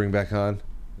I got to bring back on?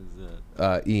 Who's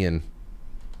that?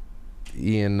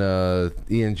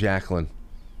 Ian Jacklin.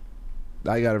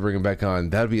 I got to bring him back on.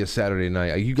 That'd be a Saturday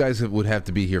night. You guys would have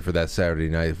to be here for that Saturday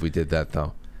night if we did that,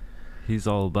 though. He's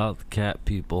all about the cat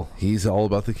people. He's all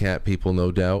about the cat people,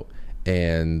 no doubt,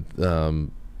 and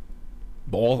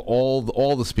all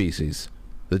the species,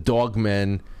 the dog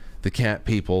men, the cat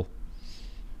people.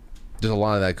 There's a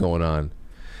lot of that going on.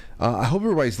 I hope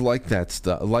everybody's like that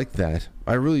stuff. Like that,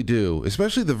 I really do.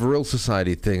 Especially the Vril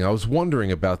Society thing. I was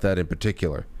wondering about that in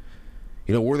particular.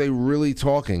 Were they really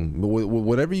talking?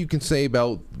 Whatever you can say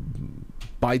about,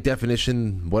 by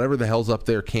definition, whatever the hell's up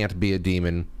there can't be a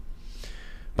demon.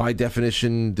 By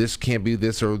definition, this can't be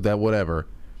this or that, whatever.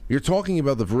 You're talking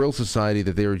about the Vril Society,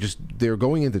 that they're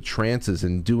going into trances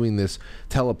and doing this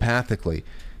telepathically.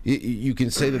 You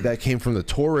can say that came from the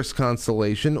Taurus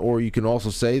constellation, or you can also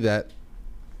say that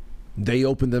they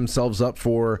opened themselves up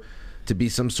to be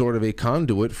some sort of a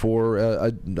conduit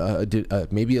for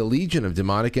maybe a legion of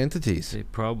demonic entities. They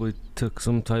probably took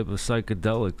some type of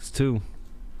psychedelics too.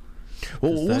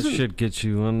 Well, that shit gets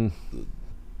you on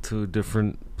to a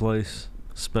different place,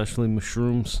 especially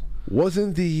mushrooms.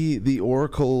 Wasn't the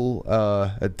oracle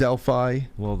at Delphi?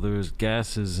 Well, there's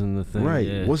gases in the thing, right?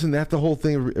 Yeah. Wasn't that the whole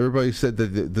thing? Everybody said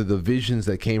that the visions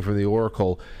that came from the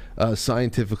oracle,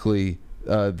 scientifically,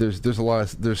 there's a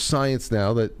lot of science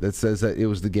now that says that it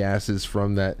was the gases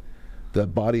from the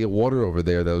body of water over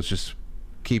there that was just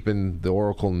keeping the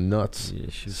oracle nuts,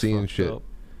 seeing shit. Up.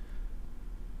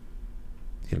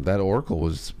 You know, that oracle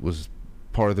was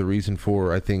part of the reason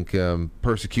for, I think,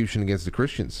 persecution against the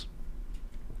Christians.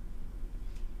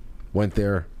 Went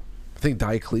there, I think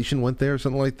Diocletian went there or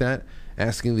something like that,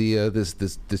 asking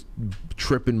this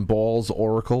tripping balls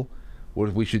oracle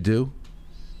what we should do.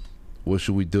 What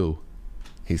should we do?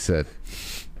 He said.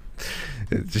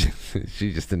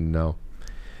 She just didn't know.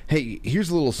 Hey, here's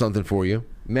a little something for you,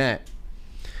 Matt.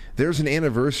 There's an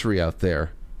anniversary out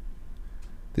there.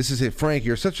 This is it. Frank,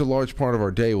 you're such a large part of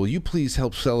our day. Will you please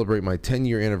help celebrate my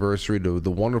 10-year anniversary to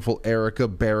the wonderful Erica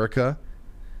Barrica?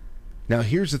 Now,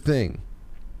 here's the thing.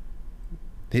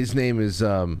 His name is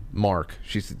Mark.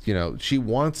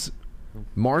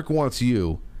 Mark wants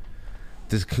you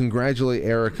to congratulate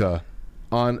Erica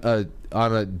on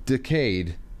a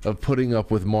decade of putting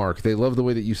up with Mark. They love the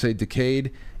way that you say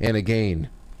decade and again.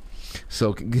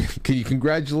 So can you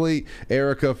congratulate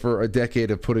Erica for a decade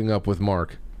of putting up with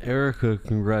Mark? Erica,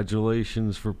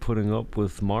 congratulations for putting up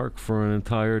with Mark for an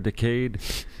entire decade.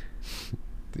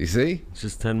 You see? It's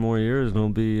just 10 more years and it'll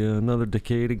be another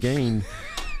decade again.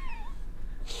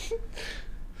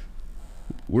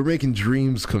 We're making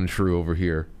dreams come true over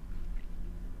here.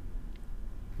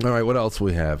 All right, what else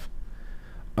we have?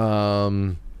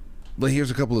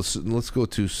 Here's a couple of. Let's go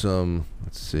to some.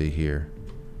 Let's see here.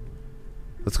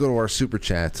 Let's go to our super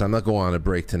chats. I'm not going on a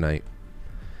break tonight.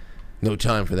 No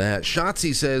time for that.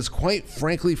 Shotzi says, quite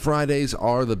frankly, Fridays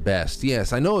are the best.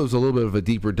 Yes, I know it was a little bit of a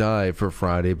deeper dive for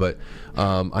Friday, but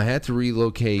I had to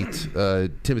relocate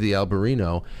Timothy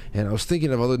Alberino, and I was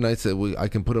thinking of other nights that I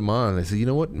can put him on. I said, you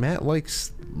know what? Matt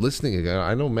likes listening.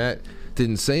 I know Matt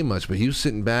didn't say much, but he was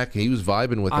sitting back and he was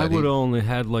vibing with that. I would have only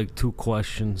had like 2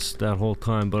 questions that whole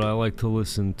time, but I like to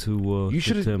listen to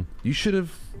Tim. You should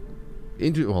have.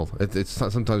 It's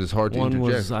not, sometimes it's hard to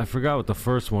interject. I forgot what the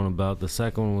first one about. The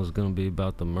second one was going to be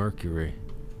about the mercury.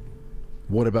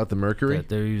 What about the mercury? That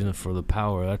they're using it for the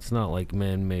power. That's not like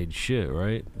man-made shit,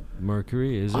 right?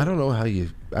 Mercury, is it? I don't know how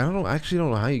you. I don't know. Actually, don't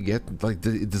know how you get. Like,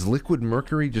 does liquid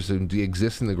mercury just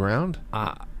exist in the ground?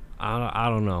 I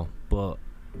don't know, but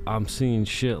I'm seeing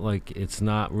shit like it's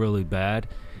not really bad,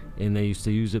 and they used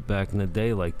to use it back in the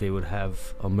day. Like they would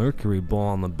have a mercury ball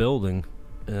on the building,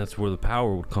 and that's where the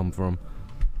power would come from.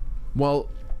 Well,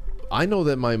 I know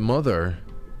that my mother,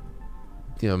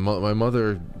 my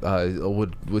mother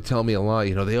would tell me a lot.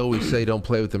 You know, they always say don't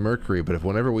play with the mercury, but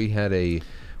whenever we had a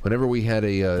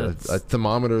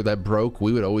thermometer that broke,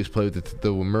 we would always play with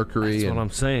the mercury. That's what I'm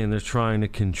saying. They're trying to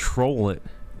control it.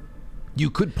 You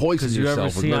could poison yourself. You ever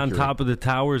see with on mercury. top of the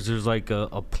towers, there's like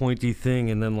a pointy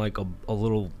thing, and then like a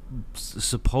little,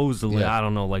 supposedly, I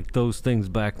don't know, like those things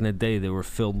back in the day, they were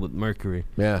filled with mercury.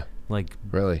 Yeah. Like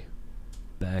really.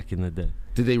 Back in the day.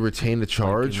 Did they retain the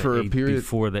charge for a period?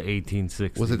 Before the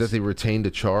 1860s. Was it that they retained a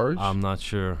charge? I'm not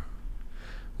sure.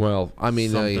 Well, I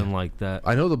mean... Something like that.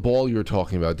 I know the ball you were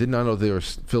talking about. Did not know they were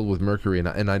filled with mercury,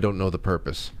 and I don't know the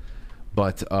purpose.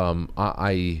 But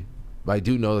I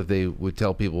do know that they would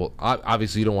tell people,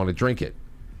 obviously you don't want to drink it.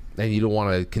 And you don't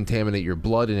want to contaminate your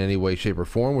blood in any way, shape, or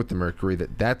form with the mercury.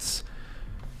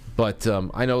 But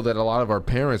I know that a lot of our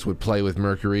parents would play with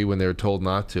mercury when they were told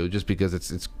not to, just because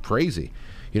it's crazy.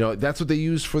 You know, that's what they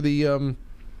use for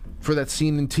that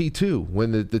scene in T2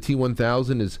 when the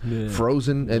T-1000 is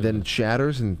frozen and then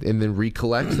shatters and then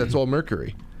recollects. That's all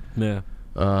mercury. Yeah.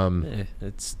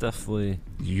 It's definitely.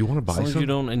 You want to buy some? As long as you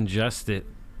don't ingest it.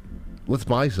 Let's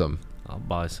buy some. I'll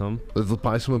buy some. Let's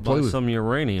buy some and play with. Some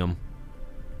uranium.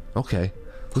 Okay.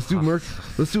 Let's do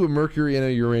Let's do a mercury and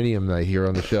a uranium night here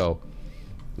on the show.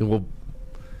 And we'll.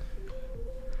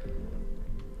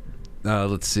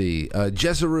 Let's see.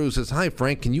 Jessaru says, "Hi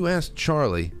Frank, can you ask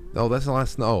Charlie?" Oh, that's the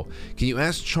last. No, can you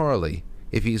ask Charlie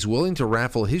if he's willing to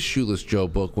raffle his Shoeless Joe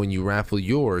book when you raffle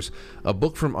yours? A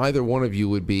book from either one of you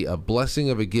would be a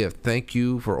blessing of a gift. Thank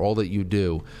you for all that you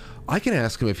do. I can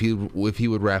ask him if he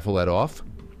would raffle that off,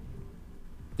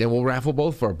 and we'll raffle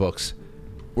both of our books.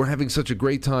 We're having such a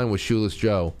great time with Shoeless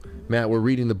Joe. Matt, we're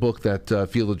reading the book that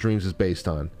Field of Dreams is based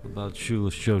on. About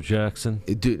Shoeless Joe Jackson.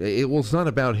 It's not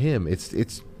about him.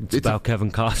 It's about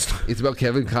Kevin Costner. It's about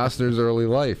Kevin Costner's early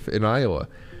life in Iowa,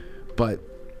 but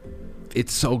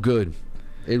it's so good.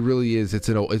 It really is. It's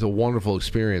a wonderful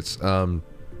experience. And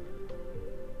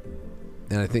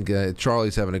I think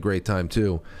Charlie's having a great time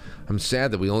too. I'm sad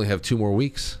that we only have 2 more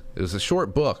weeks. It was a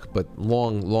short book, but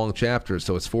long chapters,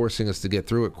 so it's forcing us to get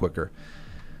through it quicker.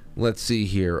 Let's see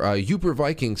here. Uper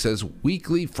Viking says,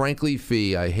 weekly Frankly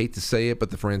fee. I hate to say it, but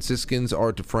the Franciscans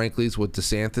are to Franklies what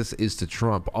DeSantis is to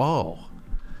Trump. Oh,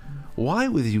 why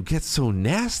would you get so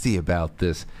nasty about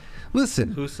this?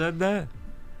 Listen. Who said that?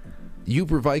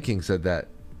 Uber Viking said that.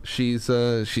 She's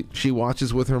she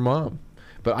watches with her mom,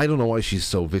 but I don't know why she's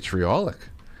so vitriolic.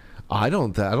 I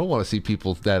don't want to see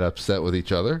people that upset with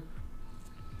each other.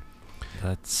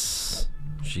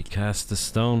 She cast a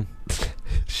stone.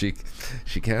 She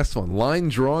cast one. Line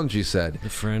drawn, she said. The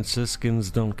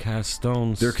Franciscans don't cast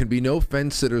stones. There can be no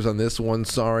fence sitters on this one.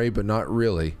 Sorry, but not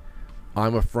really.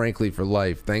 I'm a Frankly for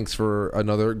life. Thanks for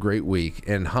another great week.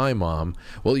 And hi, Mom.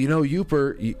 Well,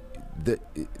 Uper,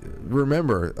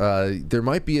 remember, there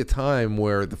might be a time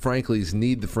where the Franklies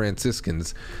need the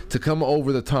Franciscans to come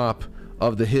over the top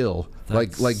of the hill,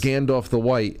 like Gandalf the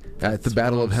White at the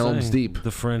Battle of Helm's Deep.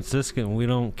 The Franciscan, we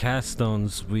don't cast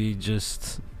stones. We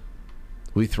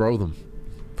throw them.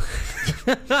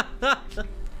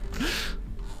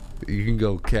 You can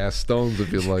go cast stones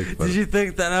if you like. Did you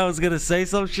think that I was gonna say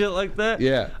some shit like that?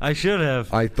 Yeah, I should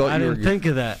have. I didn't think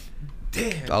of that.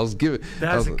 Damn. I was giving.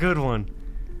 That's a good one.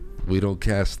 We don't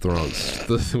cast thrones.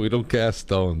 We don't cast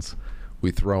stones. We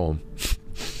throw them.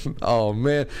 Oh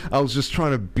man, I was just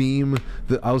trying to beam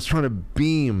the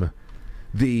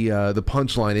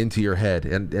punchline into your head,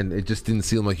 and it just didn't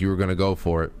seem like you were going to go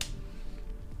for it.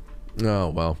 Oh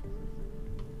well.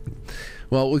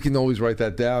 Well, we can always write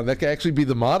that down. That could actually be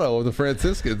the motto of the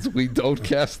Franciscans. We don't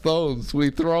cast stones. We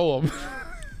throw them.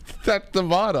 That's the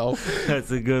motto.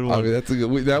 That's a good one. I mean, that's a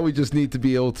good. Now we just need to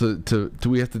be able to.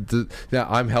 We have to. Now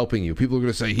I'm helping you. People are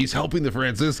going to say he's helping the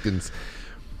Franciscans.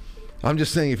 I'm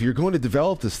just saying, if you're going to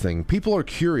develop this thing, people are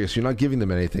curious. You're not giving them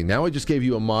anything. Now I just gave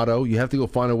you a motto. You have to go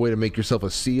find a way to make yourself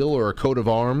a seal or a coat of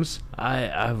arms.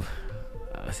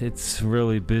 It's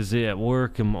really busy at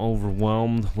work. I'm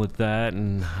overwhelmed with that,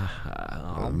 and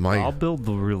I'll build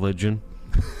the religion.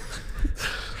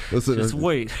 Listen, just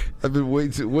wait. I've been way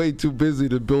too busy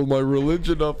to build my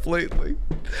religion up lately.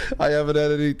 I haven't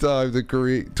had any time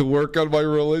to work on my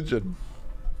religion.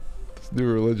 This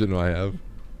new religion I have.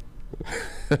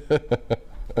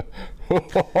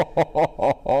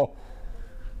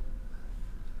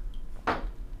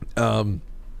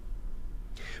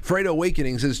 Fredo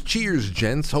Awakening says, cheers,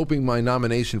 gents. Hoping my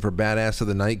nomination for Badass of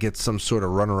the Night gets some sort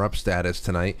of runner-up status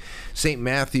tonight. St.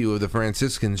 Matthew of the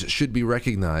Franciscans should be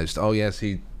recognized. Oh, yes,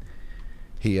 he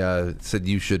said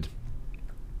you should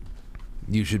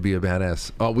be a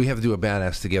badass. Oh, we have to do a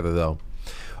badass together, though.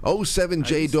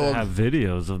 07J Dog. I have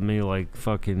videos of me, like,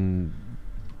 fucking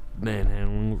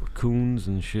manhandling raccoons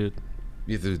and shit.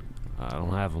 I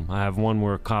don't have them. I have one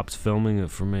where a cop's filming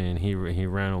it for me, and he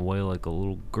ran away like a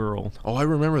little girl. Oh, I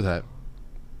remember that.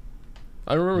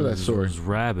 I remember that story. It was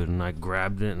rabid, and I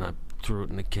grabbed it and I threw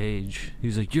it in the cage.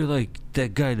 He's like, "You're like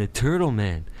that guy, the Turtle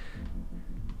Man."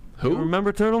 Who? You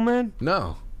remember Turtle Man?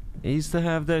 No. He used to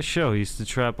have that show. He used to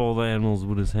trap all the animals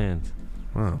with his hands.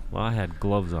 Wow. Well, I had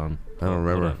gloves on. I don't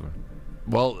remember. Whatever.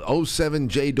 Well,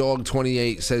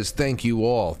 07JDog28 says, thank you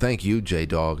all. Thank you,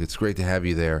 J-Dog. It's great to have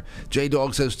you there.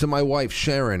 J-Dog says, to my wife,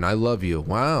 Sharon, I love you.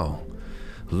 Wow.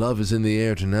 Love is in the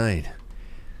air tonight.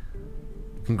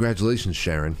 Congratulations,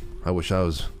 Sharon. I wish I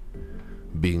was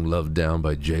being loved down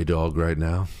by J-Dog right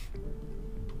now.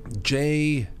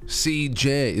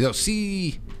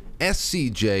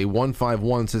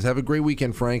 SCJ151 says, have a great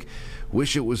weekend, Frank.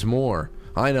 Wish it was more.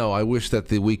 I know. I wish that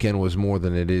the weekend was more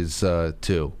than it is,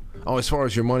 too. Oh, as far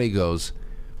as your money goes,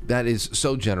 that is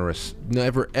so generous.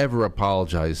 Never, ever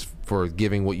apologize for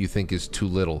giving what you think is too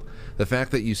little. The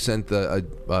fact that you sent a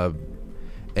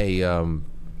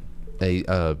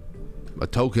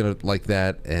token like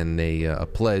that and a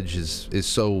pledge is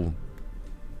so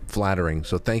flattering.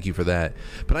 So thank you for that.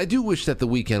 But I do wish that the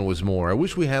weekend was more. I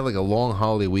wish we had like a long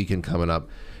holiday weekend coming up,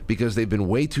 because they've been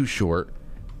way too short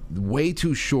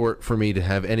for me to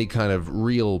have any kind of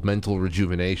real mental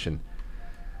rejuvenation.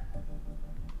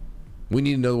 We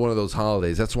need another one of those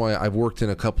holidays. That's why I've worked in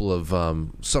a couple of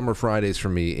summer Fridays for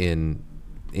me in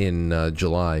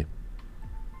July.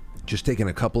 Just taking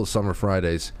a couple of summer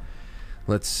Fridays.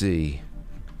 Let's see.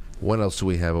 What else do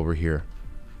we have over here?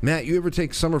 Matt, you ever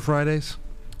take summer Fridays?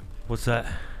 What's that?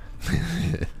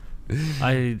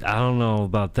 I don't know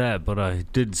about that, but I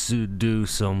did do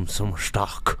some summer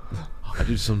stock. I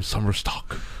do some summer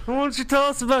stock. Why don't you tell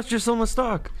us about your summer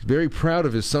stock? He's very proud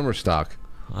of his summer stock.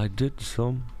 I did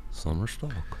some summer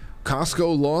stock.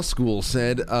 Costco Law School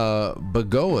said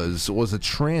Bagoas was a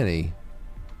tranny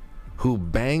who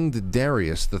banged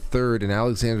Darius III and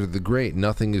Alexander the Great.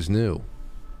 Nothing is new.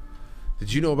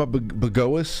 Did you know about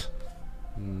Bagoas?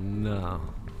 No.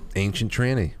 Ancient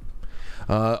tranny.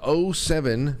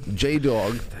 07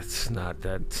 J-Dog. That's not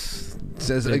that.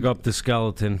 Says Big up the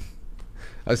skeleton.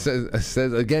 I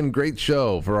said again, great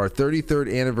show for our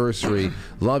 33rd anniversary.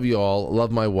 Love you all.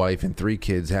 Love my wife and 3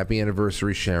 kids. Happy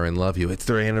anniversary, Sharon. Love you. It's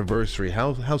their anniversary.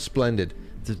 How splendid.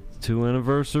 2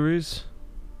 anniversaries?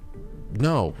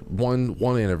 No, one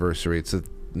anniversary. It's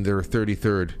their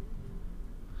 33rd.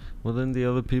 Well, then the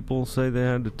other people say they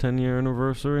had a 10-year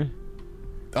anniversary.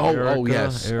 Oh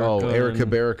yes. Erica,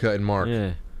 Barrica, and Mark.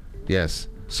 Yeah. Yes.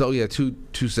 So yeah, two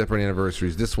separate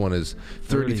anniversaries. This one is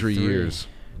 33 years.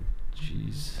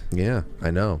 Jeez. Yeah, I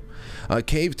know.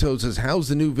 Cave Toad says, how's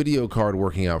the new video card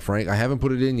working out, Frank? I haven't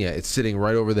put it in yet. It's sitting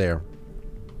right over there.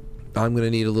 I'm going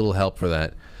to need a little help for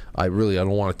that. I don't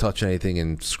want to touch anything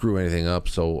and screw anything up,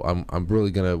 so I'm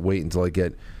really going to wait until I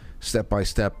get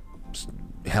step-by-step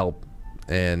help,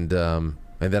 and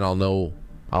then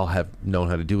I'll have known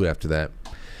how to do it after that.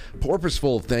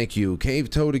 Porpoiseful, thank you. Cave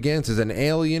Toad again says, an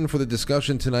alien for the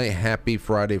discussion tonight. Happy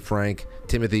Friday, Frank,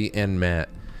 Timothy, and Matt.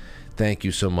 Thank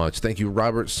you so much. Thank you,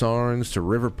 Robert Sarns, to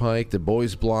River Pike, to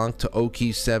Boys Blanc, to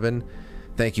Okie7.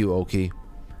 Thank you, Okie.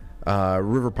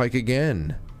 River Pike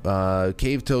again.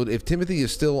 Cave Toad, if Timothy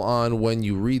is still on when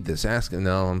you read this, ask him.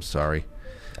 No, I'm sorry.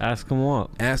 Ask him what?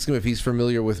 Ask him if he's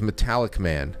familiar with Metallic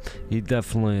Man. He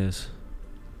definitely is.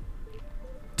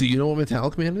 Do you know what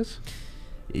Metallic Man is?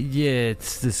 Yeah,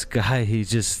 it's this guy.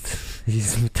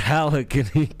 He's metallic and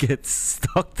he gets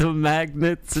stuck to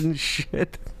magnets and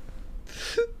shit.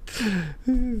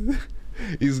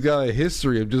 He's got a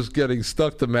history of just getting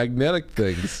stuck to magnetic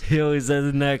things. He always has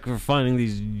a knack for finding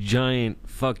these giant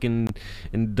fucking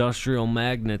industrial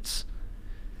magnets.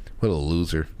 What a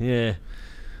loser. Yeah.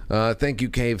 Thank you,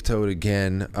 Cave Toad,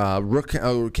 again.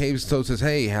 Cave Toad says,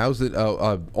 hey, how's it?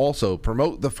 Also,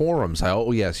 promote the forums.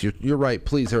 Yes, you're right.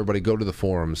 Please, everybody, go to the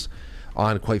forums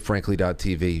on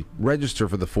quitefrankly.tv. Register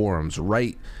for the forums.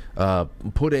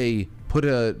 Put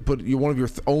one of your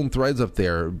own threads up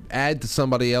there. Add to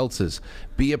somebody else's.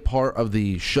 Be a part of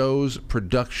the show's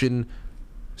production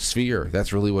sphere.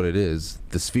 That's really what it is.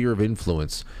 The sphere of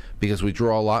influence. Because we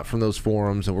draw a lot from those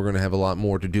forums, and we're going to have a lot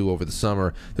more to do over the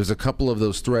summer. There's a couple of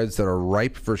those threads that are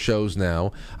ripe for shows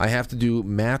now. I have to do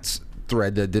Matt's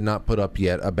thread that I did not put up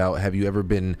yet about have you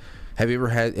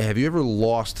ever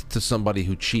lost to somebody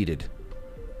who cheated?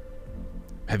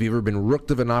 Have you ever been rooked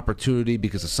of an opportunity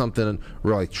because of something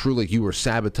where like truly you were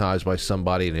sabotaged by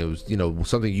somebody and it was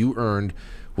something you earned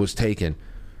was taken?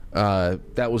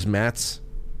 That was Matt's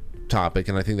topic,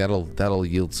 and I think that'll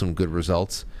yield some good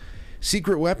results.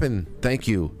 Secret Weapon, thank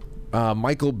you.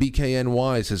 Michael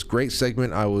BKNY says, great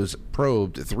segment. I was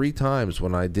probed 3 times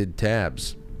when I did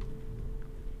tabs.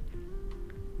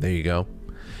 There you go.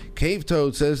 Cave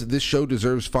Toad says this show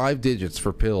deserves 5 digits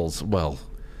for pills. Well,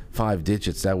 5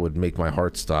 digits, that would make my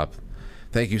heart stop.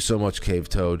 Thank you so much, Cave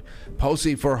Toad.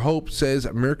 Posey for Hope says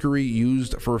mercury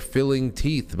used for filling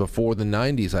teeth before the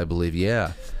 90s, I believe.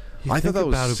 Yeah. I thought that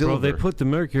was silver. Bro, they put the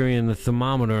mercury in the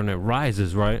thermometer and it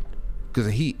rises, right? Because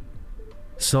of heat.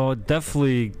 So it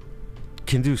definitely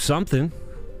can do something.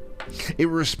 It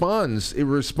responds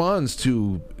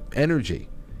to energy.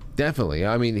 Definitely.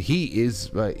 I mean,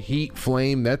 heat,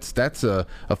 flame. That's a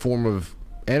form of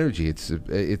energy. It's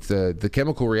the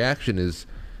chemical reaction is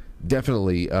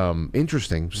definitely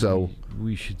interesting. So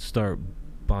we should start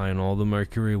buying all the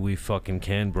mercury we fucking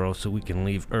can, bro, so we can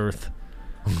leave Earth.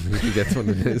 You think that's what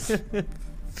it is?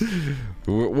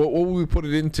 What will we put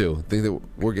it into? Think that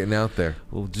we're getting out there?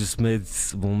 We'll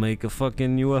make a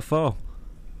fucking UFO.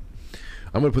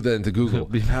 I'm gonna put that into Google.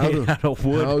 How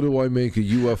do I make a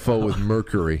UFO with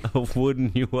mercury? A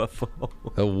wooden UFO.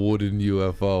 A wooden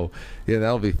UFO. Yeah,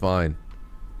 that'll be fine.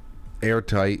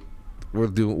 Airtight.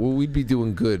 We'd be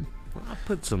doing good. I'll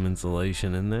put some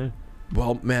insulation in there.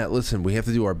 Well, Matt, listen, we have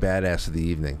to do our badass of the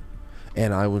evening.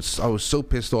 And I was so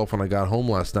pissed off when I got home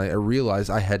last night. I realized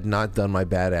I had not done my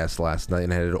badass last night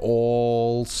and had it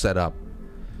all set up.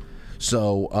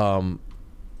 So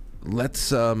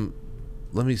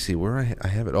let me see where I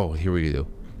have it. Oh, here we go.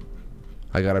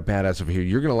 I got a badass over here.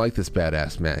 You're gonna like this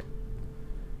badass, Matt.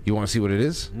 You want to see what it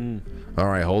is? All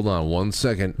right, hold on 1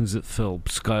 second. Is it Philip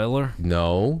Schuyler?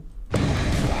 No.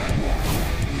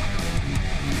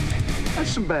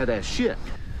 That's some badass shit.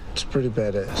 It's pretty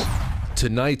badass.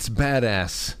 Tonight's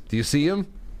badass. Do you see him?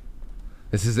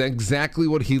 This is exactly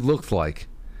what he looked like.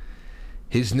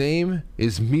 His name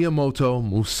is Miyamoto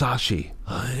Musashi.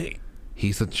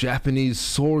 He's a Japanese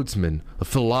swordsman, a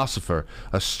philosopher,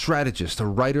 a strategist, a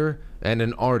writer, and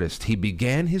an artist. He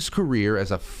began his career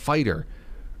as a fighter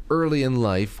early in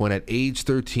life when at age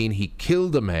 13 he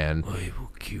killed a man. I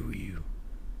will kill you.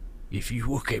 If you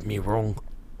look at me wrong,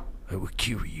 I will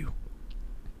kill you.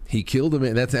 He killed a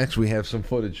man. That's actually, we have some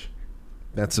footage.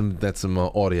 That's some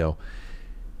audio.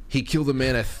 He killed a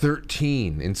man at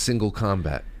 13 in single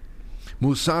combat.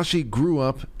 Musashi grew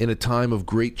up in a time of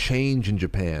great change in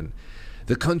Japan.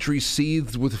 The country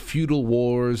seethed with feudal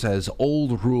wars as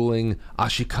old ruling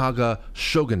Ashikaga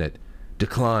shogunate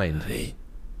declined.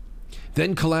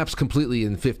 Then collapsed completely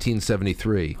in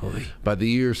 1573. By the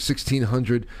year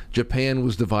 1600, Japan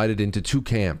was divided into two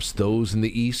camps, those in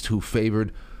the east who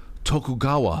favored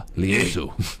Tokugawa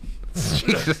Ieyasu.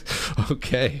 Jesus.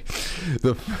 Okay.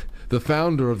 The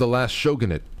founder of the last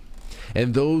shogunate,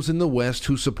 and those in the west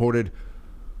who supported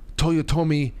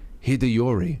Toyotomi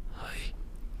Hideyori.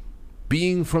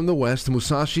 Being from the west,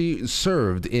 Musashi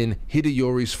served in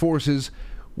Hideyori's forces,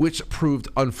 which proved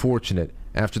unfortunate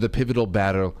after the pivotal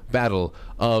battle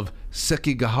of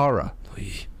Sekigahara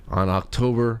on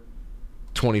October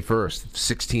 21st,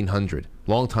 1600,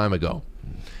 long time ago.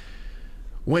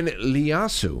 When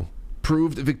Ieyasu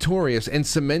proved victorious and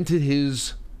cemented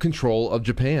his control of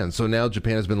Japan. So now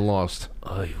Japan has been lost.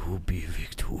 I will be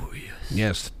victorious.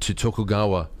 Yes, to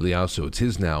Tokugawa Ieyasu. It's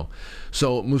his now.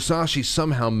 So Musashi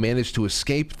somehow managed to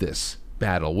escape this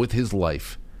battle with his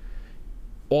life.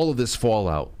 All of this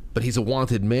fallout. But he's a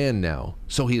wanted man now.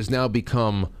 So he has now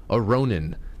become a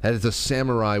ronin. That is a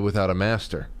samurai without a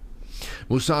master.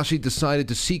 Musashi decided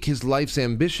to seek his life's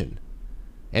ambition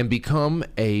and become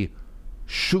a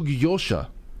Shugiyosha.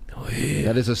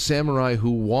 That is a samurai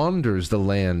who wanders the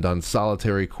land on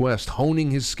solitary quest,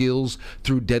 honing his skills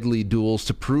through deadly duels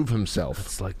to prove himself.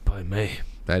 That's like by me.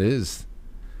 That is.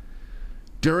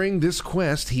 During this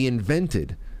quest, he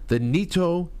invented the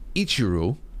Nito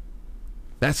Ichiru.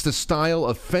 That's the style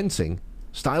of fencing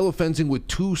with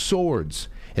two swords,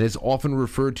 and is often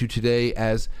referred to today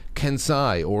as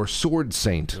Kensai, or Sword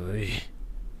Saint.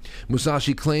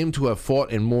 Musashi claimed to have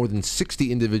fought in more than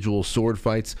 60 individual sword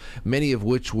fights, many of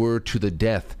which were to the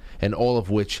death, and all of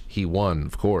which he won,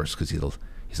 of course, because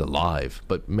he's alive,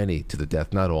 but many to the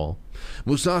death, not all.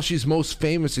 Musashi's most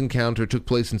famous encounter took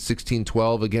place in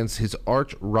 1612 against his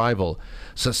arch-rival,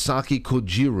 Sasaki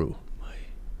Kojiru,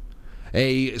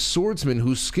 a swordsman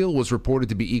whose skill was reported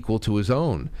to be equal to his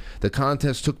own. The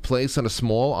contest took place on a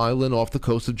small island off the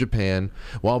coast of Japan.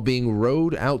 While being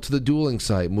rowed out to the dueling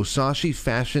site, Musashi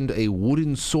fashioned a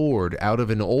wooden sword out of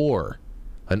an oar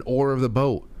of the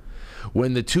boat.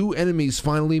 When the two enemies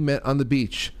finally met on the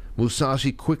beach,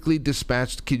 Musashi quickly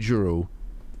dispatched Kojiru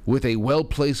with a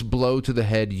well-placed blow to the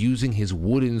head using his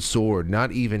wooden sword,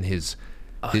 not even his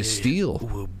steel.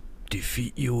 I will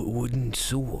defeat you with wooden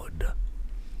sword.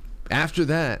 After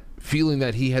that, feeling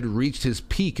that he had reached his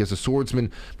peak as a swordsman,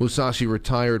 Musashi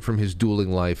retired from his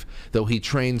dueling life, though he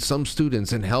trained some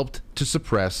students and helped to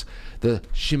suppress the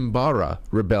Shimbara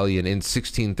rebellion in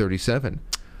 1637.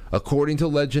 According to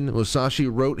legend, Musashi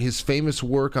wrote his famous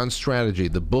work on strategy,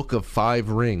 the Book of Five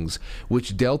Rings,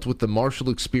 which dealt with the martial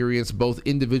experience both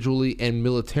individually and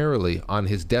militarily on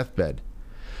his deathbed.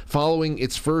 Following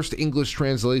its first English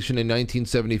translation in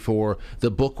 1974,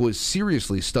 the book was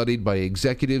seriously studied by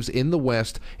executives in the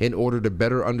West in order to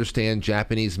better understand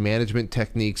Japanese management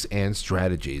techniques and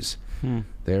strategies.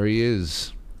 There he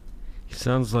is. He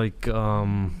sounds like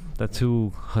that's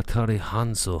who Hattori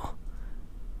Hanzo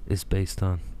is based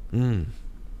on.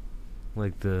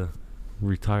 Like the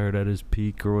retired at his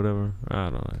peak or whatever. I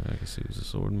don't know. I guess he was a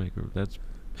sword maker.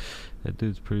 That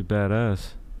dude's pretty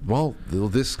badass. Well,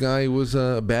 this guy was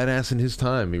a badass in his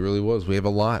time. He really was. We have a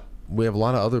lot of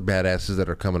other badasses that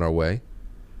are coming our way.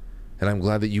 And I'm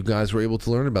glad that you guys were able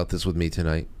to learn about this with me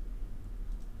tonight.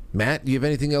 Matt, do you have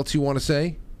anything else you want to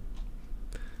say?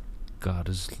 God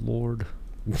is Lord.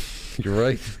 You're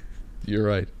right. You're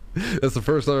right. That's the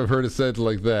first time I've heard it said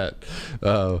like that.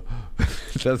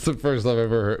 That's the first time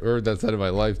I've ever heard that said in my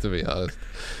life, to be honest.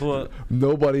 What?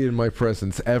 Nobody in my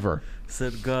presence ever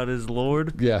said God is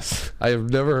Lord? Yes. I have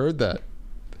never heard that.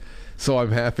 So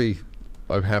I'm happy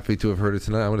to have heard it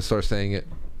tonight. I'm going to start saying it.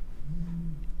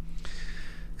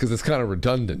 Because it's kind of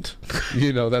redundant.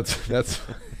 You know, that's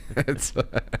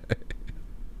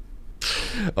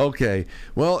okay.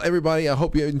 Well, everybody, I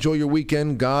hope you enjoy your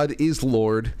weekend. God is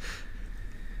Lord.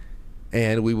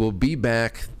 And we will be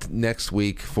back next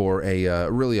week for a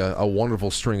really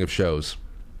wonderful string of shows.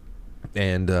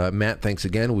 And Matt, thanks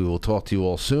again. We will talk to you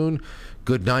all soon.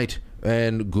 Good night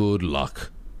and good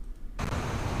luck.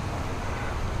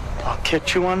 I'll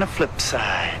catch you on the flip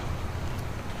side.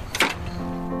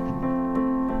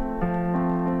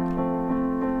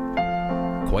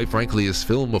 Quite Frankly is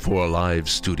filmed before a live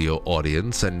studio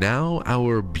audience, and now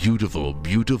our beautiful,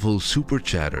 beautiful super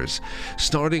chatters,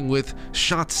 starting with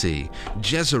Shotzi,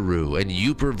 Jezaru, and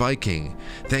Uper Viking.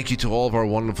 Thank you to all of our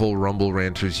wonderful Rumble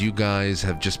ranters. You guys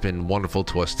have just been wonderful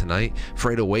to us tonight.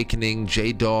 Freight Awakening,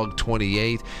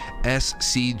 JDog28,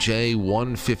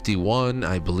 SCJ151.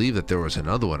 I believe that there was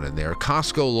another one in there.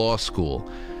 Costco Law School.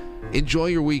 Enjoy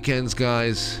your weekends,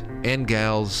 guys and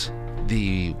gals.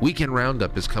 The weekend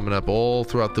roundup is coming up all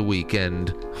throughout the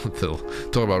weekend.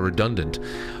 Talk about redundant.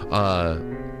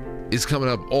 Is coming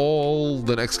up all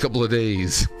the next couple of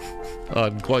days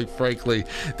on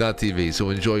quitefrankly.tv. So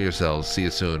enjoy yourselves. See you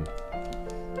soon.